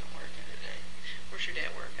 He wasn't working today. Where's your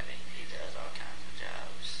dad work? I mean, He does all kinds of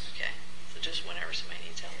jobs. okay. So just whenever somebody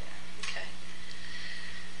needs help. Yeah. Okay.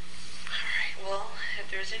 All right. Well,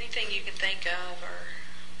 if there's anything you can think of, or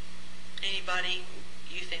anybody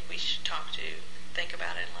you think we should talk to, think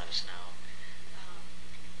about it and let us know.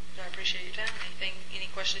 So I appreciate your time.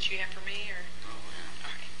 Any questions you have for me, or? Oh, yeah.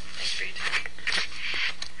 All right. Thanks for your time.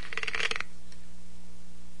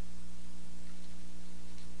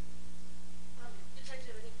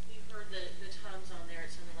 Detective, I think you heard the times on there.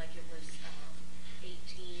 It sounded like it was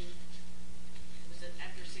 18. Was it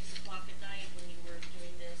after 6 o'clock at night when you were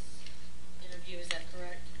doing this interview? Is that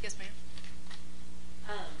correct? Yes, ma'am.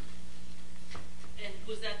 And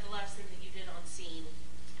was that the last thing that you did on scene?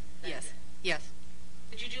 that Yes. day? Yes.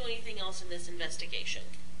 Did you do anything else in this investigation?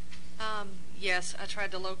 Yes, I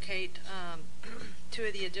tried to locate 2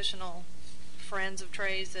 of the additional friends of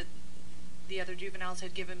Trey's that the other juveniles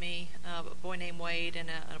had given me, a boy named Wade and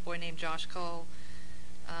a boy named Josh Cole.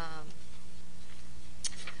 I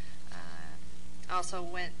also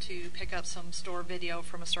went to pick up some store video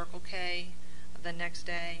from a Circle K the next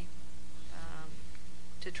day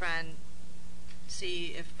to try and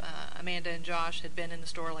see if Amanda and Josh had been in the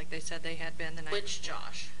store like they said they had been the night. Which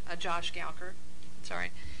Josh? Josh Gowker,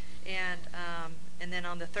 sorry. And then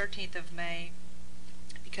on the 13th of May,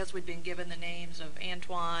 because we'd been given the names of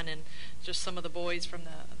Antoine and just some of the boys from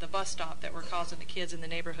the bus stop that were causing the kids in the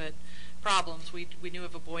neighborhood problems, we knew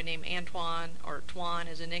of a boy named Antoine, or Twan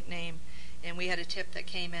as a nickname, and we had a tip that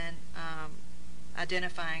came in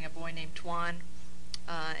identifying a boy named Twan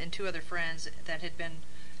and 2 other friends that had been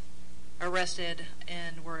arrested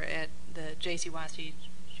and were at the JCYC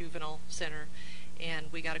Juvenile Center,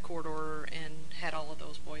 and we got a court order and had all of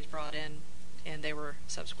those boys brought in, and they were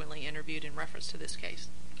subsequently interviewed in reference to this case.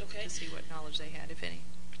 Okay. To see what knowledge they had, if any.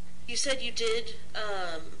 You said you did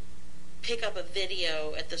pick up a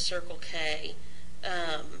video at the Circle K.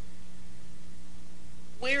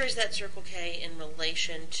 Where is that Circle K in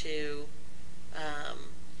relation to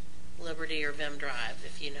Liberty or Vem Drive,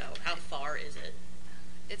 if you know? How far is it?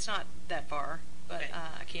 It's not that far, but Okay.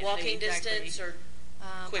 I can't Walking say exactly. distance or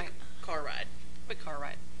quick car ride? Quick car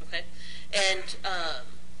ride. Okay. And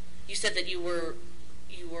you said that you were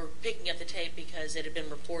picking up the tape because it had been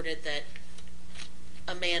reported that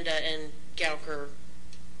Amanda and Gowker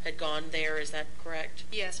had gone there. Is that correct?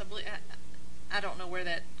 Yes, I believe. I don't know where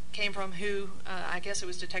that came from. Who? I guess it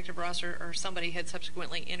was Detective Ross or somebody had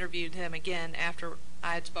subsequently interviewed him again after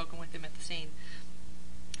I had spoken with him at the scene,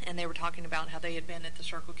 and they were talking about how they had been at the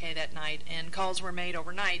Circle K that night, and calls were made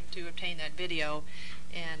overnight to obtain that video,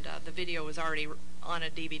 and the video was already on a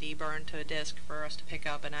DVD burned to a disc for us to pick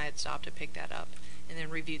up, and I had stopped to pick that up and then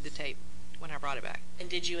reviewed the tape when I brought it back. And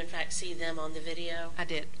did you in fact see them on the video? I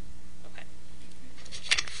did. Okay.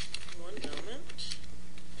 One moment.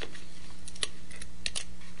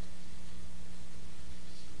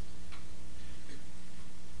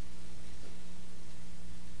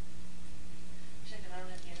 Check it. I don't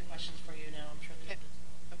have any other questions for you now. I'm sure Okay.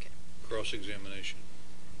 that. Okay. Cross-examination.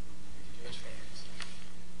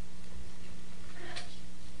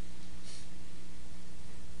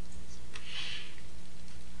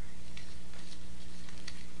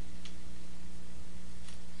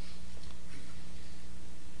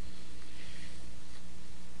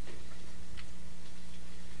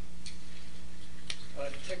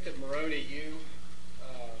 Detective Maroney, you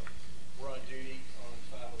were on duty on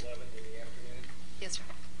 5/11 in the afternoon. Yes, sir.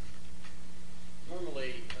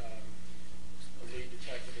 Normally, a lead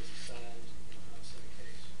detective is assigned in a homicide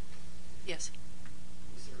case. Yes.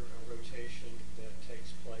 Is there a rotation that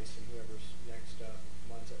takes place and whoever's next up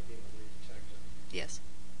winds up being the lead detective? Yes.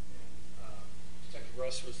 And Detective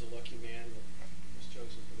Russ was the lucky man that was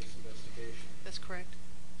chosen for this investigation. That's correct.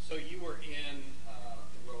 So you were in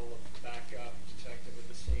the role of backup detective at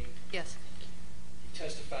the scene. Yes. You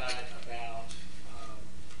testified about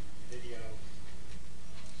video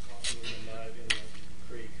walking in the mud in the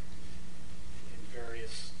creek.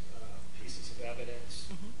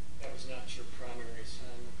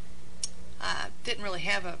 didn't really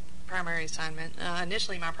have a primary assignment.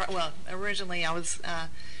 Initially, originally I was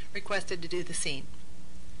requested to do the scene.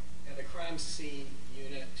 And the crime scene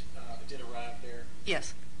unit did arrive there,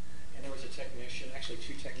 Yes, and there was a technician, actually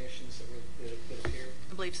two technicians that appeared,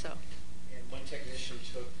 I believe so. and one technician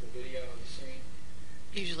took the video of the scene,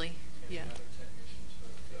 Usually, and yeah. another technician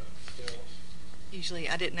took stills. Usually,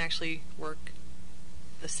 I didn't actually work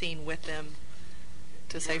the scene with them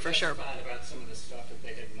to say for sure. Testified about some of the stuff that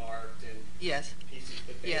they had marked and Yes, pieces,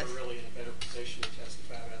 but they Yes. were really in a better position to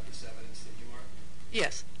testify about this evidence than you are.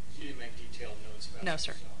 yes. You didn't make detailed notes about it. No,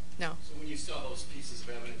 sir. yourself. No, So when you saw those pieces of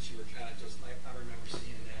evidence, you were kind of just like, I remember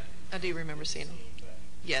seeing that. I do remember in the seeing them. scene, but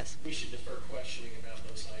Yes. we should defer questioning about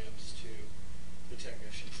those items to the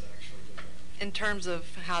technicians that actually did that. In terms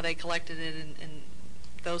of how they collected it and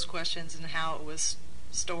those questions and how it was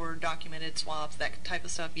stored, documented, swabs, that type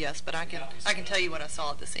of stuff, yes. But I can tell you what I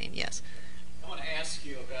saw at the scene, yes. I want to ask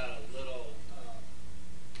you about a little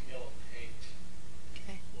yellow paint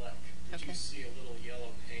Okay. fleck. Did Okay. you see a little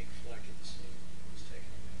yellow paint fleck at the scene that was taken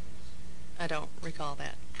in evidence? I don't recall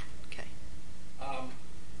that. Okay.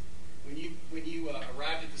 When you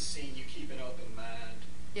arrived at the scene, you keep an open mind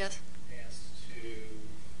Yes. as to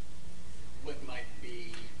what might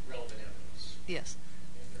be relevant evidence. Yes.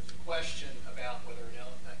 If there's a question about whether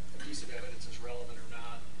a piece of evidence is relevant or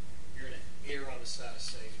not, you're going to err on the side of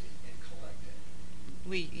safety and collect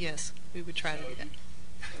it. Yes, we would try to do that.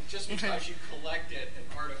 Just because you collected an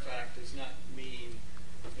artifact does not mean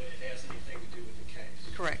that it has anything to do with the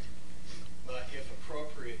case. Correct. But if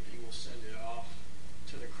appropriate, you will send it off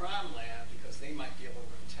to the crime lab because they might be able to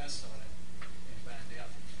run tests on it and find out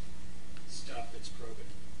stuff that's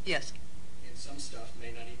probative. Yes, And some stuff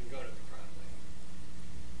may not even go to the crime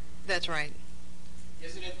lab. that's right.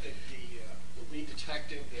 Isn't it that the lead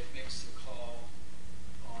detective that makes the call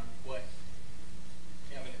on what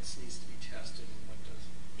evidence needs to be tested and what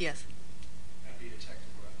doesn't? Yes. That'd be Detective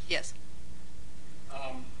Rush. Yes.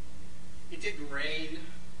 It didn't rain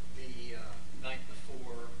the night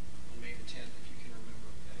before on May the 10th, if you can remember.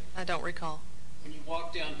 I don't recall. When you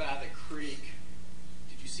walked down by the creek,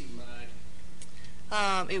 did you see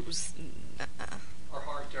mud It was, or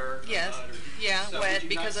hard dirt? yes, or mud? yeah, So wet did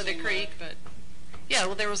you not because of the see creek, mud? but, yeah,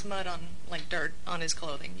 well, there was mud on, like dirt on his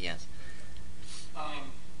clothing, yes.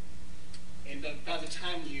 And by the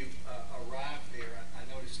time you arrived there,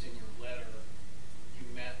 I noticed in your letter you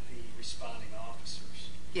met the responding officers.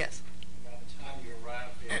 Yes. By the time you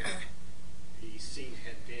arrived there, the scene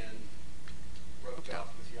had been roped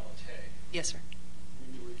off with yellow tape. Yes, sir.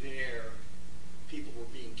 When you were there, people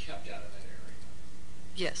were being kept out of that area.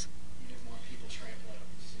 Yes. You didn't want people trampling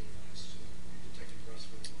up the scene, I assume. Detective Russ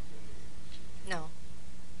wouldn't want that. No.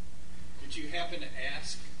 Did you happen to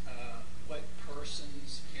ask what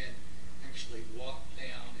persons had actually walked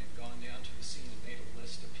down and gone down to the scene and made a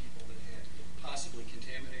list of people that had possibly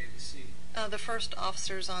contaminated the scene? The first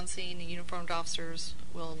officers on scene, the uniformed officers,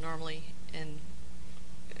 will normally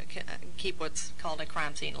keep what's called a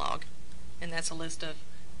crime scene log. And that's a list of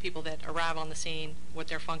people that arrive on the scene, what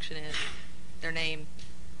their function is, their name,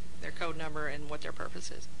 their code number, and what their purpose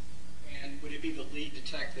is. And would it be the lead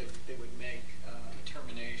detective that would make the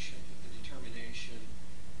determination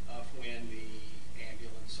of when the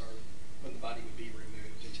ambulance or when the body would be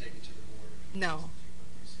removed and taken to the morgue? No,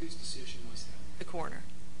 Whose decision was that? the coroner.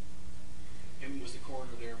 And was the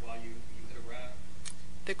coroner there while you had arrived?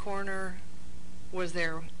 The coroner was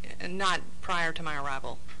there, not prior to my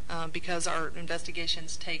arrival, because our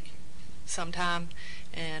investigations take some time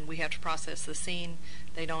and we have to process the scene.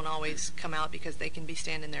 They don't always come out because they can be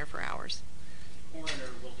standing there for hours. The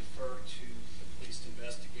coroner will defer to the police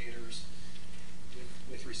investigators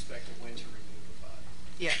with respect to when to remove the body.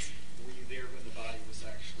 Yes. Were you there when the body was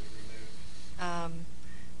actually removed?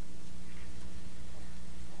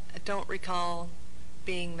 I don't recall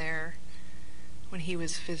being there when he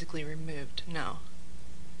was physically removed. No.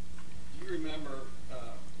 Do you remember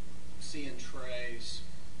seeing Trey's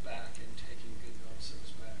back and taking good notice of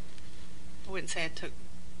his back? I wouldn't say I took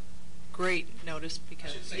great notice I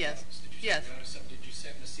because, should say yes. notice. Did you Yes. notice him? Did you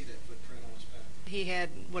happen to see that footprint on his back? He had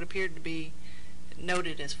what appeared to be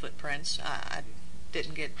noted as footprints. I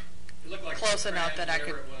didn't get It looked like close footprint, enough that I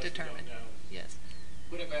whatever could it was, we don't determine. know. Yes.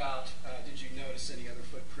 What about, did you notice any other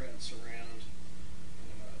footprints around in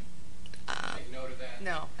the mud? Take note of that?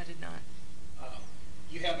 No, I did not.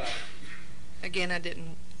 You have a... Again, I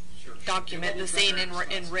didn't Sure. document You the have a scene record in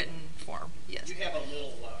responsibility. written form. Yes. You have a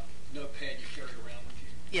little notepad you carry around with you.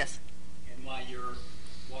 Yes. And while you're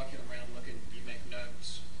walking around looking, you make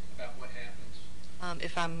notes about what happens.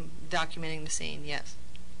 If I'm documenting the scene, yes.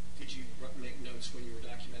 Did you make notes when you were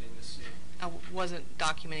documenting this scene? I wasn't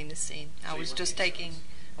documenting the scene. So I you was weren't just making taking, notes?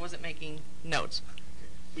 I wasn't making notes.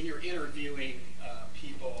 When you're interviewing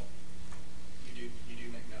people, you do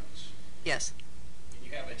make notes. Yes, And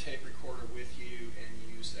you have a tape recorder with you, and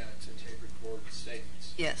you use that to tape record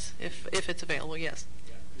statements. yes, if it's available, yes.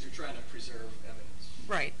 Yeah, because you're trying to preserve evidence.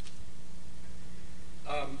 Right.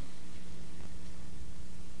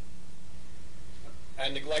 I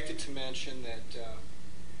neglected to mention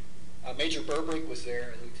that Major Burbrick was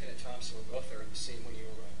there and Lieutenant Thompson were both there at the scene when you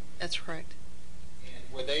arrived. That's correct.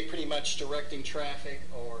 And were they pretty much directing traffic,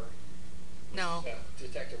 or was, No.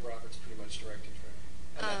 Detective Roberts pretty much directing traffic?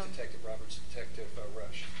 Not Detective Roberts, Detective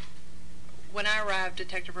Rush. When I arrived,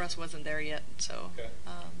 Detective Russ wasn't there yet, so. Okay.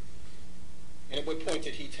 And at what point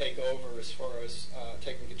did he take over as far as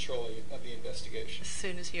taking control of the investigation? As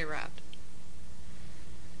soon as he arrived.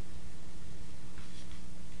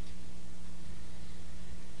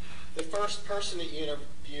 The first person that you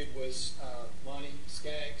interviewed was Lonnie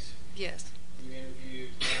Skaggs. Yes. You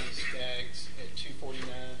interviewed Lonnie Skaggs at 2:49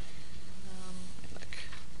 Look.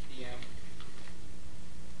 p.m.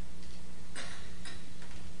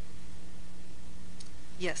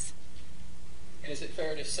 Yes. And is it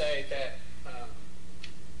fair to say that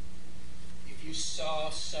if you saw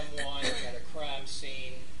someone at a crime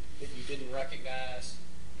scene that you didn't recognize,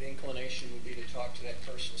 the inclination would be to talk to that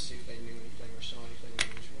person to see if they knew anything or saw anything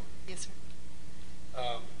unusual? Yes, sir.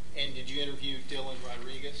 And did you interview Dylan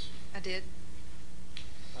Rodriguez? I did.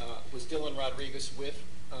 Was Dylan Rodriguez with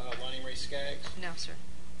Lonnie Ray Skaggs? No, sir.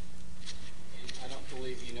 And I don't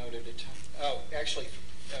believe you noted a time. Oh, actually,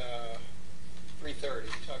 3:30.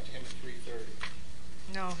 You talked to him at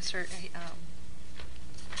 3:30. No, sir.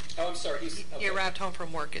 Oh, I'm sorry. He okay. arrived home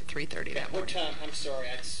from work at 3:30 that What morning. time? I'm sorry.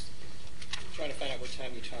 I'm trying to find out what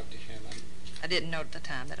time you talked to him. I didn't note the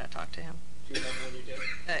time that I talked to him. Do you remember when you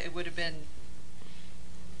did? It would have been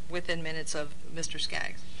within minutes of Mr.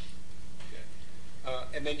 Skaggs. Okay.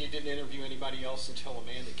 And then you didn't interview anybody else until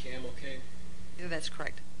Amanda Campbell came? Yeah, that's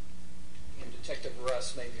correct. And Detective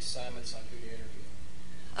Russ made the assignments on who to interview?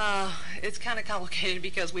 It's kind of complicated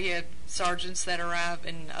because we had sergeants that arrive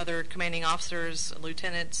and other commanding officers,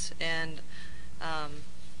 lieutenants, and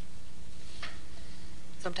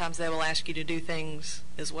sometimes they will ask you to do things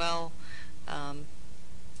as well.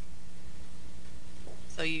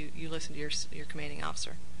 So you listen to your commanding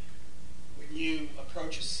officer. When you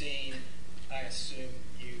approach a scene, I assume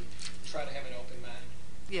you try to have an open mind,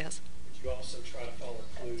 Yes, but you also try to follow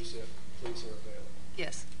clues if clues are available.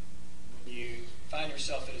 yes, When you find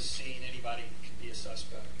yourself at a scene, anybody can be a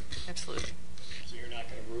suspect. absolutely. So you're not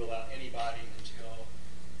going to rule out anybody until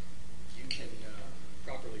you can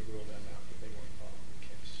properly rule them out if they weren't involved in the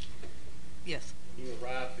case. Yes. When you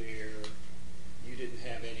arrived there, you didn't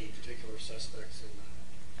have any particular suspects in mind.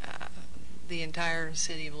 The entire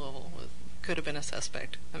city of Louisville could have been a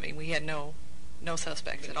suspect. I mean, we had no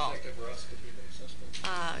suspects at all. Detective Russ, could he have been a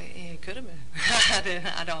suspect? It could have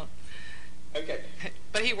been. I don't. Okay.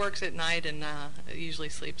 But he works at night and usually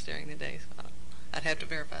sleeps during the day, so I'd have to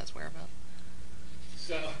verify his whereabouts.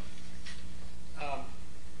 So,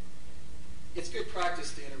 it's good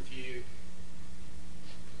practice to interview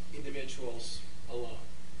individuals alone,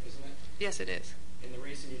 isn't it? Yes, it is. And the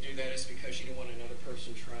reason you do that is because you don't want another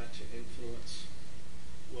person trying to influence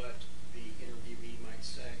what the interviewee might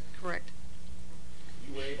say. Correct.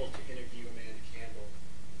 You were able to interview Amanda Campbell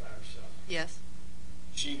by herself. Yes.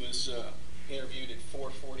 She was interviewed at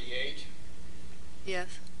 4:48.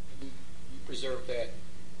 Yes. You preserved that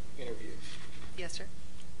interview. Yes, sir.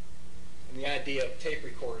 And the idea of tape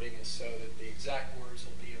recording is so that the exact words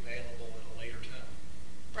will be available at a later time.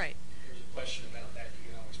 Right. If there's a question about that,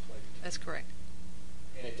 you can always play the tape. That's correct.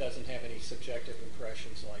 And it doesn't have any subjective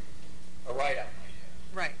impressions like a write-up might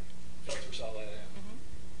have. Right. Filters all that out.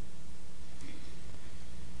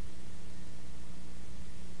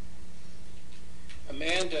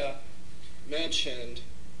 Amanda mentioned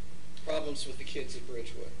problems with the kids at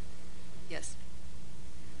Bridgewood. Yes.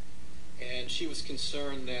 And she was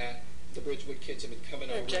concerned that the Bridgewood kids have been coming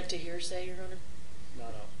I over. object to hearsay, Your Honor.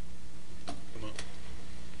 No. Come on.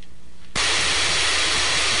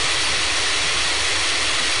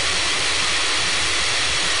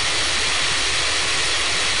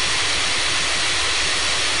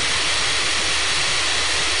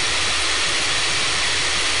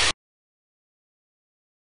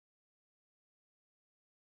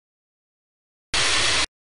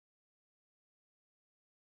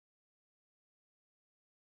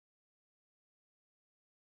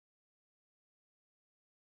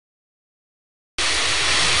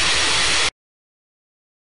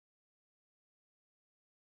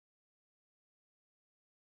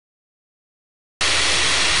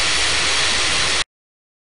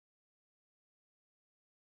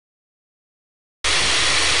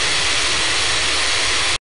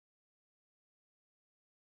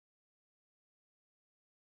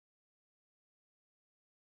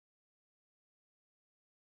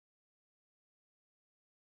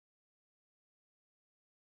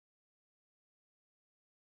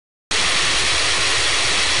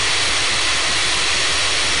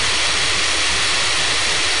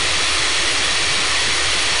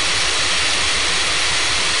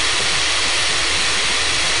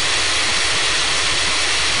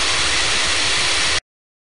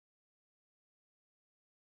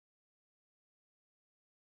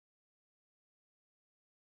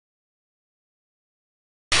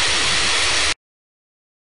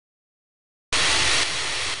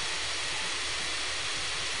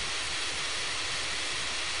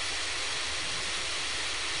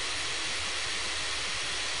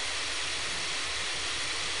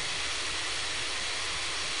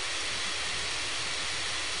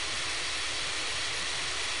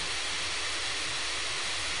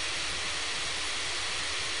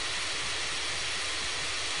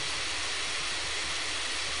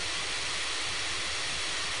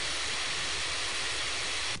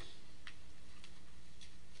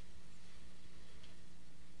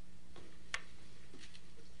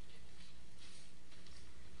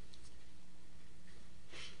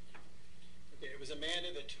 was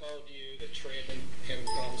Amanda that told you that Trey had been having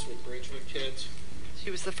problems with Bridgewood kids, She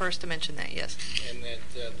was the first to mention that, yes. and that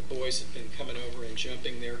the boys had been coming over and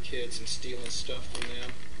jumping their kids and stealing stuff from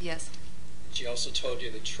them? Yes. She also told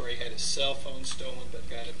you that Trey had his cell phone stolen but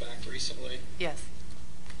got it back recently? Yes.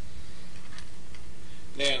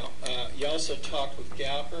 Now, you also talked with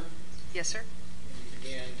Galper. Yes, sir. You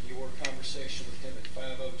began your conversation with him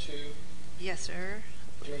at 5:02. Yes, sir.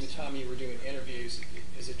 During the time you were doing interviews,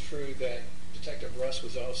 is it true that Detective Russ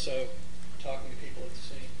was also talking to people at the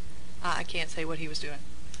scene? I can't say what he was doing.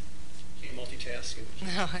 Can you multitask?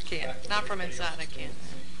 No, I can't. Not from inside, I can't.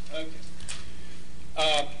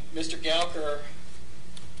 Okay. Mr. Galker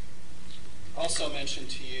also mentioned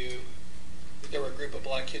to you that there were a group of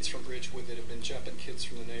black kids from Bridgewood that had been jumping kids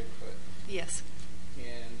from the neighborhood. Yes.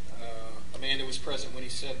 And Amanda was present when he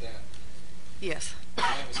said that. Yes. And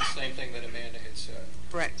that was the same thing that Amanda had said.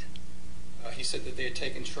 Correct. He said that they had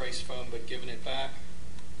taken Trey's phone but given it back.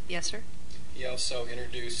 Yes, sir. He also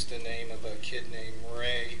introduced the name of a kid named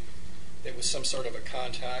Ray that was some sort of a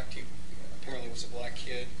contact. He apparently was a black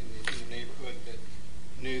kid in the neighborhood that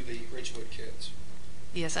knew the Ridgewood kids.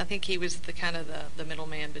 Yes, I think he was the kind of the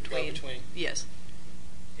middleman between. Go-between. Yes.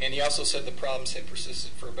 And he also said the problems had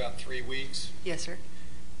persisted for about 3 weeks. Yes, sir.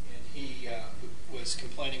 And he was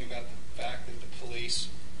complaining about the fact that the police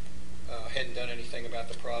hadn't done anything about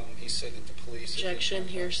the problem. He said that the police... Objection,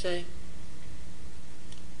 hearsay.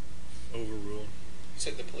 Overruled. He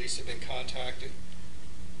said the police had been contacted.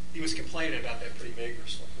 He was complaining about that pretty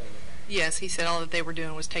vigorously. Yes, he said all that they were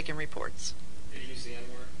doing was taking reports. Did he use the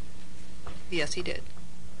N-word? Yes, he did.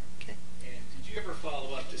 Okay. And did you ever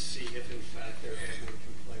follow up to see if, in fact, there had been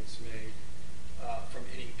complaints made from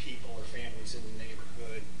any people or families in the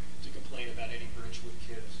neighborhood to complain about any Bridgewood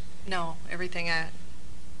kids? No, everything I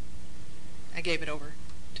gave it over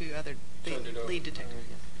to the Turned it over. lead detective. All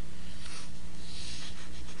right.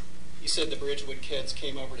 He said the Bridgewood kids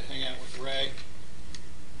came over to hang out with Ray.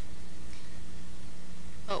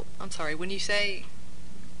 Oh, I'm sorry. When you say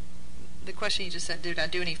the question you just said, did I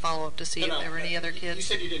do any follow up to see if there were any other kids? You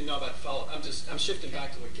said you didn't know about follow-up. I'm shifting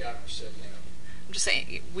back to what Galper said now. I'm just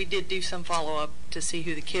saying we did do some follow up to see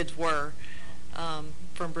who the kids were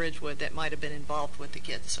from Bridgewood that might have been involved with the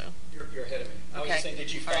kids. So You're ahead of me. I was Okay. saying,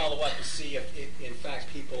 did you All right. follow up to see if, in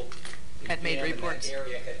fact, people Had made in reports. that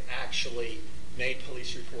area had actually made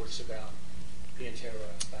police reports about being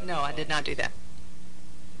terrorized? no, I did not do that.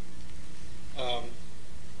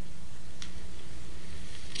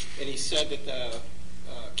 And he said that the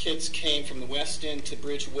kids came from the west end to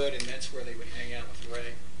Bridgewood, and that's where they would hang out with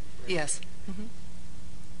Ray. Yes. Mm-hmm.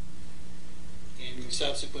 And we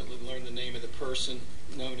subsequently learned the name of the person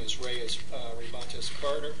known as Ray as Revantes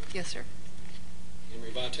Carter. Yes, sir. And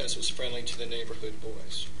Revantes was friendly to the neighborhood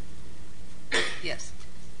boys. Yes.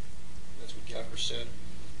 That's what Galper said.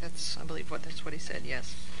 I believe that's what he said.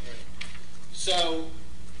 Yes. Right. So,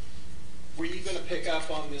 were you going to pick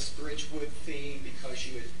up on this Bridgewood theme because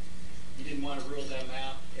you didn't want to rule them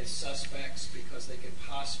out as suspects because they could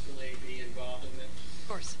possibly be involved in it? Of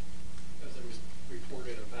course. Because there was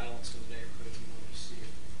reported a violence in the neighborhood and you wanted to see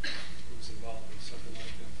if it was involved in something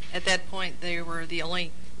like that. At that point, they were the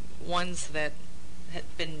only ones that had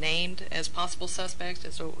been named as possible suspects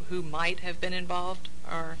as to who might have been involved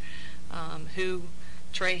or who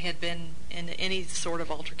Trey had been in any sort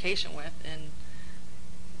of altercation with, and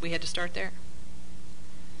we had to start there.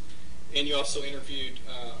 And you also interviewed,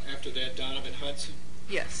 after that, Donovan Hudson,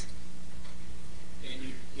 Yes. and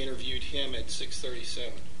you interviewed him at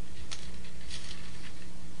 6:37.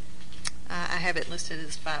 I have it listed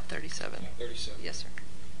as 5:37. 5:37. Yes, sir.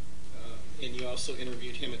 And you also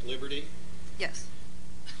interviewed him at Liberty. Yes.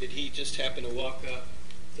 Did he just happen to walk up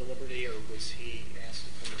to Liberty, or was he asked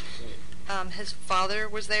to come to the scene? His father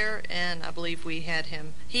was there, and I believe we had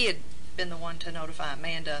him. He had been the one to notify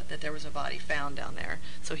Amanda that there was a body found down there.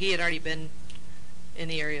 So he had already been in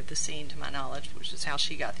the area of the scene, to my knowledge, which is how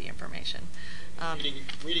she got the information.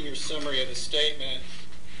 Reading your summary of the statement,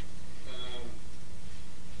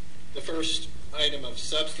 the first item of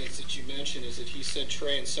substance that you mentioned is that he said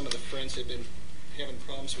Trey and some of the friends had been having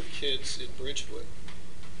problems with kids at Bridgewood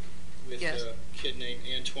with Yes. a kid named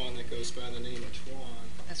Antoine that goes by the name of Twan.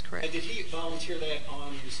 That's correct. And did he volunteer that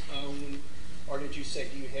on his own, or did you say,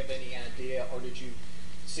 do you have any idea, or did you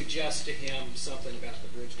suggest to him something about the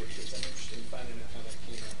Bridgewood kids? I'm interested in finding out how that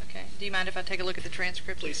came out. Okay. Do you mind if I take a look at the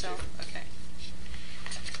transcript Please do. itself? Okay.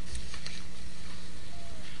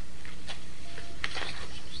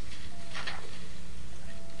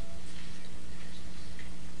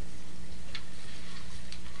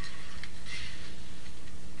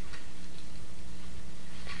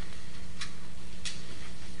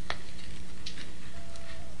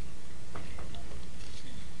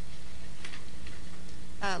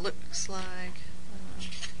 Looks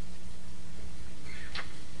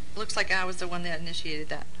like I was the one that initiated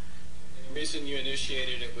that. And the reason you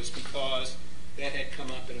initiated it was because that had come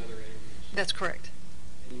up in other interviews. That's correct.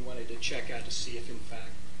 And you wanted to check out to see if, in fact,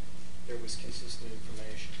 there was consistent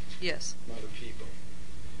information Yes. from other people.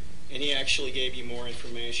 And he actually gave you more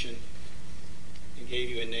information and gave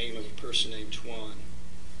you a name of a person named Twan.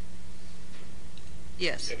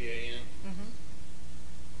 Yes. W-A-N. Mm-hmm.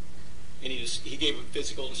 And he gave a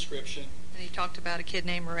physical description. And he talked about a kid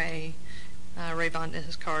named Ray, Ray Von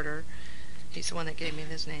Carter. He's the one that gave me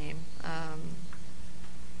his name. And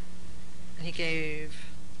he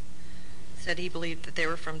said he believed that they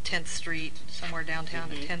were from 10th Street, somewhere downtown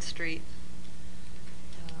Mhm. at 10th Street.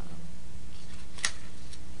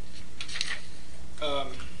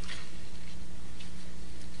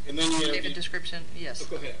 And then you Gave a interviewed. description, yes. Oh,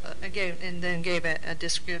 go ahead. Then gave a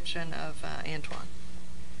description of Antoine.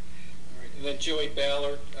 All right. And then Joey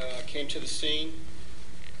Ballard came to the scene.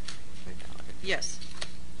 Yes.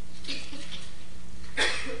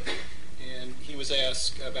 And he was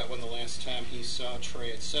asked about when the last time he saw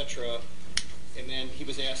Trey, etc. And then he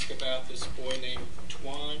was asked about this boy named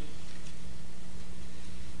Twan.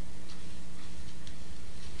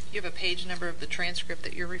 You have a page number of the transcript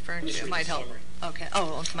that you're referring Just to? It read might the help. summary. Okay.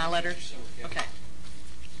 Oh, it's my letter? Summary, yeah. Okay.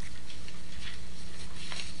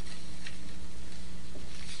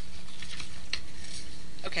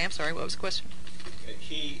 Okay, I'm sorry. What was the question?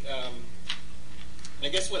 And I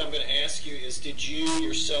guess what I'm going to ask you is, did you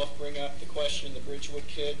yourself bring up the question in the Bridgewood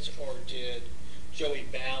kids, or did Joey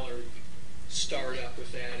Ballard start up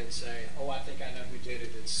with that and say, oh, I think I know who did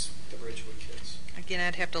it, it's the Bridgewood kids? Again,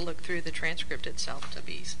 I'd have to look through the transcript itself to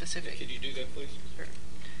be specific. Could you do that, please? Sure.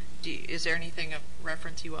 Is there anything of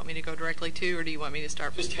reference you want me to go directly to, or do you want me to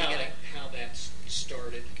start from Just the how beginning? that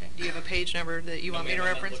started. Okay. Do you have a page number that you No, want me to ma'am,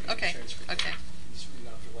 I'm not reference? looking at the Okay. transcript. Okay. Just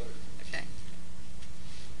reading off the letter. Okay.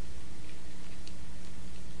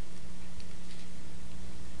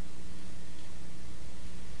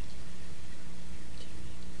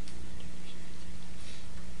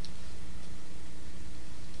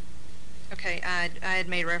 Okay, I had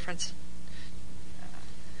made reference.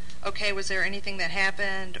 Okay, was there anything that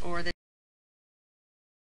happened or that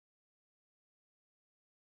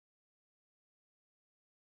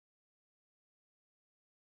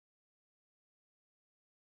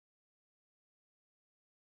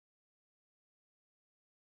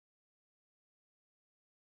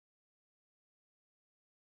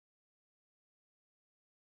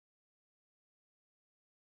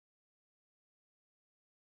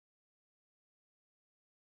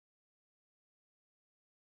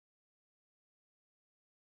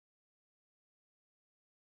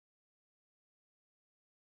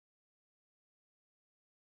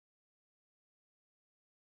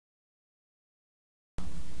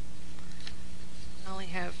I only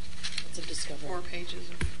have It's a discovery. 4 pages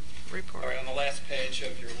of report. All right, on the last page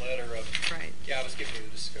of your letter of, Right. yeah, I was giving you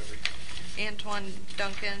the discovery. Antoine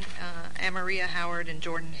Duncan, Amaria Howard, and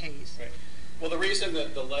Jordan Hayes. Right. Well, the reason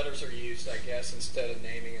that the letters are used, I guess, instead of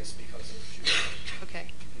naming is because of juvenile.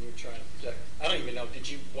 Okay. And you're trying to protect. I don't even know. Did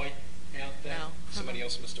you wipe out that? No. Somebody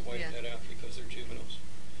else must have wiped Yeah. that out because they're juveniles.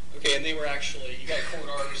 Okay, and they were actually, you got court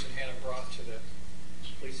orders and had them brought to the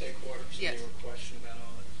police headquarters. Yes. And they were questioned about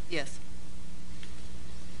all this. Yes.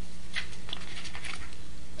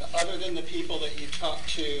 Other than the people that you talked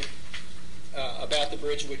to about the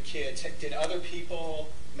Bridgewood kids, did other people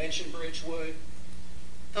mention Bridgewood?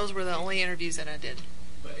 Those were the only interviews that I did.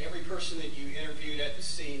 But every person that you interviewed at the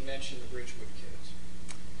scene mentioned the Bridgewood kids.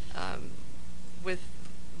 With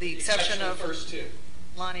the exception of the first two.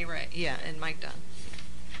 Lonnie Ray, yeah, and Mike Dunn.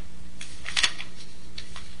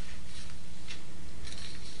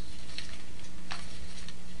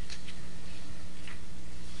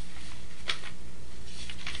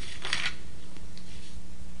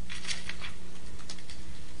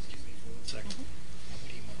 Excuse me for 1 second. What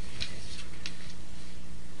do you want me to do?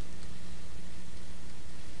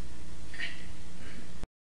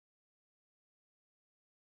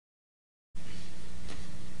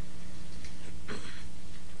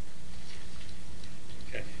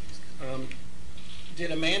 Okay.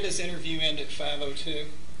 Did Amanda's interview end at 5:02?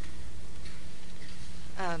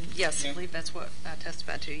 Yes, Yeah. I believe that's what I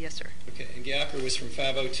testified to. Yes, sir. Okay, and Gallagher was from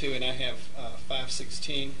 5:02, and I have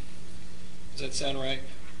 5:16. Does that sound right?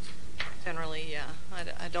 Generally, yeah.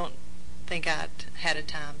 I don't think I had a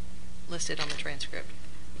time listed on the transcript.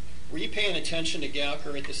 Were you paying attention to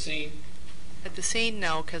Gallagher at the scene? At the scene,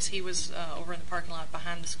 no, because he was over in the parking lot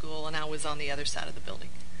behind the school, and I was on the other side of the building.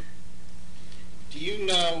 Do you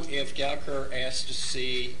know if Gallagher asked to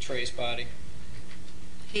see Trey's body?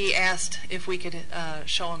 He asked if we could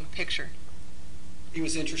show him a picture He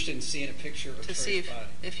was interested in seeing a picture of to see Trey's body.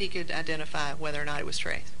 if he could identify whether or not it was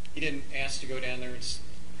Trey. He didn't ask to go down there and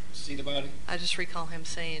see the body? I just recall him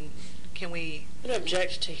saying, can we... I don't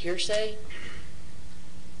object to hearsay.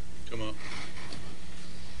 Come on.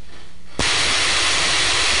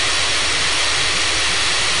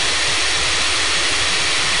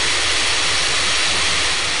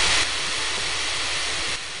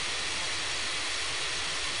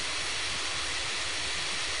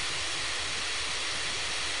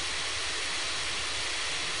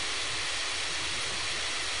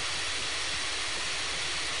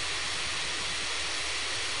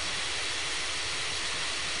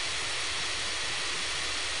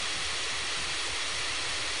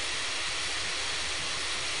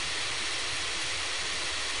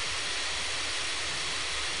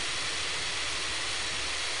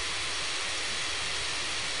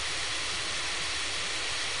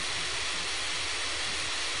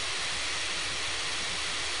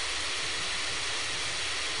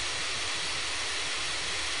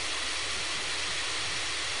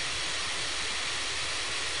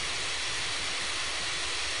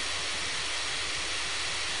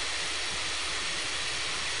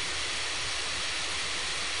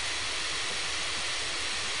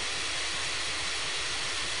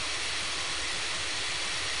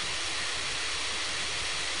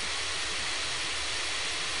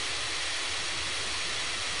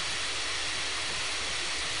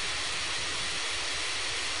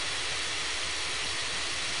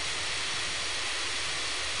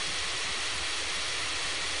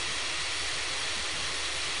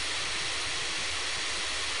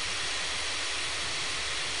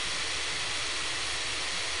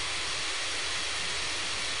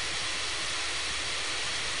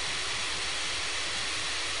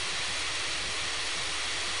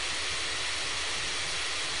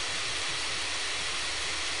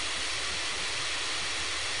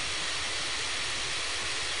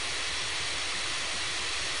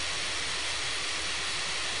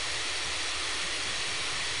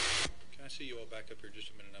 Can I see you all back up here just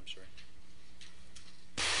a minute? I'm sorry.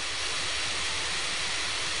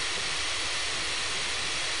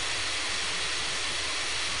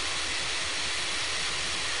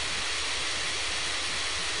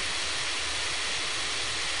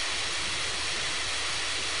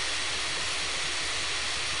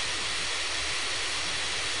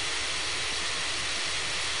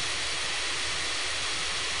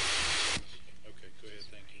 Okay, go ahead.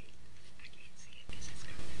 Thank you.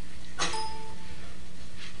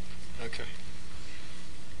 Okay.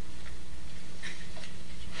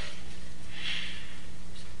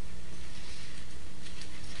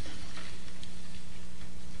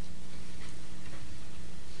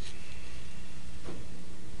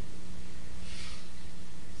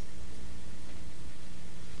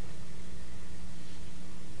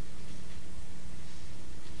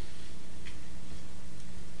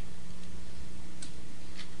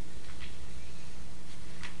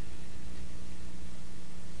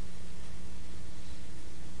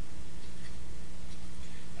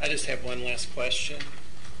 I just have one last question,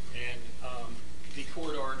 and the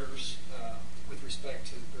court orders with respect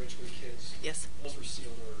to the Bridgewood kids, Yes, those were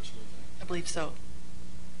sealed orders, weren't I believe so.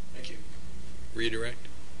 they? Thank you. Redirect.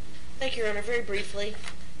 Thank you, Your Honor. Very briefly.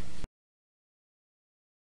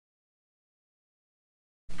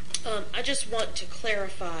 I just want to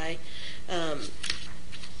clarify,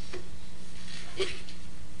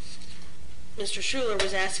 Mr. Schuler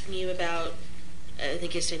was asking you about, I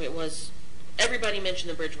think his statement was, everybody mentioned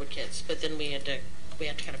the Bridgewood kids, but then we had to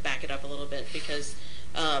kind of back it up a little bit because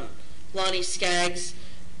Lonnie Skaggs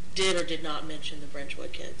did or did not mention the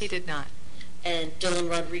Bridgewood kids. He did not. And Dylan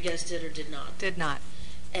Rodriguez did or did not. Did not.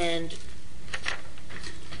 And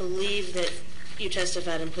believe that you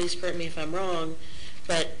testified, and please correct me if I'm wrong,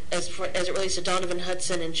 but as it relates to Donovan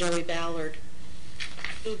Hudson and Joey Ballard,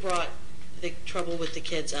 who brought the trouble with the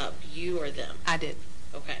kids up, you or them? I did.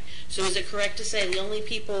 Okay. So is it correct to say the only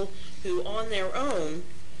people who on their own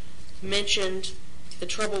mentioned the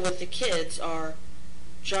trouble with the kids are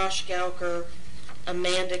Josh Gauker,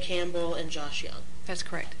 Amanda Campbell, and Josh Young? That's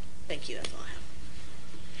correct. Thank you. That's all I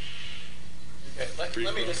have. Okay,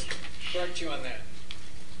 let me just correct you on that.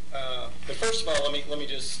 But first of all, let me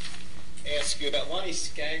just ask you about Lonnie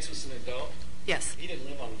Skaggs was an adult. Yes, He didn't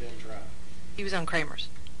live on Bim Drive. he was on Kramer's.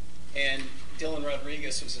 And Dylan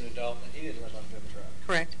Rodriguez was an adult, and he didn't live on Bim Drive.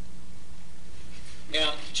 Correct.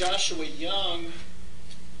 Now, Joshua Young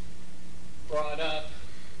brought up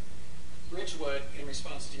Bridgewood in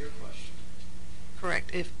response to your question.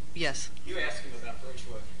 Correct. Yes. You asked him about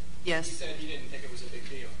Bridgewood. Yes. He said he didn't think it was a big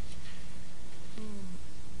deal.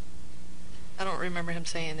 I don't remember him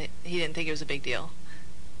saying that he didn't think it was a big deal.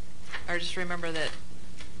 I just remember that,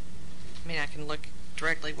 I mean, I can look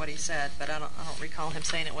directly what he said, but I don't recall him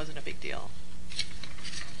saying it wasn't a big deal.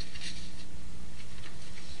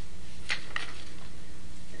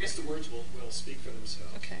 I guess the words will speak for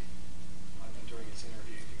themselves. Okay. During his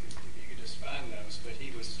interview, if you could just find those, but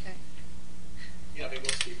he was, Okay. yeah, they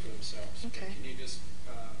will speak for themselves. But Okay. can you just,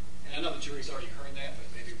 and I know the jury's already heard that, but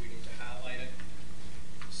maybe we need to highlight it,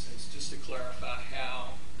 since just to clarify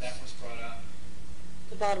how that was brought up.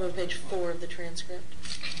 The bottom of page 4 of the transcript.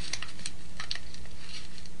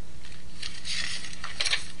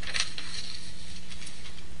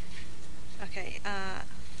 Okay.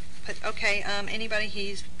 Anybody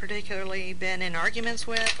he's particularly been in arguments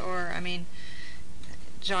with, or, I mean,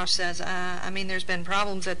 Josh says, there's been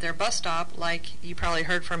problems at their bus stop, like you probably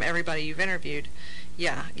heard from everybody you've interviewed.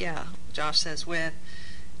 Yeah, Josh says, with.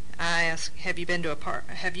 I ask, have you been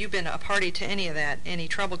a party to any of that? Any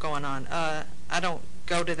trouble going on? I don't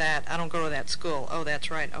go to that school. Oh, that's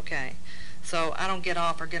right, okay. So I don't get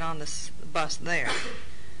off or get on this bus there.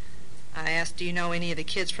 I asked, do you know any of the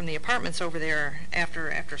kids from the apartments over there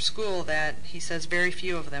after school? That he says very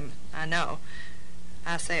few of them I know.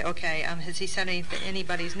 I say, okay, has he said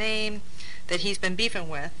anybody's name that he's been beefing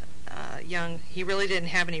with? Young, he really didn't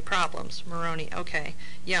have any problems. Maroney, okay.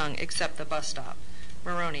 Young, except the bus stop.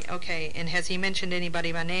 Maroney, okay. And has he mentioned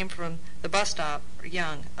anybody by name from the bus stop?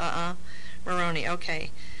 Young, Maroney,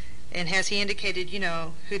 okay. And has he indicated,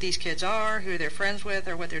 who these kids are, who they're friends with,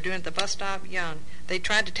 or what they're doing at the bus stop? Young. They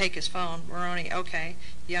tried to take his phone. Maroney, okay.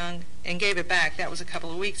 Young, and gave it back. That was a couple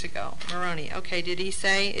of weeks ago. Maroney, okay.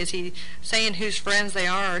 Is he saying whose friends they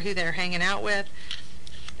are or who they're hanging out with?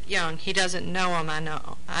 Young, he doesn't know them,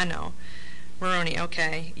 I know. Maroney,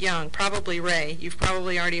 okay. Young, probably Ray. You've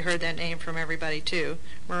probably already heard that name from everybody, too.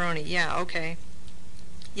 Maroney, yeah, okay.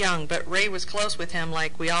 Young, but Ray was close with him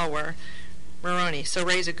like we all were. Maroney, so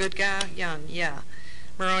Ray's a good guy? Young, yeah.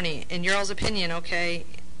 Maroney, in your all's opinion, okay.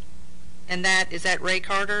 And is that Ray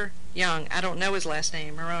Carter? Young, I don't know his last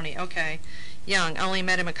name. Maroney, okay. Young, only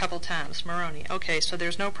met him a couple times. Maroney, okay, so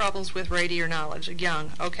there's no problems with Ray to your knowledge.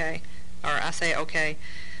 Young, okay. Or I say, okay.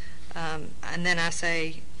 And then I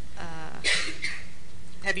say,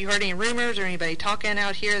 have you heard any rumors or anybody talking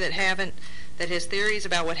out here that has theories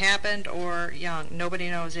about what happened? Or Young,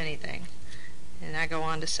 nobody knows anything. And I go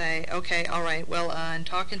on to say, okay, all right, well, and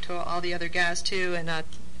talking to all the other guys too, and I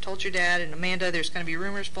told your dad and Amanda there's going to be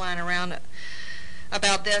rumors flying around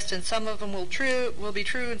about this, and some of them will be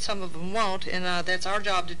true and some of them won't, and that's our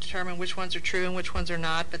job to determine which ones are true and which ones are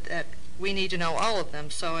not, but that we need to know all of them.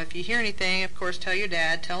 So if you hear anything, of course, tell your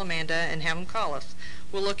dad, tell Amanda, and have them call us.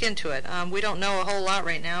 We'll look into it. We don't know a whole lot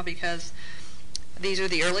right now because these are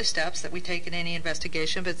the early steps that we take in any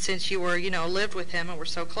investigation, but since you were, lived with him and were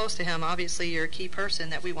so close to him, obviously you're a key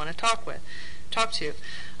person that we want to talk to.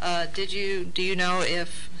 Do you know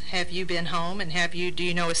have you been home, and do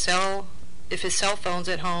you know if his cell phone's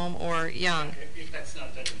at home or Young? Okay, if that's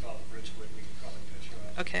not done involved Bridgewood, we can probably touch on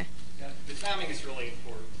it. Okay. Now, the timing is really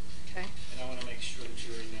important. Okay. And I want to make sure the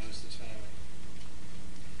jury knows the timing.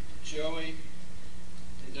 Joey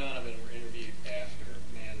and Donovan were interviewed after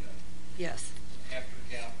Amanda, Yes. after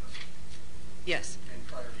Galper, Yes. and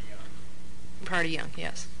prior to Young. Prior to Young,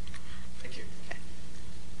 yes. Thank you. Okay.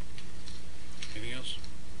 Anything else?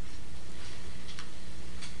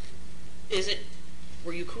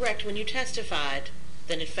 Were you correct when you testified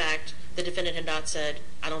that in fact the defendant had not said,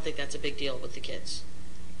 I don't think that's a big deal with the kids?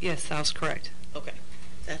 Yes, that was correct. Okay,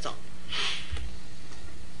 that's all.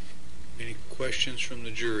 Any questions from the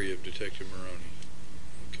jury of Detective Maroney?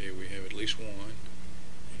 Okay, we have at least one.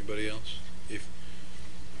 Anybody else?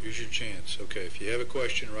 Here's your chance. Okay, if you have a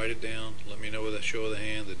question, write it down. Let me know with a show of the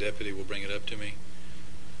hand. The deputy will bring it up to me.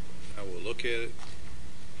 I will look at it,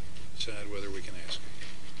 decide whether we can ask it.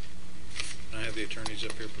 Can I have the attorneys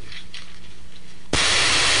up here, please?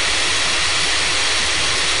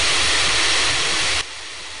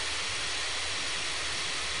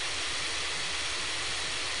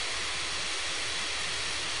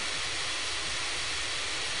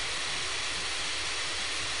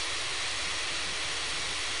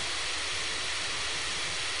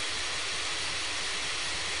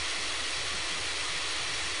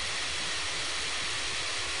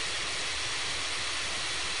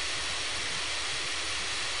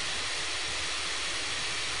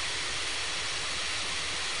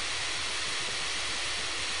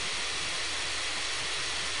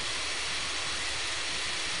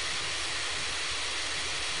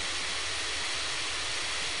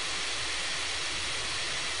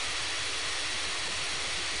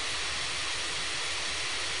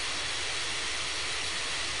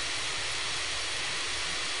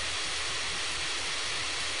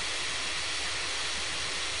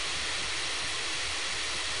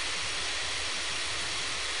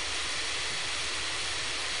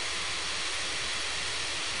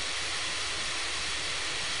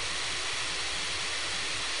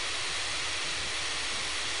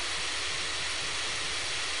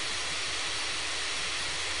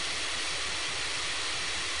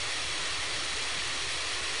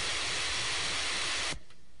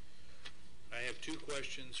 two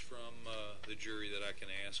questions from the jury that I can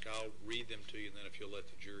ask. I'll read them to you, and then if you'll let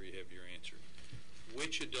the jury have your answer.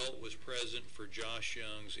 Which adult was present for Josh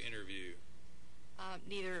Young's interview?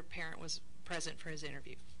 Neither parent was present for his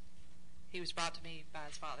interview. He was brought to me by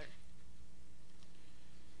his father.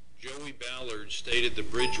 Joey Ballard stated the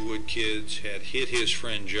Bridgewood kids had hit his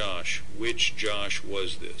friend Josh. Which Josh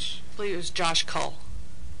was this? I believe it was Josh Cull.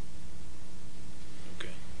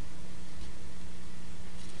 Okay.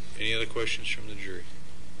 Any other questions from the jury?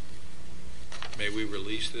 May we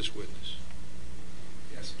release this witness?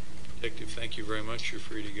 Yes. Detective, thank you very much. You're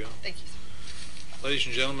free to go. Thank you, sir. Ladies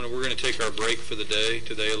and gentlemen, we're going to take our break for the day,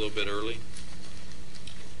 today a little bit early.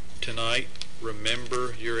 Tonight,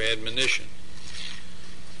 remember your admonition.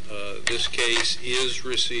 This case is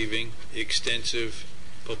receiving extensive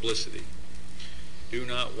publicity. Do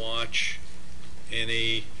not watch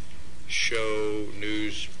any show,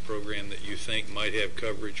 news program that you think might have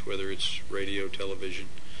coverage, whether it's radio, television.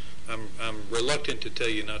 I'm reluctant to tell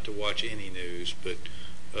you not to watch any news, but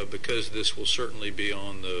because this will certainly be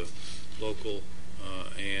on the local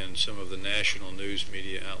and some of the national news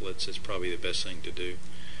media outlets, it's probably the best thing to do.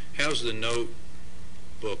 How's the notebook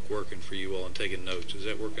working for you all and taking notes? Is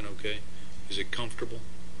that working okay? Is it comfortable?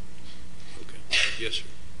 Okay. Yes, sir.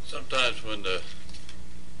 Sometimes when the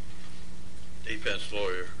defense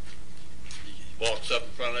lawyer walks up in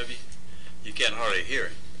front of you, you can't hardly hear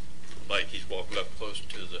him. Like he's walking up close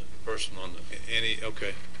to the person on the...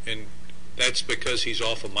 Okay. And that's because he's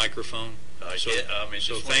off a microphone? So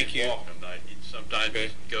thank you. Walking, sometimes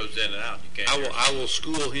it goes in and out. You can't I will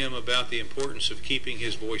school him about the importance of keeping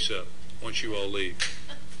his voice up once you all leave.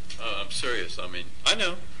 I'm serious. I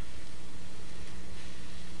know.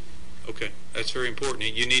 Okay, that's very important.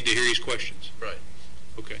 You need to hear his questions. Right.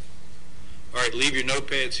 Okay. All right, leave your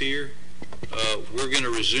notepads here. We're going to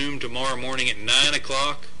resume tomorrow morning at 9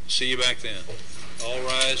 o'clock. See you back then. All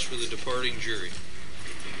rise for the departing jury.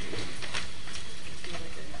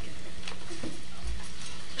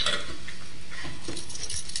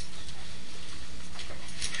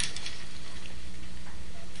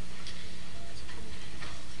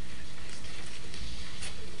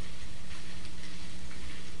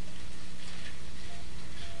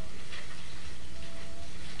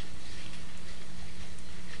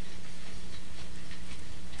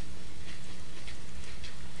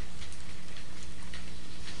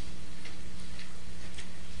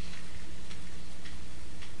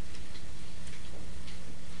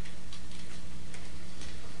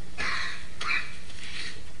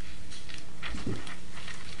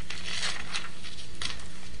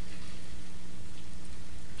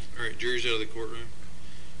 All right, jury's out of the courtroom.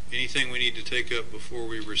 Anything we need to take up before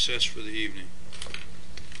we recess for the evening?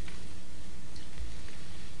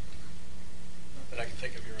 Not that I can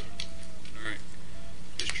think of, Your Honor. All right.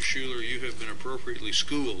 Mr. Schuler, you have been appropriately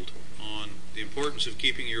schooled on the importance of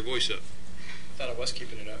keeping your voice up. I thought I was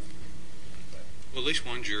keeping it up. Well, at least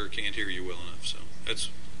one juror can't hear you well enough, so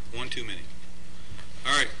that's one too many.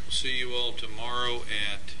 All right, we'll see you all tomorrow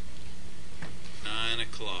at 9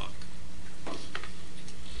 o'clock.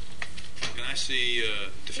 Can I see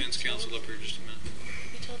defense counsel up here just a minute?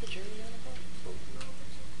 You tell the jury 9 o'clock?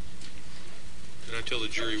 Did I tell the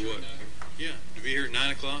jury what? Yeah, to be here at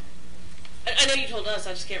 9 o'clock? I know you told us.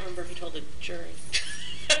 I just can't remember if you told the jury.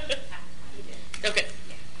 Okay.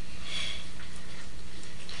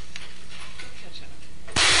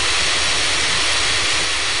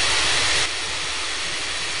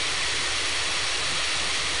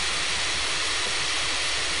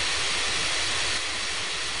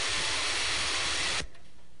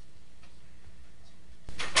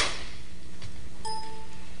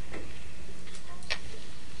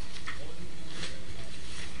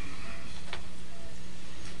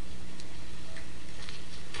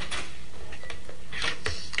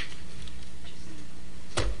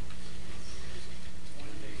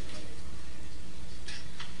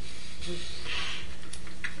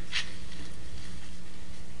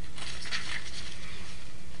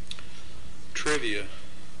 Trivia.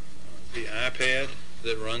 The iPad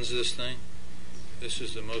that runs this thing, this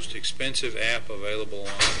is the most expensive app available on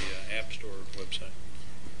the App Store website.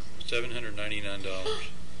 $799.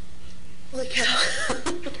 Holy cow.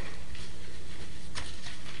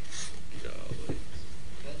 Golly.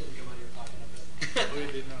 That didn't come out of your pocket, I bet. Oh,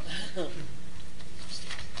 it did not.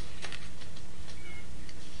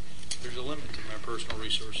 There's a limit to my personal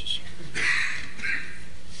resources.